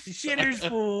 Shitter's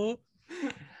full.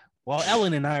 Well,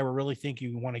 Ellen and I were really thinking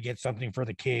we want to get something for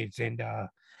the kids, and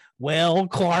well,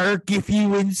 Clark, if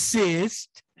you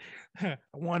insist, I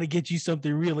want to get you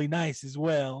something really nice as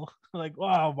well. Like,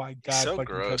 oh my god, so fucking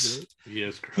gross. cousin. He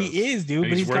is gross. He is, dude,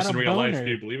 And but he's he's worse got in a real life. boner.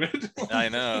 Do you believe it? I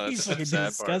know. He's That's the fucking sad part.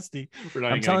 disgusting. We're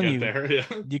not I'm even gonna telling get there.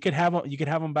 Yeah. You could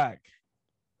have him back.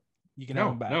 You can have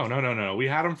No, him back. no. We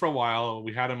had him for a while.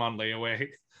 We had him on layaway.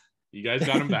 You guys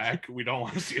got him back. We don't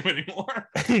want to see him anymore.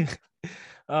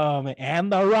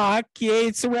 And the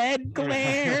Rockets red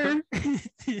glare.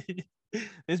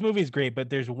 This movie is great, but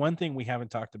there's one thing we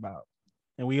haven't talked about,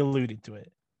 and we alluded to it.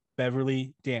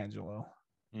 Beverly D'Angelo.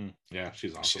 Yeah,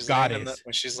 she's awesome. She's God laying in is.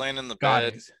 when she's laying in the God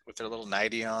bed is. with her little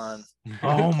nightie on.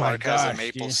 Oh my Clark has a gosh,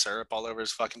 maple dude. syrup all over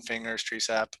his fucking fingers, tree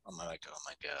sap. I'm like, oh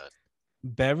my god.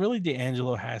 Beverly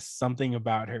D'Angelo has something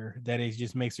about her that it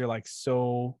just makes her like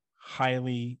so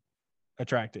highly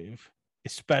attractive,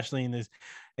 especially in this,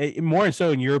 more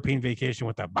so in European Vacation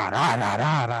with the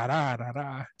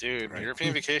ba-da-da-da-da-da-da. Dude, Right.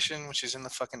 European Vacation when she's in the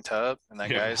fucking tub and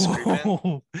that Yeah. guy's creeping.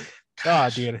 Oh,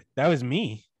 Gosh. dude, that was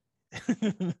me.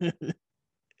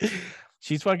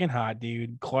 She's fucking hot,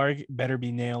 dude. Clark better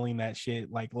be nailing that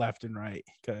shit like left and right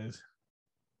because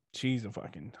she's a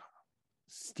fucking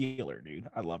stealer, dude.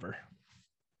 I love her.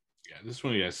 Yeah, this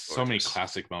movie has so many Gorgeous.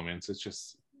 classic moments.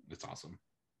 It's awesome.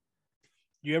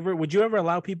 Would you ever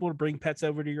allow people to bring pets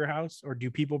over to your house, or do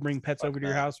people bring pets Fuck over to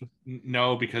your no. house?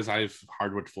 No, because I've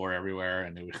hardwood floor everywhere,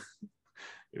 and it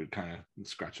would kind of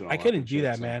scratch it all. I up couldn't and do shit,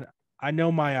 that, so. man. I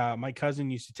know my cousin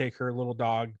used to take her little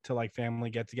dog to like family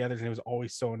get-togethers, and it was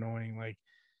always so annoying. Like,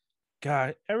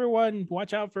 God, everyone,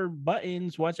 watch out for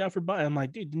Buttons. Watch out for Buttons. I'm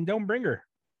like, dude, don't bring her.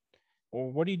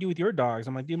 or what do you do with your dogs?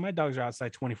 I'm like, dude, my dogs are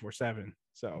outside 24/7.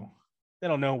 So they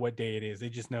don't know what day it is. They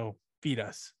just know feed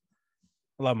us.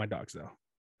 I love my dogs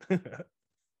though.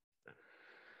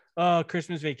 Oh,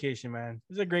 Christmas Vacation, man.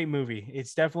 It's a great movie.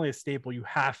 It's definitely a staple.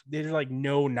 There's like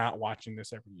no not watching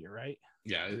this every year, right?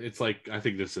 Yeah, it's like, I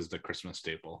think this is the Christmas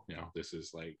staple. This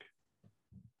is like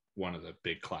one of the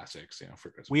big classics,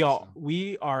 for Christmas.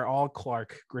 We are all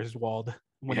Clark Griswold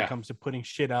when it comes to putting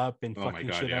shit up and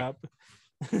fucking shit up.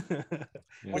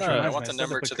 I want the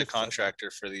number to the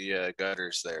contractor for the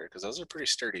gutters there, because those are pretty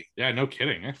sturdy. Yeah, no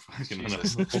kidding.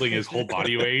 Holding his whole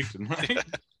body weight.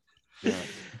 Yeah.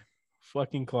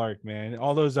 Fucking Clark, man.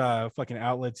 All those fucking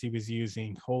outlets he was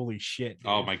using. Holy shit. Dude.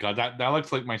 Oh my god, that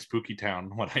looks like my spooky town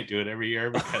when I do it every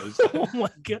year, because oh my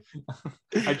god.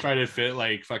 I try to fit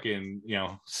like fucking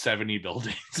 70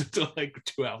 buildings into like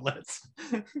 2 outlets.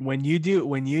 When you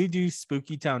do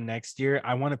Spooky Town next year,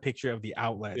 I want a picture of the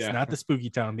outlets, not the Spooky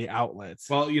Town, the outlets.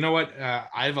 Well, you know what?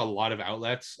 I have a lot of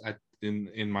outlets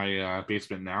in my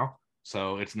basement now.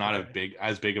 So it's not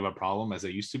as big of a problem as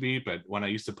it used to be. But when I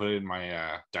used to put it in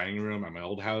my dining room at my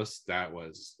old house, that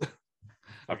was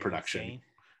a production. Insane.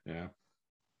 Yeah.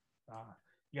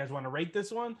 You guys want to rate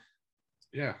this one?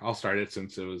 Yeah, I'll start it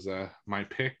since it was my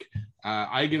pick.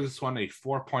 I give this one a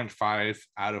 4.5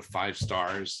 out of 5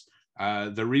 stars.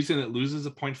 The reason it loses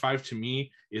a 0.5 to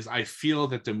me is I feel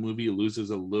that the movie loses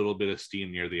a little bit of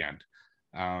steam near the end.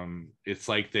 It's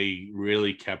like they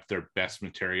really kept their best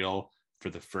material for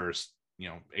the first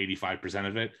 85%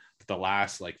 of it, but the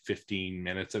last like 15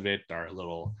 minutes of it are a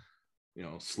little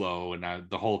slow, and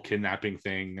the whole kidnapping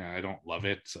thing, I don't love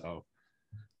it, so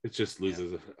it just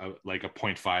loses a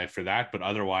 0.5 for that. But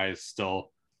otherwise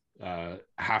still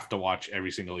have to watch every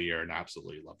single year and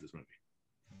absolutely love this movie.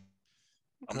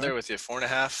 I'm there with you.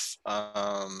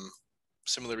 4.5.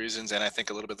 Similar reasons, and I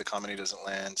think a little bit of the comedy doesn't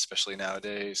land, especially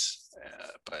nowadays,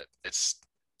 but it's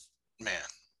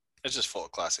just full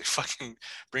of classic. Fucking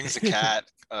brings the cat.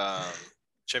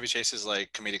 Chevy Chase's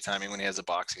like comedic timing when he has a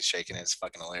box, he's shaking it. It's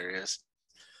fucking hilarious.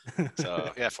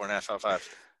 So yeah, 4.5 out of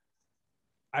 5.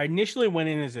 I initially went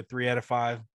in as a 3 out of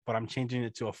 5, but I'm changing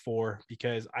it to a 4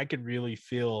 because I could really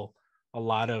feel a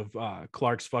lot of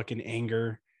Clark's fucking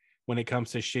anger when it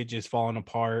comes to shit just falling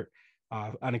apart,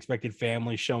 unexpected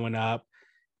family showing up.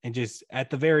 And just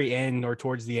at the very end or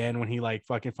towards the end when he like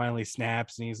fucking finally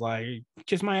snaps and he's like,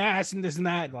 kiss my ass and this and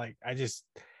that. Like,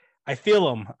 I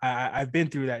feel him. I've been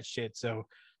through that shit. So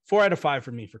 4 out of 5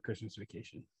 for me for Christmas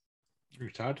Vacation.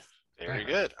 You're Todd. Very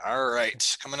good. All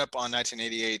right. Coming up on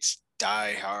 1988's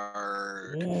Die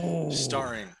Hard,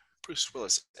 starring Bruce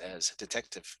Willis as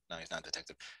detective. No, he's not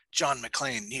detective. John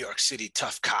McClane, New York City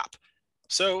tough cop.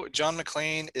 So John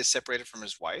McClane is separated from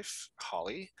his wife,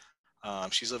 Holly.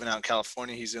 She's living out in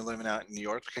California. He's living out in New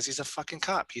York because he's a fucking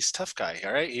cop. He's a tough guy.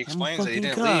 All right. He explains that he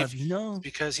didn't leave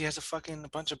because he has a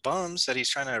bunch of bums that he's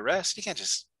trying to arrest. He can't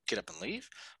just get up and leave.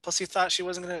 Plus, he thought she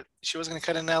wasn't gonna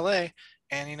cut in L.A.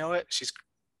 And you know what? She's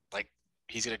like,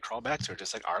 he's gonna crawl back to her,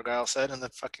 just like Argyle said, and the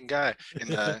fucking guy in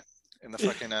the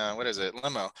fucking what is it,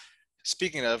 limo.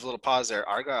 Speaking of, little pause there.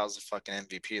 Argyle's the fucking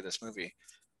MVP of this movie.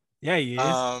 Yeah, he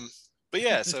is. But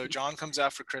yeah, so John comes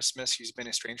out for Christmas. He's been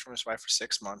estranged from his wife for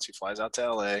 6 months. He flies out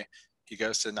to LA. He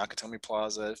goes to Nakatomi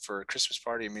Plaza for a Christmas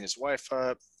party and meet his wife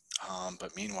up.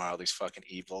 But meanwhile, these fucking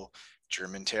evil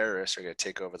German terrorists are going to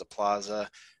take over the plaza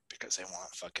because they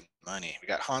want fucking money. We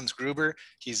got Hans Gruber.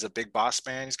 He's a big boss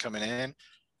man. He's coming in.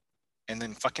 And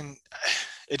then fucking,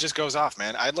 it just goes off,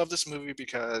 man. I love this movie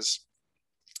because,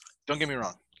 don't get me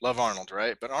wrong, love Arnold,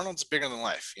 right? But Arnold's bigger than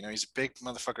life. He's a big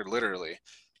motherfucker, literally.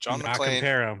 John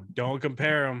McClane. Don't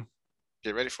compare him.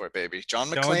 Get ready for it, baby. John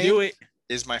McClane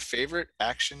is my favorite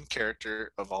action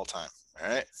character of all time. All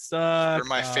right. For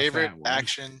my favorite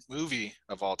action movie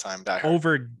of all time, Die Hard.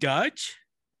 Over Dutch?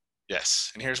 Yes.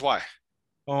 And here's why.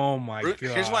 Oh my God.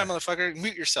 Here's why, motherfucker.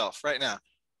 Mute yourself right now.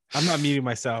 I'm not muting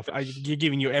myself. You're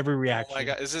giving you every reaction. Oh my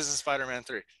God. This is Spider-Man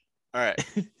 3. All right.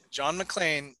 John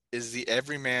McClane is the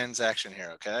everyman's action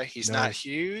hero. Okay. He's not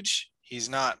huge. He's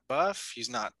not buff. He's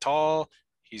not tall.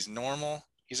 He's normal.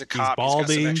 He's a cop. He's got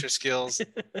some extra skills,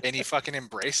 and he fucking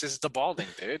embraces the balding,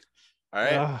 dude. All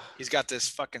right. He's got this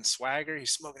fucking swagger.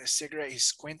 He's smoking a cigarette. He's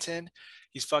squinting.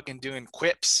 He's fucking doing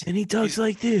quips. And he talks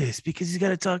like this because he's got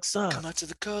to talk soft. Come out to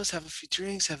the coast, have a few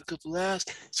drinks, have a couple laughs.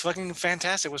 It's fucking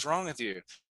fantastic. What's wrong with you?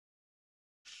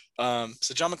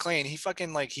 So John McClane, he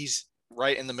fucking he's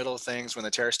right in the middle of things. When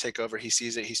the terrorists take over, he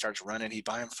sees it. He starts running. He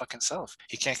by him fucking self.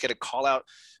 He can't get a call out.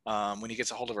 When he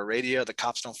gets a hold of a radio, the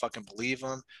cops don't fucking believe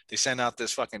him. They send out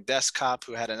this fucking desk cop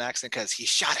who had an accident because he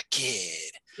shot a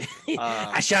kid.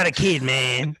 I shot a kid,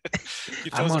 man.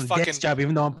 I'm on a desk job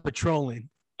even though I'm patrolling.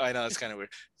 I know, it's kind of weird.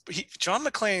 John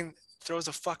McClane throws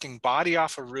a fucking body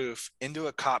off a roof into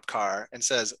a cop car and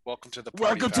says, "Welcome to the party,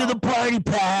 Welcome pal." to the party,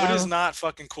 pal. What is not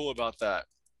fucking cool about that?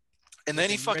 And then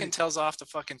he Fucking fucking ready. tells off the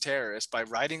fucking terrorist by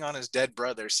riding on his dead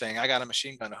brother, saying, "I got a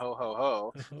machine gun, ho ho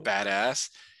ho, badass."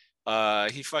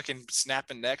 He fucking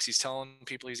snapping necks. He's telling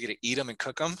people he's gonna eat them and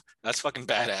cook them. That's fucking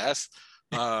badass.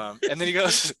 And then he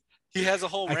goes, he has a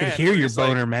whole I rant. can hear where your he's like,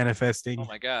 boner manifesting. oh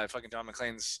my god, fucking John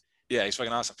McClane's, yeah, he's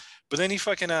fucking awesome. But then he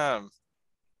fucking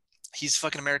he's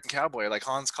fucking American Cowboy. Like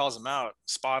Hans calls him out,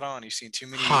 spot on. You've seen too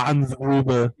many. Hans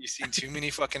Gruber. You've seen too many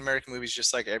fucking American movies,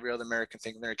 just like every other American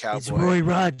thinking they're a It's cowboy. Roy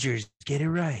Rogers. Get it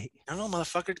right. No,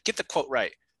 motherfucker, get the quote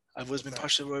right. I've always been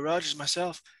partial to Roy Rogers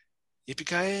myself.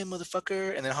 Yippee-ki-yay,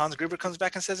 motherfucker. And then Hans Gruber comes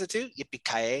back and says it too.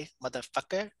 Yippee-ki-yay,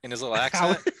 motherfucker. In his little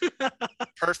accent.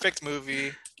 Perfect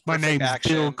movie. My Perfect name's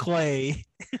action. Bill Clay.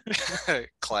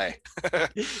 Clay.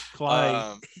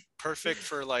 Clay. Perfect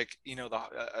for like, you know,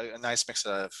 a nice mix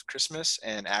of Christmas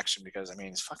and action because I mean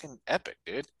it's fucking epic,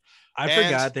 dude. I and-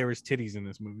 forgot there was titties in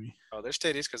this movie. Oh, there's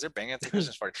titties because they're banging at the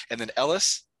Christmas party. And then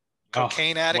Ellis, Oh,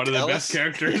 cocaine addict one of the Ellis, best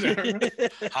characters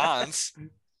ever. Hans,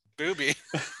 Booby.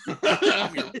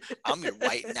 I'm your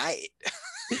white knight.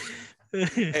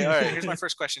 Hey, all right. Here's my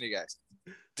first question to you guys.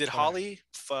 Did Holly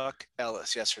fuck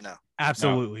Ellis? Yes or no?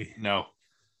 Absolutely. No,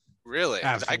 Really?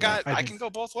 'Cause Absolutely. I I can go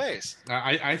both ways.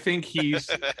 I think he's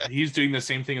doing the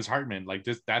same thing as Hartman. Like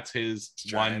that's his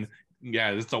He's trying. one.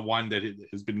 Yeah, it's the one that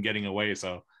has been getting away,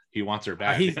 so he wants her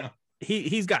back. He- you know?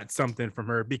 He's got something from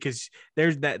her because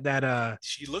there's that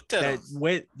She looked at that him.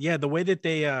 way, yeah, the way that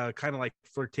they kind of like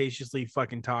flirtatiously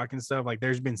fucking talk and stuff, like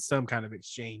there's been some kind of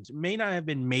exchange. It may not have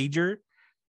been major,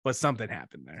 but something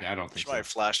happened there. Yeah, I don't She think might so. have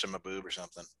flashed him a boob or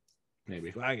something.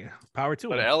 Maybe. Like, power to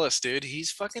But him. Ellis, dude,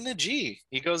 he's fucking a G.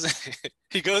 He goes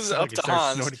he goes up Fucking to starts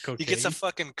Hans. snorting He gets a cocaine.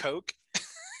 fucking Coke.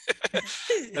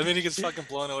 And then he gets fucking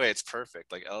blown away. It's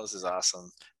perfect. Like Ellis is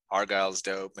awesome. Argyle's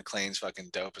dope. McClane's fucking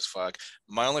dope as fuck.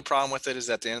 My only problem with it is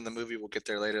at the end of the movie, we'll get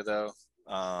there later though.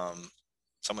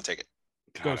 Someone take it.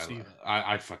 Go, God, Steve.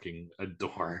 I fucking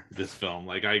adore this film.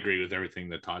 Like I agree with everything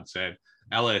that Todd said.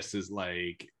 Ellis is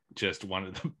like just one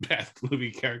of the best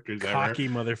movie characters ever. Cocky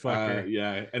motherfucker.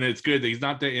 Yeah, and it's good that he's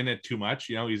not in it too much.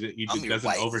 You know, he I'm just your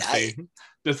white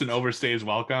doesn't overstay his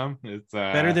welcome. It's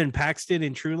Better than Paxton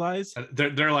in True Lies.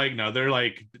 they're like they're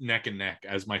like neck and neck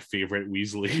as my favorite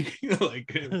Weasley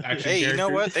like action Hey, you know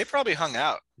characters. what? They probably hung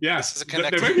out. Yeah, This is a they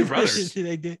connected might be universe. brothers.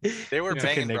 They did. They were Yeah.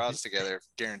 banging Connected. broads together,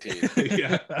 guaranteed.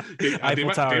 Yeah, they Eiffel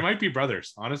might, Tower. they might be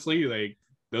brothers. Honestly, like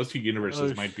those two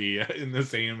universes Oh, might be in the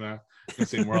same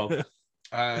world.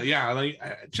 Yeah, like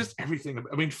just everything.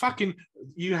 I mean, fucking,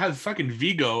 you have fucking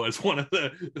Vigo as one of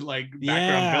the like background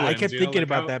Yeah, villains. I kept you know, thinking like,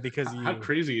 about how- that because how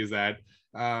crazy is that?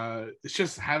 It's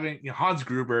just having Hans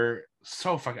Gruber,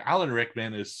 so fucking Alan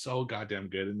Rickman is so goddamn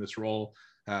good in this role.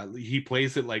 He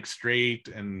plays it like straight,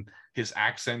 and his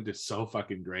accent is so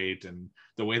fucking great, and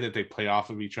the way that they play off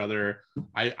of each other.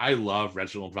 I love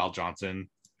Reginald Val Johnson.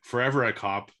 Forever a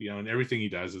cop, you know, and everything he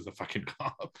does is a fucking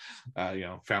cop. You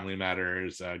know, Family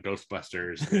Matters,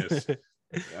 Ghostbusters, this.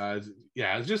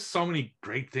 Yeah, it's just so many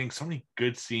great things, so many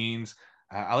good scenes.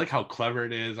 I like how clever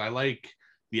it is. I like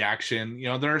the action. You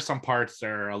know, there are some parts that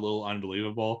are a little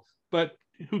unbelievable, but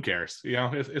who cares? You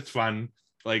know, it's fun.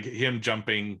 Like him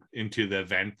jumping into the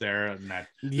vent there and that.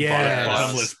 Yeah,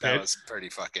 bottomless that pit. was pretty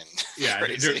fucking Yeah,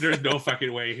 crazy. there's no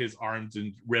fucking way his arms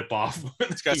and rip off.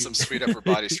 He's got some sweet upper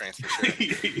body strength for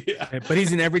sure. Yeah. but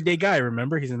he's an everyday guy.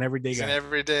 Remember, he's an everyday He's guy. an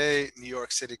everyday New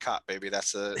York City cop, baby.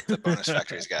 That's the bonus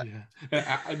factor he's got.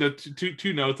 Yeah. The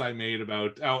two notes I made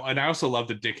about. Oh, and I also love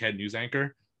the dickhead news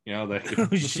anchor. You know the.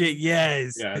 Oh shit!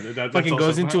 Yes. Yeah, that's Fucking also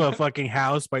goes into fun. a fucking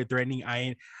house by threatening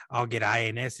I'll get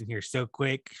INS in here so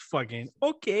quick. Fucking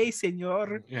okay,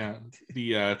 senor. Yeah,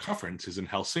 the conference is in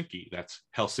Helsinki. That's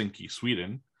Helsinki,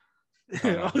 Sweden.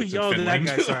 Oh, it's in yo, that Finland.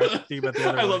 guy. Sorry, I think about the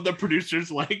other I one. love the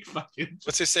producers like fucking.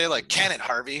 What's he say? Like, can it,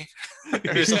 Harvey?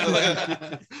 Or something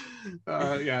like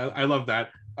that. Yeah, I love that.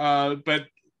 But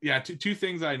yeah, two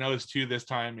things I noticed too this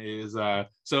time is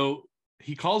so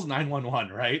he calls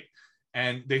 911, right?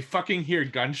 And they fucking hear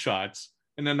gunshots,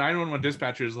 and the 911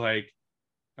 dispatcher is like,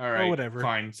 "All right, whatever.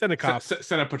 fine, Send a cop.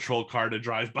 send a patrol car to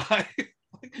drive by."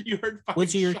 Like, you heard fucking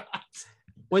What's your- shots.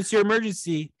 What's your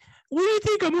emergency? What do you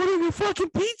think? I'm ordering a fucking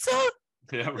pizza?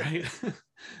 Yeah, right.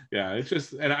 Yeah, it's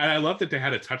just, and I love that they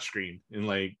had a touchscreen in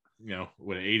like, you know,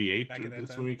 what, 88 Back in that this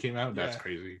time. movie came out. That's Yeah.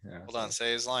 crazy. Yeah. Hold on,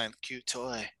 say his line. Cute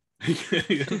toy.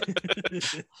 Yeah.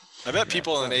 I bet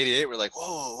people in '88 were like,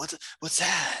 "Whoa, what's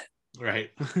that?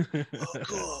 Right. Oh,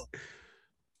 cool."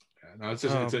 Yeah, no, it's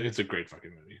just it's a great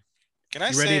fucking movie. Can I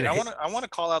You ready say to I hit- want to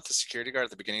call out the security guard at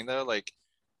the beginning though? Like,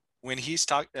 when he's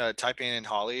typing in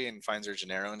Holly and finds her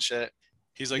Gennaro and shit,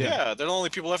 he's like, Yeah. yeah, they're the only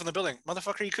people left in the building.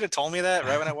 Motherfucker, you could have told me that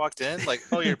right when I walked in. Like,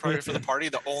 oh, you're probably for the party,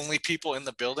 the only people in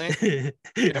the building.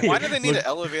 And why do they need an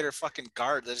elevator fucking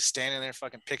guard that's just standing there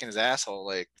fucking picking his asshole?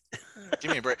 Like,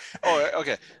 give me a break. Oh,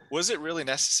 okay. Was it really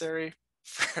necessary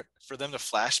for them to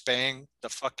flashbang the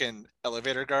fucking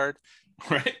elevator guard?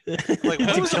 Right? Like,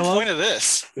 what was the point of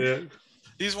this? Yeah.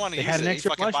 He's one to They use had an it.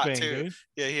 extra He fucking bought flashbang, two. dude.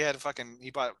 Yeah, he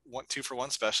bought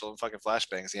 2-for-1 special and fucking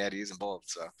flashbangs. He had to use them both.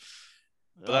 So,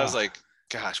 but I was like,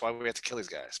 gosh, why would we have to kill these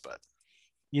guys? But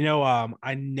you know,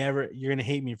 you're gonna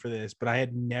hate me for this, but I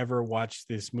had never watched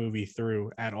this movie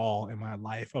through at all in my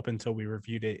life up until we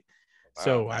reviewed it.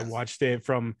 So I watched it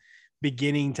from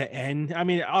beginning to end. I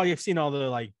mean, I've seen all the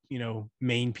like,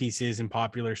 main pieces and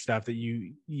popular stuff that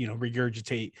you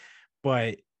regurgitate,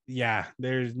 but yeah,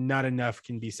 there's not enough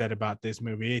can be said about this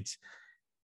movie. It's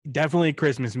definitely a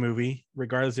Christmas movie,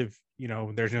 regardless if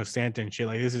there's no Santa and shit.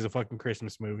 Like, this is a fucking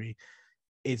Christmas movie.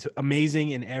 It's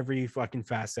amazing in every fucking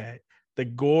facet. The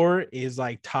gore is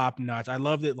like top notch. I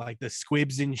love that, like the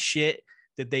squibs and shit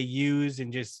that they use,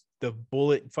 and just the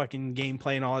bullet fucking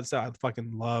gameplay and all that stuff. I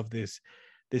fucking love this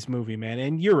movie, man.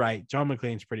 And you're right, John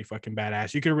McClane's pretty fucking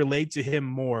badass. You can relate to him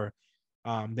more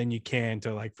than you can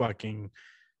to like fucking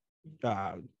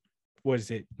what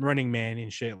is it, Running Man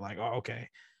and shit. Like, oh, okay.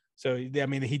 So I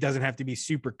mean, he doesn't have to be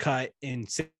super cut and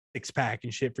six-pack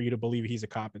and shit for you to believe he's a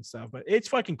cop and stuff. But it's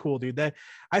fucking cool, dude. That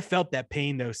I felt that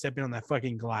pain though, stepping on that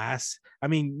fucking glass. I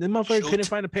mean, the motherfucker couldn't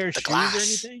find a pair of shoes glass. or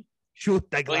anything. Shoot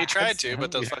the glass. Well, he tried to,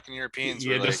 but those fucking Europeans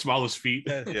Yeah, were the like, smallest feet.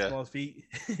 Yeah. Smallest feet.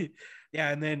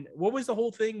 Yeah, and then what was the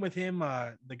whole thing with him?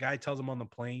 The guy tells him on the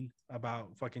plane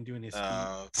about fucking doing his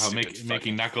feet.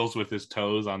 Making knuckles with his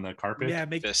toes on the carpet. Yeah,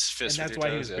 fist and that's with why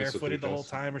your he was toes, yeah. barefooted the whole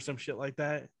time or some shit like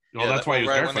that. Well, that's why he was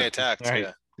right barefoot. when they attacked. Right.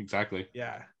 Yeah. Exactly.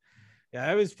 Yeah,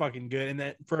 that was fucking good. And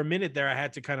then for a minute there, I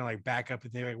had to kind of like back up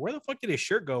and think, like, where the fuck did his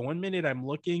shirt go? 1 minute I'm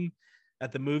looking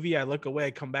at the movie, I look away,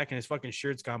 I come back and his fucking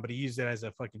shirt's gone, but he used it as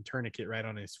a fucking tourniquet right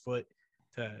on his foot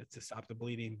to stop the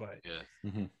bleeding. But Yeah.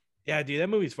 Mm-hmm. Yeah, dude, that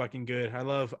movie's fucking good. I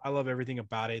love everything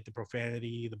about it. The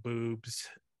profanity, the boobs,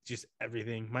 just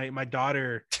everything. My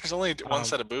daughter. There's only one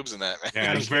set of boobs in that, man.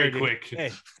 Yeah, it's very quick.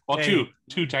 Hey, well,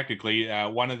 two technically.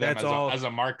 One of them as a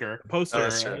marker. Poster.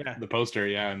 Yeah. The poster,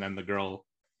 yeah, and then the girl.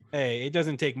 Hey, it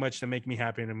doesn't take much to make me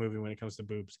happy in a movie when it comes to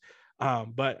boobs.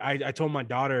 But I told my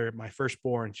daughter, my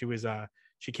firstborn,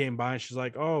 she came by and she's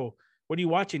like, "Oh, what are you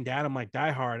watching, Dad?" I'm like,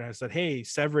 Die Hard. I said, "Hey,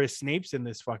 Severus Snape's in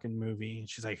this fucking movie." And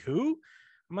she's like, "Who?"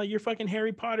 I'm like, "You're fucking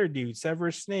Harry Potter, dude,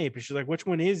 Severus Snape." And she's like, "Which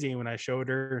one is he?" When I showed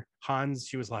her Hans,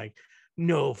 she was like,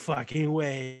 "No fucking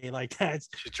way!" Like, that's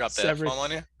She dropped that Severus. F-bomb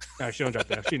on you. No, she don't drop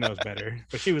that. She knows better.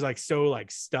 But she was like so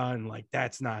like stunned, like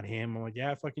that's not him. I'm like,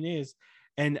 yeah, it fucking is.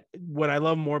 And what I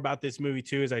love more about this movie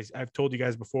too is I've told you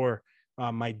guys before,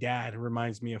 my dad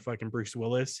reminds me of fucking Bruce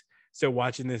Willis. So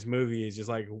watching this movie is just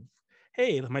like,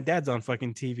 hey, my dad's on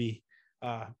fucking TV,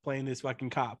 playing this fucking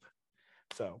cop.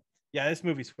 So yeah, this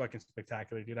movie's fucking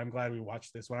spectacular, dude. I'm glad we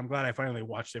watched this one. I'm glad I finally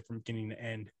watched it from beginning to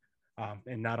end,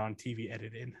 and not on TV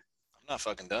edited. I'm not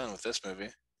fucking done with this movie.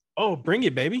 Oh, bring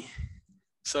it, baby.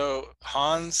 So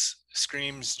Hans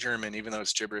screams German, even though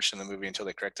it's gibberish in the movie until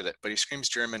they corrected it. But he screams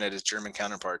German at his German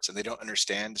counterparts, and they don't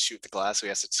understand to shoot the glass, so he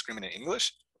has to scream it in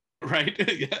English. Right.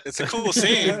 Yeah. It's a cool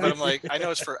scene, but I'm like, I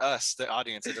know it's for us, the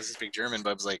audience that doesn't speak German, but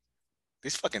I was like,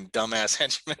 these fucking dumbass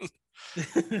henchmen.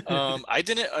 I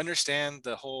didn't understand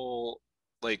the whole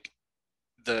like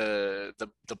the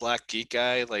black geek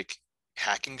guy like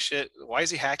hacking shit. Why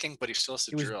is he hacking? But he's still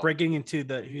He was drill. breaking into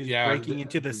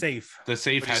the safe. The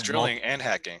safe But he's had drilling and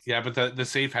hacking. Yeah, but the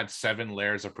safe had 7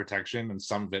 layers of protection, and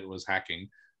some of it was hacking.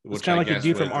 It's kind of like a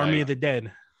dude from Army of the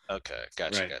Dead. Okay,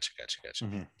 gotcha.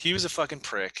 Mm-hmm. He was a fucking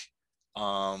prick.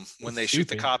 When they shoot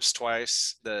the cops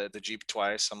twice, the Jeep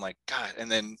twice, I'm like, God. And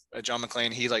then John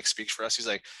McClane, he like speaks for us. He's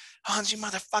like, Hans, you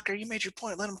motherfucker, you made your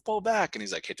point. Let him pull back. And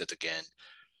he's like, hit it again.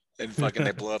 And fucking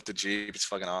they blow up the Jeep. It's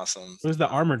fucking awesome. It was the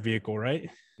armored vehicle, right?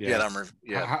 Yeah, the armored.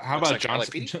 Yeah. How about like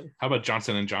Johnson? How about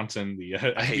Johnson and Johnson?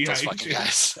 I hate those fucking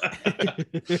guys.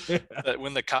 But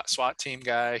when the SWAT team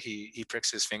guy, he pricks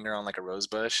his finger on like a rose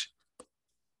bush.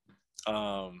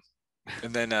 And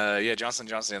then Johnson,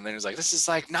 and then he's like, "This is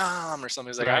like Nam" or something.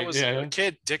 He's like, Right, "I was a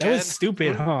kid, dickhead." That was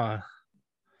stupid, huh?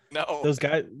 No, Those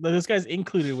guys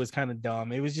included was kind of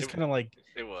dumb. It was just kind of like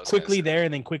it was quickly kinda there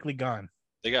and then quickly gone.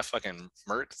 They got fucking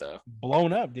murked though.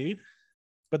 Blown up, dude.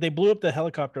 But they blew up the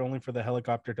helicopter only for the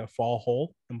helicopter to fall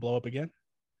whole and blow up again.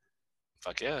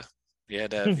 Fuck yeah, yeah.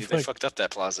 They fucked up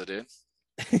that plaza, dude.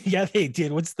 Yeah, they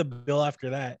did. What's the bill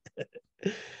after that?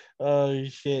 Oh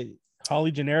shit!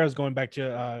 Holly Gennaro's going back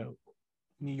to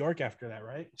New York after that,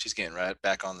 right? She's getting right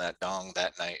back on that dong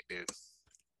that night, dude.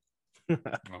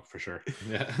 Oh, for sure.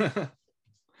 Yeah.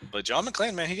 But John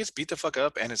McClane, man, he gets beat the fuck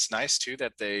up, and it's nice too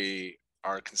that they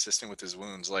are consistent with his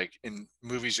wounds. Like in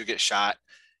movies, you get shot,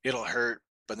 it'll hurt,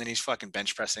 but then he's fucking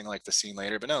bench pressing like the scene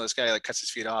later. But no, this guy like cuts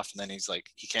his feet off, and then he's like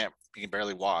he can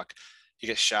barely walk. He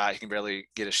gets shot, he can barely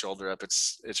get his shoulder up.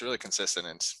 It's really consistent,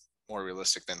 and it's more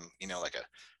realistic than like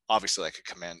obviously like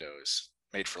a Commando is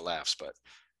made for laughs, but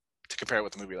to compare it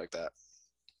with a movie like that.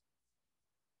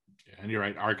 Yeah, and you're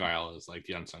right. Argyle is like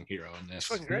the unsung hero in this.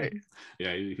 He's fucking great.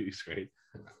 Yeah, he's great.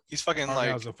 He's fucking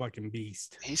Argyle's a fucking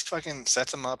beast. He's fucking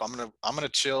sets him up. I'm gonna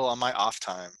chill on my off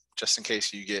time just in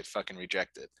case you get fucking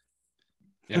rejected.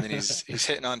 Yeah. And then he's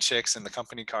hitting on chicks in the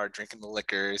company car, drinking the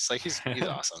liquor. It's like he's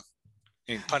awesome.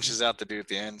 He punches out the dude at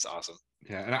the end. It's awesome.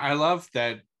 Yeah, and I love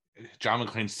that John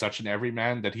McClane's such an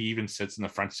everyman that he even sits in the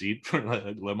front seat for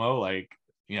the limo. Like,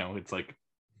 it's like,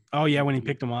 oh yeah, when he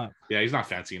picked him up. Yeah, he's not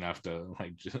fancy enough to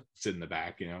like just sit in the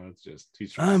back. It's just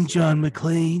I'm John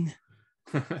McClane.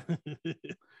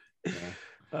 Yeah.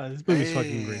 This movie's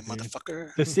fucking great,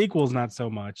 motherfucker. The sequel's not so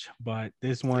much, but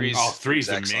this one. Three's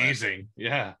amazing.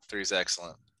 Yeah, 3's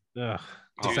excellent. The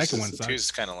second one sucks.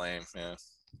 2's kind of lame. Yeah,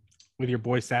 with your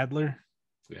boy Sadler.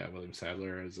 Yeah, William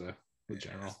Sadler as the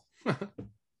general.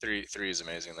 3 is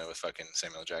amazing though with fucking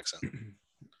Samuel Jackson.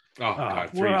 Oh God,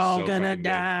 we're all gonna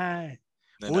die.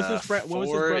 Then, what was his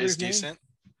brother's name? Decent.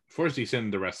 4 is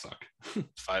decent. The rest suck.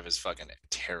 5 is fucking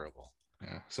terrible.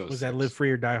 Yeah. So was that Live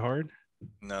Free or Die Hard?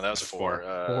 No, that was 4.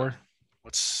 4.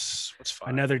 What's 5?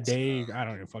 Another Day. I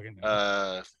don't even fucking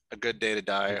know. A Good Day to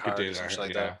Die Hard, or something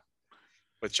like that.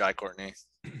 With Jai Courtney.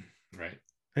 Right.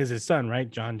 Is his son, right?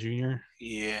 John Jr.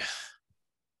 Yeah.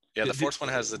 Yeah, the 4th one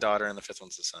has the daughter and the 5th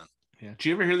one's the son. Yeah. Did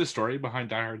you ever hear the story behind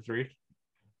Die Hard 3?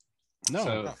 No.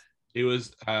 So it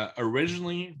was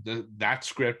originally that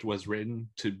script was written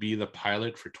to be the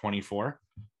pilot for 24.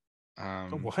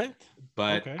 What?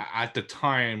 But at the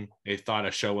time, they thought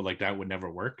a show like that would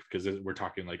never work because we're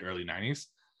talking like early 90s.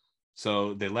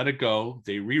 So they let it go.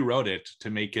 They rewrote it to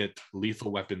make it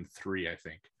Lethal Weapon 3, I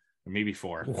think, or maybe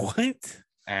 4. What?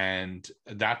 And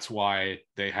that's why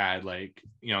they had like,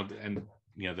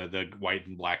 the white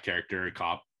and black character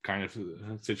cop kind of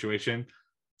situation.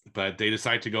 But they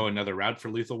decided to go another route for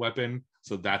Lethal Weapon.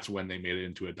 So that's when they made it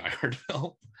into a Die Hard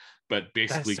film. But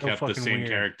basically kept the same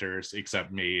characters,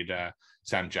 except made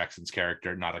Sam Jackson's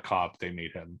character not a cop. They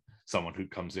made him someone who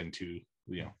comes into,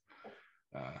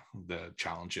 the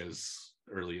challenges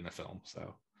early in the film.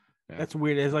 So yeah. That's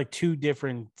weird. There's like 2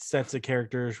 different sets of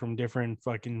characters from different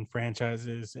fucking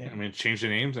franchises. I mean, change the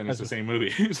names and it's the same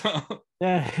movie. So.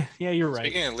 Yeah, you're right.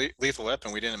 Speaking of Lethal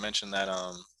Weapon, we didn't mention that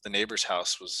the neighbor's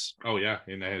house was. Oh yeah,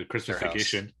 in the Christmas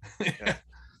Vacation. Yeah.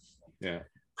 Yeah.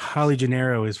 Holly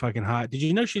Gennaro is fucking hot. Did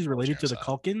you know she's related to the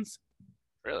Culkins?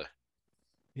 Really?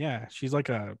 Yeah, she's like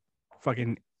a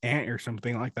fucking aunt or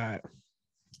something like that.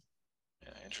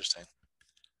 Yeah, interesting.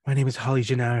 My name is Holly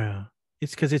Gennaro.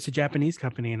 It's because it's a Japanese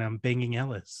company and I'm banging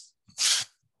Ellis.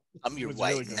 I'm your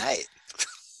white knight.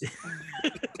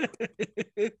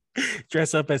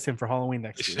 Dress up as him for Halloween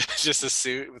next year. Just a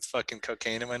suit with fucking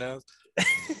cocaine in my nose.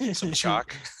 Some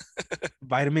chalk.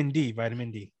 Vitamin D.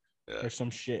 Yeah. Or some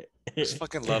shit. I just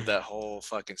fucking love that whole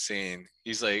fucking scene.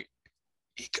 He's like,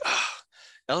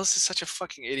 Ellis is such a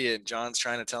fucking idiot. And John's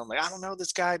trying to tell him, like, I don't know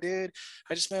this guy, dude.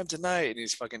 I just met him tonight. And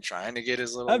he's fucking trying to get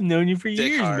his little. I've known you for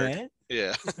years, man.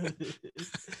 Yeah.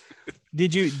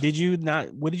 Did you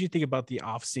not? What did you think about the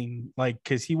off scene? Like,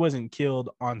 because he wasn't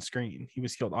killed on screen. He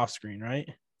was killed off screen, right?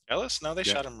 Ellis? No, they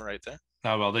shot him right there.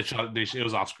 Oh, well, it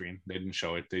was off screen. They didn't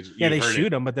show it. They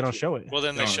shoot him, but they don't show it. Well,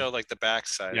 then they show like the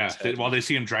backside. Yeah, they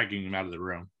see him dragging him out of the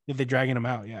room. They're dragging him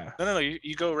out. Yeah. No.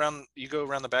 You go around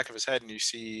the back of his head and you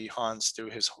see Hans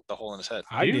through the hole in his head.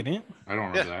 I didn't. I don't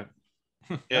remember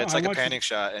that. Yeah, it's like a panning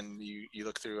shot, and you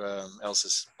look through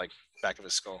Ellis's like back of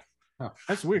his skull. Oh,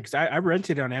 that's weird because I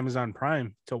rented it on Amazon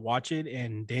Prime to watch it,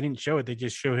 and they didn't show it. They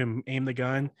just show him aim the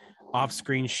gun, off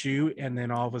screen shoot, and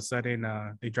then all of a sudden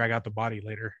they drag out the body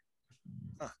later.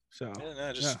 Huh. So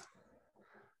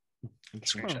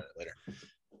screenshot it later.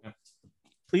 Yeah.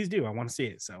 Please do. I want to see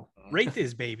it. So rate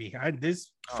this baby.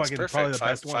 This fucking probably the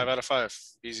best one. 5 out of 5.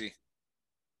 Easy.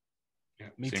 Yeah,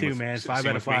 me too, man. 5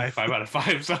 out of 5. 5 out of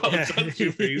 5. So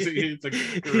it's easy. It's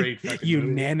a great fucking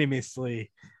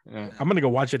unanimously. Yeah. I'm gonna go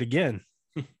watch it again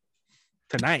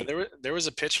tonight. There was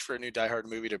a pitch for a new Die Hard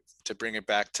movie to bring it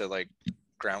back to like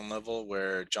ground level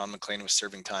where John McClane was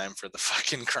serving time for the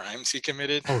fucking crimes he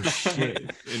committed. Oh shit!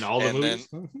 In all the movies.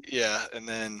 And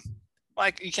then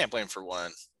like you can't blame him for one.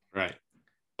 Right.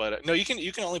 But no, you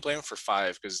can only blame him for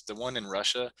 5 because the one in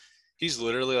Russia, He's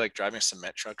literally like driving a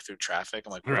cement truck through traffic.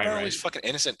 I'm like, what Right, are all right. these fucking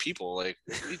innocent people? Like,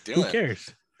 what are you Who doing? cares?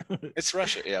 It's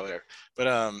Russia. Yeah, whatever.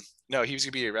 But no, he was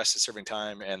gonna be arrested serving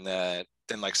time, and then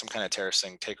like some kind of terrorist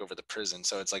thing take over the prison.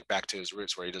 So it's like back to his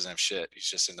roots where he doesn't have shit. He's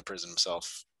just in the prison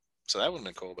himself. So that would have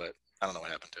been cool, but I don't know what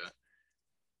happened to it.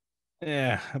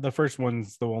 Yeah, the first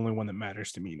one's the only one that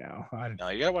matters to me now. No,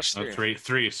 you gotta watch three.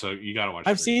 Three. So you gotta watch.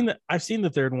 I've three. seen the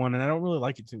third one, and I don't really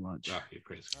like it too much. Oh, you're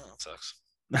crazy. Oh, that sucks.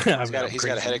 He's He's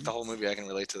got a headache the whole movie. I can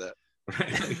relate to that.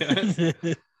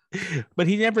 Right. But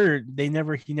he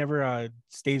never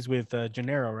stays with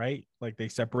Gennaro, right? Like they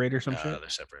separate or some shit. They're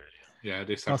separated. Yeah,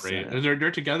 they separate. sad.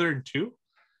 They're together in 2,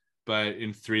 but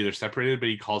in 3 they're separated. But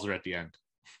he calls her at the end.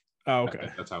 Oh, okay.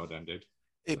 That's how it ended.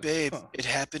 Hey, babe, Huh. it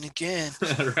happened again.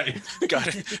 Right.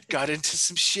 got into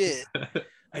some shit.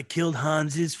 I killed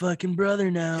Hans's fucking brother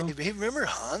now. Hey, babe, remember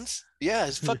Hans? Yeah,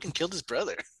 he's fucking killed his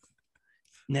brother.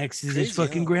 Next is Crazy, his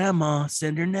fucking huh? grandma.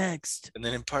 Send her next. And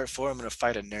then in part 4, I'm gonna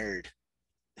fight a nerd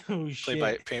Oh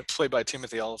shit. played by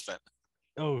Timothy Oliphant.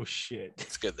 Oh shit.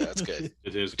 It's good though. It's good.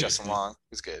 It is Justin Long.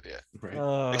 It's good. Yeah.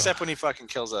 Right. Except when he fucking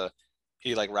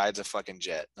he like rides a fucking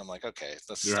jet. I'm like, okay,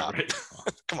 let's You're stop. right.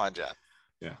 Come on, John.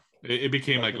 Yeah. It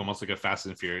became like almost like a Fast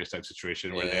and Furious type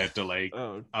situation where they Yeah. had to like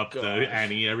Oh, up the gosh.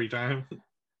 ante every time.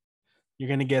 You're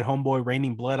gonna get homeboy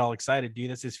Raining Blood all excited, dude.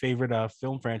 That's his favorite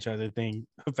film franchise, I think.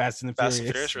 Fast and the Fast and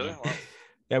Furious. Furious, really? Wow.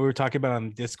 Yeah, we were talking about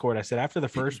on Discord. I said after the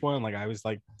first one, like I was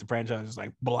like the franchise was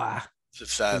like blah.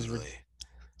 It's family.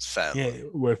 It's family. Yeah,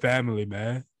 we're family,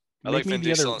 man. I like Make me Vin the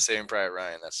Diesel other- and Saving Private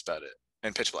Ryan. That's about it.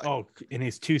 And Pitch Black. Oh, in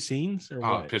his 2 scenes or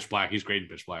Oh, what? Pitch Black. He's great in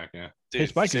Pitch Black. Yeah. Dude,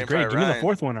 Pitch Black is Saving great. Private Give me the Ryan.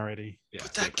 4th one already. Yeah.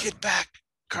 Put that kid back.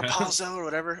 Carpazzo or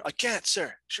whatever. I can't,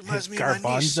 sir. She reminds me of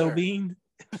my niece, Garbanzo sir. bean.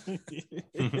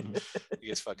 He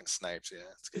gets fucking snipes. Yeah,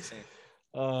 it's a good scene.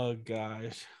 Oh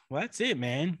gosh. Well, that's it,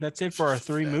 man. That's it for our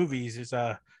 3 Yeah. movies. It's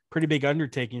a pretty big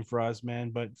undertaking for us,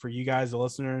 man. But for you guys, the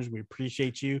listeners, we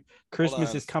appreciate you.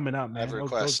 Christmas on. is coming up, I man. have a Go,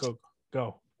 request.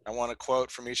 go. I want a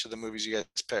quote from each of the movies you guys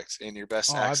picked in your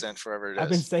best Oh, I've- accent, forever it I've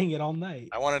been is. saying it all night.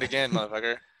 I want it again,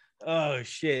 motherfucker. Oh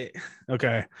shit.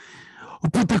 Okay.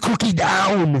 Put the cookie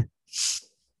down.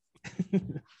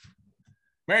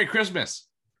 Merry Christmas.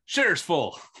 Shitter's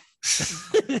full.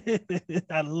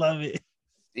 I love it.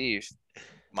 Steve,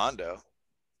 Mondo,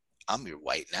 I'm your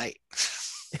white knight.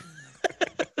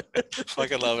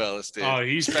 Fucking love Ellis, dude. Oh,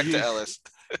 he's Respect to Ellis.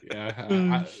 Yeah.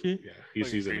 Oh, shit. Yeah.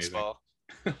 Fucking He's amazing. greaseball.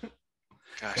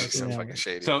 Gosh, he's so Yeah. fucking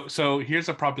shady. So here's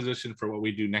a proposition for what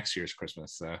we do next year's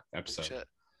Christmas Oh, episode. shit.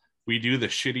 We do the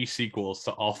shitty sequels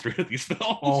to all 3 of these films.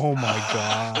 Oh my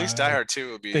god. At least Die Hard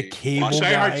 2 would be The cable watchable.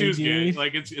 Die Hard guy, 2 is dude. good.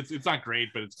 Like it's not great,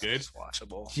 but it's good. It's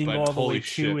watchable. Jingle but all the holy way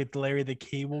shit. to with Larry the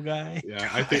Cable Guy. Yeah,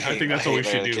 I think that's what we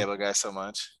should do. Cable Guy so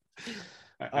much.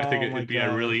 I think Oh my it'd be a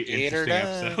God. really Get her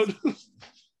interesting done. episode.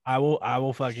 I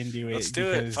will fucking do it. Let's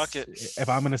do it. because Fuck it. If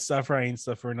I'm gonna suffer, I ain't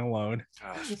suffering alone.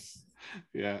 Gosh.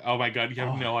 Yeah. Oh my God, you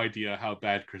have Oh. no idea how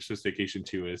bad Christmas Vacation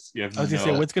 2 is. You have I was no.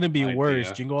 gonna say, what's gonna be worse,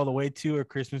 idea. Jingle All the Way to or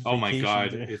Christmas Oh my Vacation? God,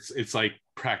 dude? it's like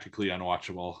practically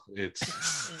unwatchable.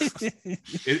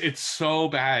 It's so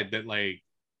bad that like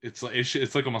it's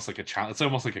like almost like a challenge. It's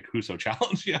almost like a Crusoe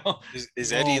challenge, you know?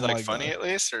 Is Eddie Oh my like funny God. at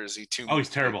least, or is he too? Oh, he's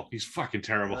terrible. He's fucking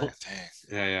terrible. Really?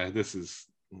 Dang. Yeah. This is.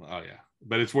 Oh yeah,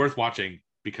 but it's worth watching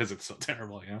because it's so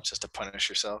terrible. You know. Just to punish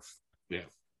yourself.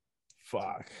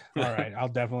 Fuck. All right,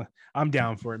 I'm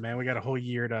down for it, man. We got a whole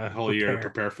year to A whole year to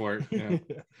prepare for it. Yeah.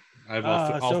 I have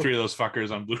all so- 3 of those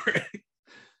fuckers on Blu-ray.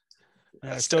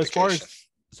 That's so dedication.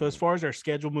 as far as our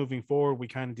schedule moving forward, we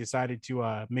kind of decided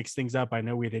to mix things up. I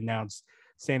know we had announced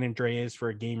San Andreas for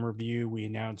a game review. We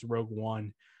announced Rogue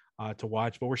One to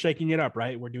watch, but we're shaking it up,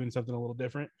 right? We're doing something a little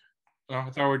different. Oh, I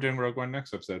thought we were doing Rogue One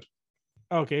next episode.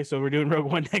 Okay, so we're doing Rogue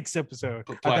One next episode. I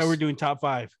Plus- thought we were doing top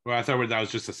 5. Well, I thought that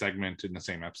was just a segment in the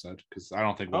same episode because I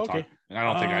don't think we'll Okay. talk. I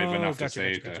don't think I have Oh, enough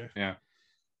gotcha, to say. gotcha. Yeah.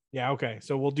 Yeah, okay.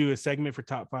 So we'll do a segment for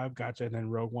top 5, gotcha, and then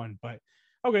Rogue One. But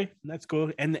okay, that's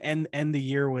cool. And end the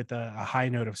year with a high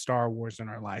note of Star Wars in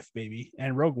our life, baby,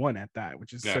 and Rogue One at that,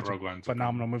 which is Yeah, such Rogue a One's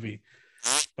phenomenal movie.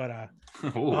 But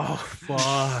Ooh, oh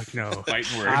fuck no,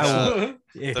 fighting I words.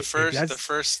 If- The if first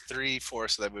that's-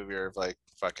 3/4 of that movie are like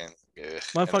fucking.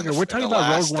 motherfucker, we're talking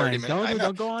about Rogue One.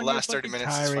 Don't go on. The your last 30 fucking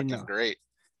minutes is tirade. fucking great.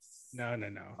 No. I'm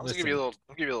just gonna give you a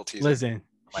little teaser. Listen,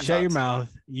 My shut your thoughts.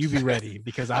 mouth. You be ready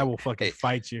because I will fucking Hey,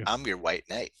 fight you. I'm your white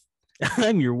knight.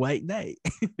 I'm your white knight.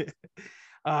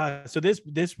 So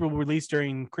this will release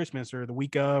during Christmas or the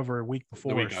week of or a week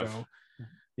before. week so of.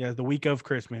 yeah, the week of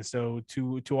Christmas. So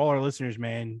to all our listeners,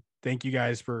 man, thank you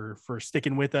guys for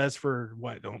sticking with us for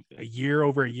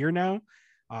over a year now.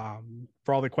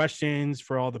 For all the questions,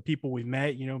 for all the people we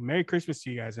met, Merry Christmas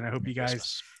to you guys, and I hope you guys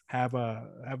Christmas. have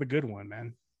a good one,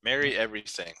 man. Merry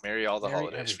everything. Merry all the Merry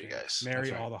holidays for you everything. guys. Merry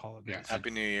That's right. all the holidays. Yeah. Happy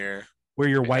New Year. We're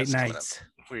your Yeah, white that's coming up. knights.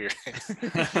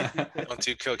 Weird. Don't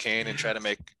do cocaine and try to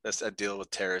make us a deal with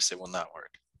terrorists. It will not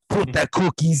work. Put the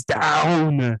cookies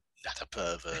down. Not a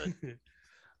pervert.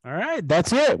 All right,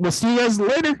 that's it. We'll see you guys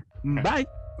later. Bye.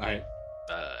 All right.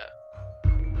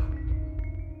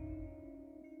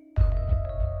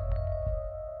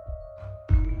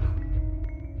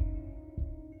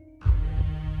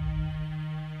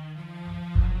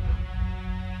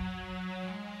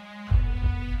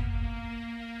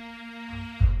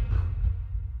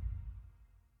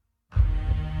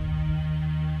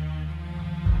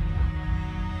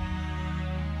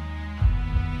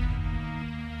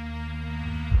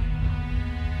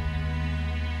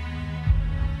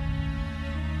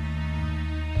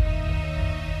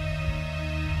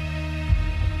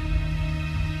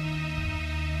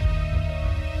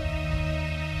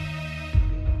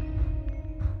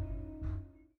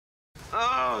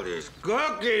 Oh, these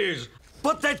cookies!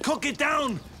 Put that cookie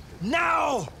down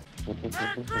now!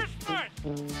 Merry Christmas!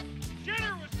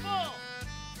 Dinner was full!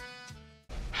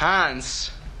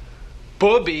 Hans,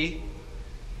 Bobby,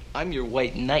 I'm your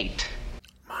white knight.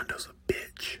 Mondo's a